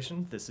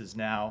administration. This is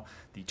now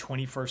the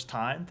 21st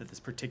time that this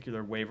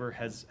particular waiver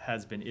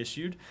has been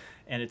issued,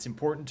 and it's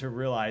important to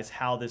realize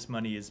how this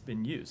money has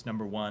been used.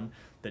 Number one,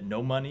 that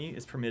no money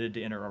is permitted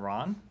to enter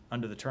Iran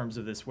under the terms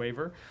of this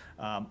waiver.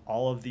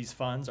 All of these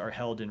funds are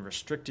held in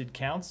restricted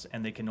counts,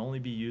 and they can only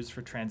be used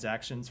for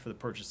transactions for the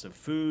purchase of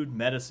food,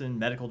 medicine,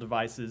 medical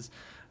devices,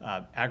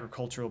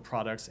 agricultural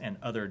products, and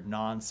other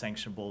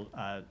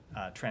non-sanctionable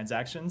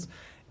transactions.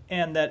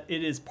 And that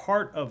it is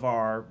part of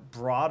our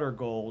broader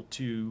goal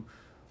to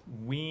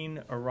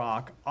wean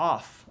Iraq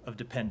off of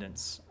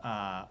dependence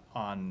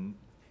on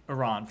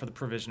Iran for the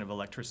provision of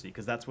electricity,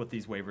 because that's what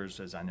these waivers,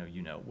 as I know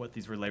you know, what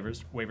these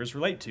waivers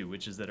relate to,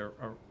 which is that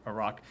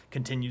Iraq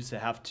continues to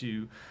have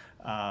to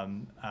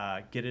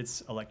get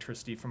its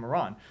electricity from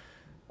Iran.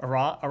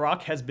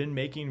 Iraq has been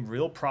making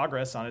real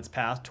progress on its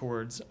path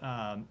towards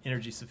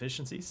energy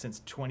sufficiency. Since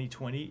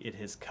 2020, it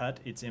has cut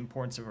its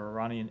imports of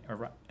Iranian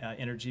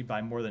energy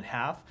by more than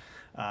half.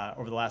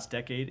 Over the last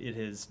decade, it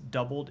has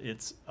doubled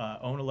its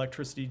own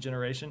electricity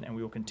generation, and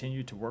we will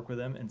continue to work with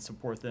them and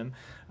support them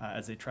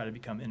as they try to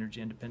become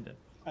energy independent.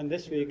 And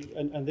this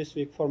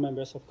week, 4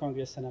 members of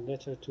Congress sent a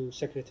letter to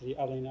Secretary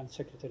Allen and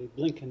Secretary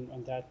Blinken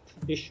on that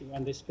issue,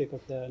 and they speak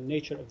of the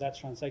nature of that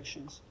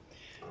transactions.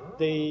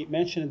 They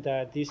mentioned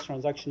that these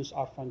transactions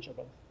are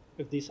fungible.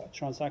 If these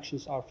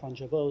transactions are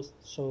fungible,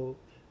 so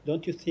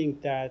don't you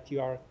think that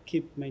you are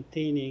keep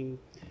maintaining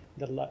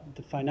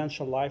the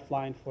financial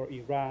lifeline for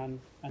Iran,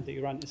 and the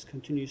Iran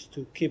continues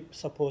to keep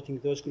supporting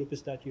those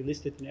groups that you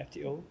listed in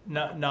FTO?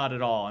 Not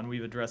at all, and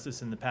we've addressed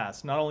this in the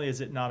past. Not only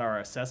is it not our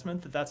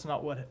assessment that that's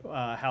not what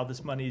how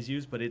this money is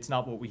used, but it's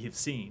not what we have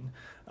seen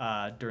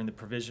during the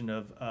provision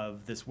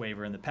of this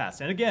waiver in the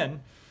past. And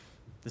again,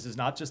 this is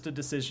not just a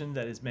decision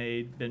that has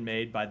been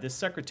made by this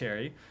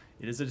secretary.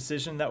 It is a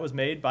decision that was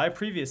made by a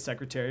previous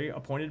secretary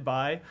appointed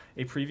by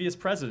a previous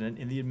president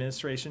in the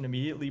administration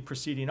immediately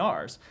preceding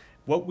ours.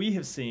 What we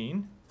have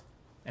seen,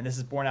 and this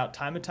is borne out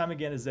time and time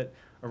again, is that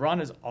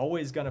Iran is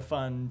always going to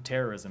fund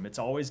terrorism. It's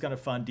always going to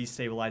fund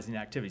destabilizing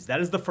activities.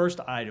 That is the first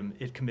item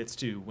it commits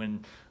to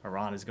when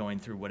Iran is going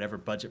through whatever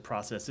budget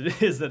process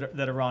it is that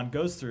Iran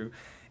goes through,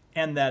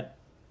 and that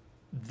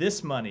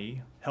this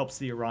money helps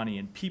the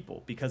Iranian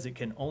people because it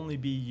can only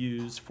be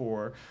used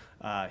for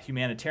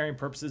humanitarian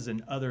purposes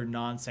and other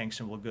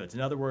non-sanctionable goods.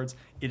 In other words,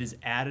 it is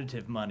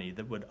additive money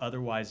that would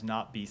otherwise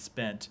not be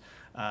spent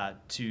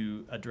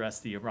to address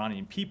the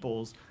Iranian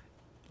people's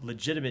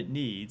legitimate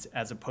needs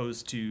as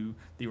opposed to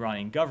the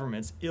Iranian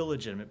government's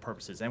illegitimate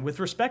purposes. And with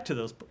respect to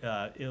those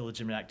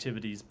illegitimate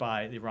activities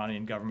by the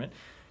Iranian government,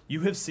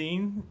 you have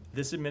seen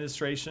this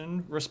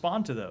administration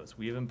respond to those.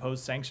 We have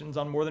imposed sanctions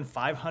on more than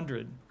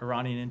 500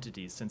 Iranian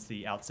entities since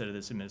the outset of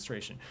this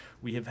administration.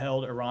 We have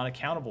held Iran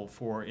accountable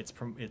for its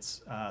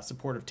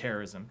support of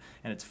terrorism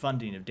and its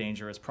funding of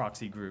dangerous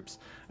proxy groups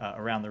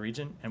around the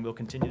region, and we'll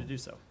continue to do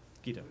so.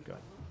 Gita, go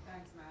ahead.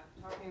 Thanks,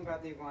 Matt. Talking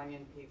about the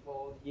Iranian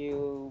people,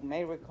 you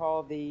may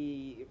recall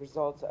the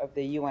results of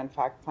the UN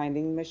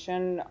fact-finding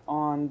mission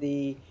on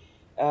the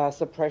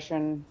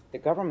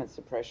government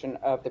suppression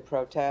of the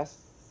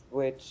protests,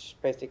 which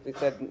basically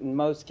said in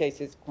most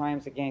cases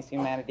crimes against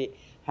humanity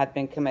had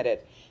been committed.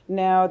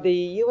 Now, the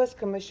U.S.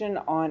 Commission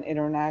on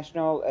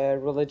International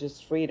Religious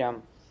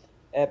Freedom,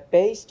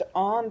 based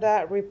on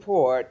that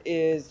report,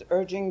 is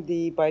urging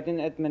the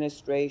Biden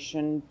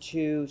administration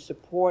to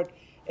support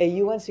a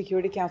UN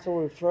Security Council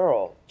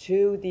referral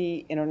to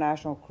the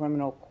International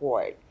Criminal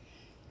Court.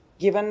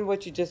 Given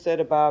what you just said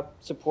about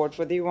support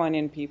for the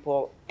Iranian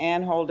people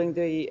and holding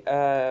the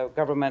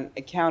government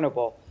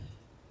accountable,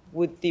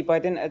 would the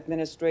Biden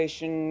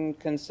administration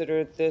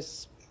consider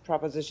this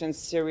proposition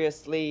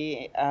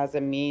seriously as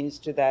a means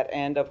to that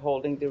end of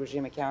holding the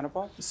regime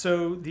accountable?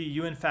 So the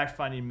UN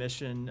fact-finding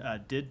mission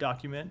did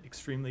document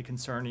extremely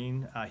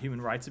concerning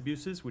human rights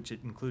abuses, which it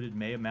included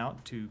may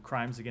amount to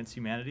crimes against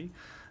humanity.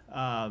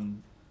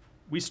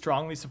 We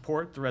strongly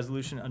support the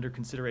resolution under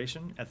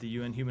consideration at the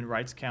UN Human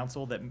Rights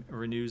Council that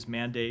renews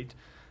mandates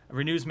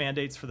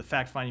for the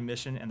fact-finding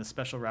mission and the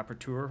special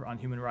rapporteur on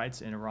human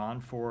rights in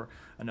Iran for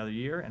another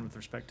year. And with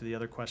respect to the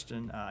other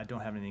question, I don't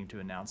have anything to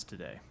announce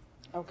today.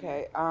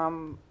 Okay.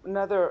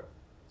 Another,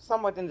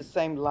 somewhat in the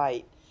same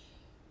light,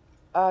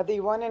 the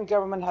Iranian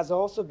government has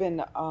also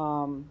been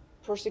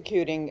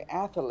persecuting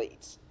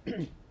athletes.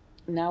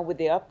 Now, with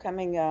the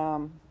upcoming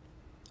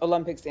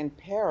Olympics in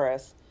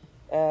Paris,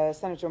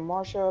 Senator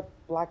Marsha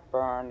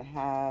Blackburn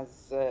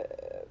has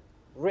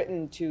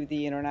written to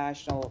the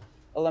International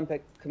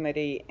Olympic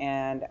Committee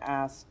and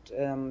asked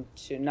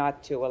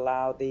not to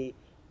allow the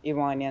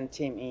Iranian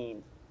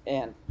team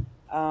in.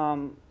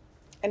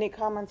 Any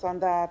comments on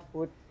that?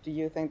 Do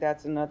you think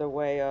that's another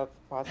way of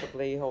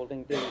possibly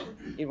holding the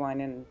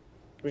Iranian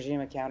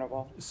regime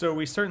accountable? So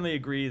we certainly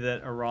agree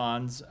that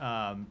Iran's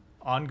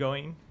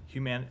ongoing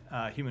human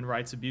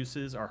rights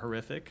abuses are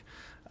horrific.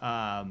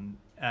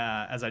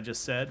 As I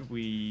just said,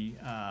 we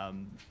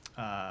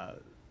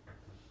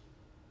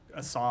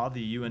saw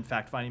the UN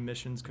fact-finding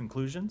mission's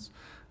conclusions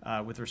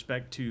with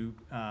respect to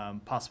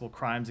possible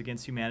crimes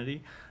against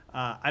humanity.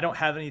 I don't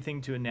have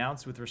anything to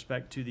announce with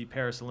respect to the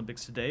Paris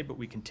Olympics today, but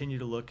we continue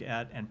to look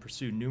at and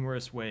pursue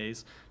numerous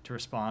ways to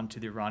respond to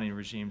the Iranian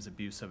regime's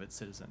abuse of its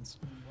citizens.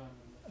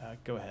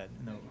 Go ahead.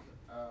 No.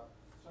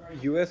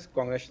 U.S.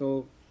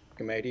 Congressional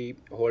Committee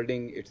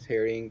holding its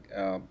hearing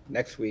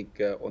next week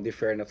on the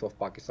fairness of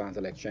Pakistan's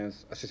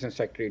elections. Assistant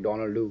Secretary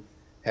Donald Lu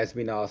has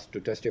been asked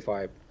to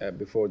testify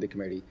before the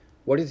committee.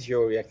 What is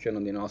your reaction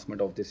on the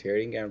announcement of this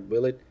hearing, and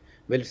will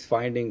its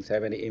findings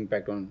have any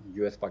impact on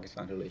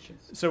U.S.-Pakistan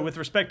relations? So with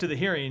respect to the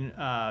hearing,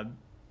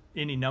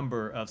 any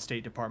number of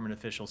State Department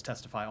officials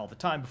testify all the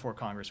time before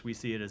Congress. We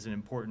see it as an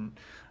important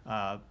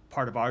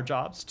part of our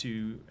jobs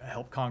to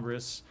help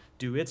Congress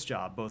do its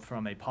job, both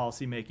from a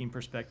policy-making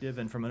perspective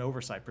and from an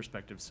oversight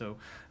perspective. So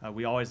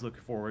we always look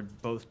forward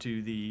both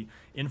to the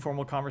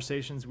informal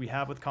conversations we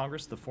have with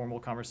Congress, the formal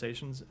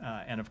conversations,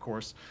 and of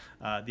course,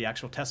 the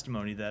actual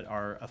testimony that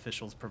our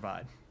officials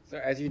provide. So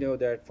as you know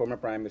that former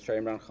Prime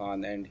Minister Imran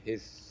Khan and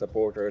his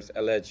supporters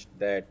alleged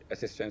that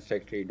Assistant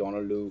Secretary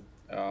Donald Lu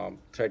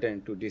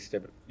threatened to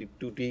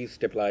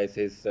destabilize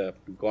his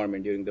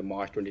government during the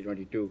March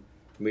 2022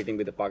 meeting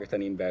with the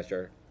Pakistani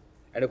ambassador.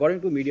 And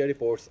according to media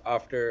reports,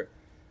 after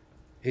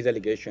his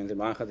allegations,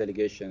 Imran Khan's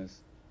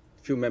allegations,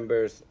 few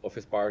members of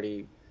his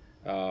party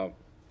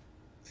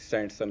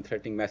sent some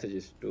threatening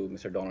messages to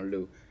Mr. Donald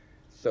Lu.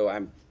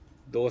 So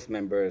those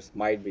members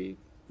might be,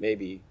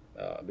 maybe,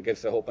 because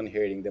it's an open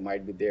hearing, they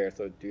might be there.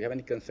 So do you have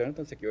any concerns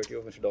on security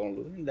of Mr. Donald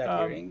Lu in that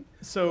hearing?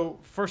 So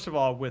first of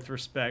all, with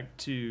respect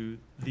to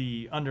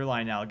the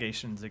underlying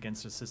allegations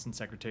against Assistant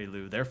Secretary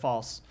Lu, they're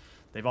false.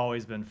 They've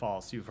always been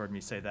false. You've heard me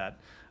say that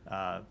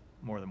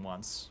more than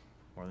once,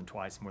 more than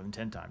twice, more than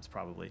 10 times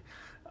probably.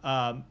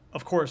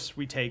 Of course,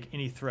 we take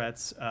any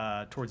threats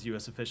towards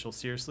U.S. officials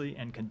seriously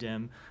and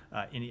condemn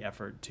any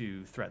effort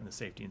to threaten the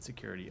safety and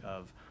security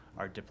of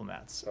our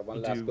diplomats.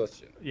 One last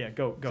question. Yeah,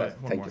 go ahead.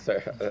 Thank you,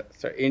 sir.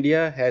 Sir,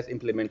 India has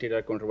implemented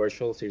a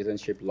controversial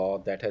citizenship law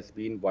that has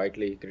been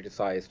widely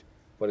criticized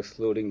for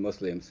excluding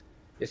Muslims.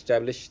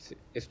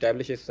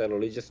 Establishes a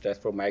religious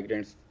test for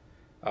migrants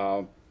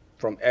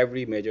from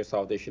every major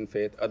South Asian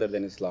faith other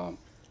than Islam.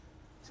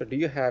 So do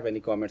you have any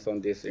comments on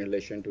this in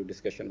relation to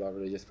discussion about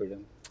religious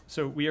freedom?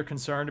 So we are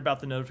concerned about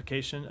the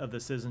notification of the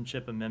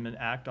Citizenship Amendment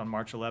Act on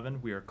March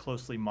 11. We are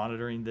closely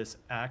monitoring this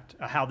act,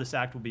 how this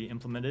act will be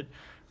implemented.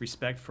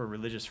 Respect for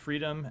religious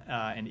freedom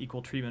and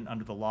equal treatment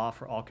under the law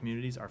for all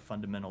communities are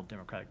fundamental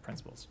democratic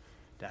principles.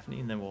 Daphne,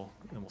 and then we'll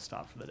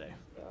stop for the day.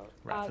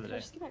 Wrap for the Can I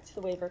day. just get back to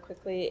the waiver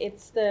quickly?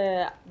 It's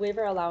the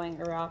waiver allowing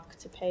Iraq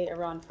to pay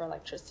Iran for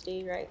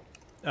electricity, right?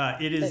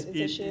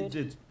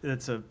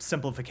 It's a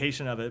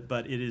simplification of it,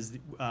 but it is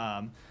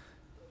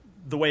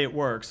the way it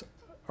works.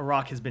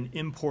 Iraq has been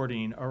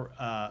importing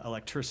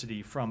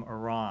electricity from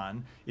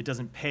Iran. It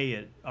doesn't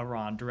pay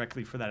Iran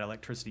directly for that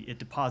electricity. It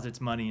deposits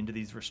money into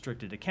these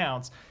restricted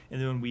accounts, and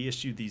then when we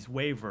issue these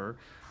waivers,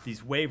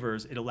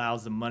 it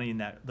allows the money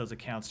in those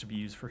accounts to be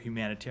used for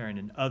humanitarian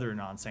and other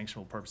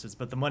non-sanctionable purposes.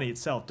 But the money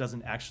itself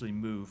doesn't actually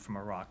move from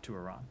Iraq to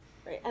Iran.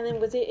 Right, and then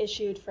was it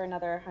issued for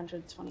another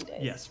 120 days?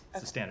 Yes,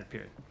 it's a standard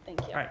period.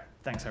 Thank you. All right,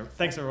 thanks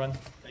everyone.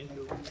 Thank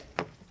you.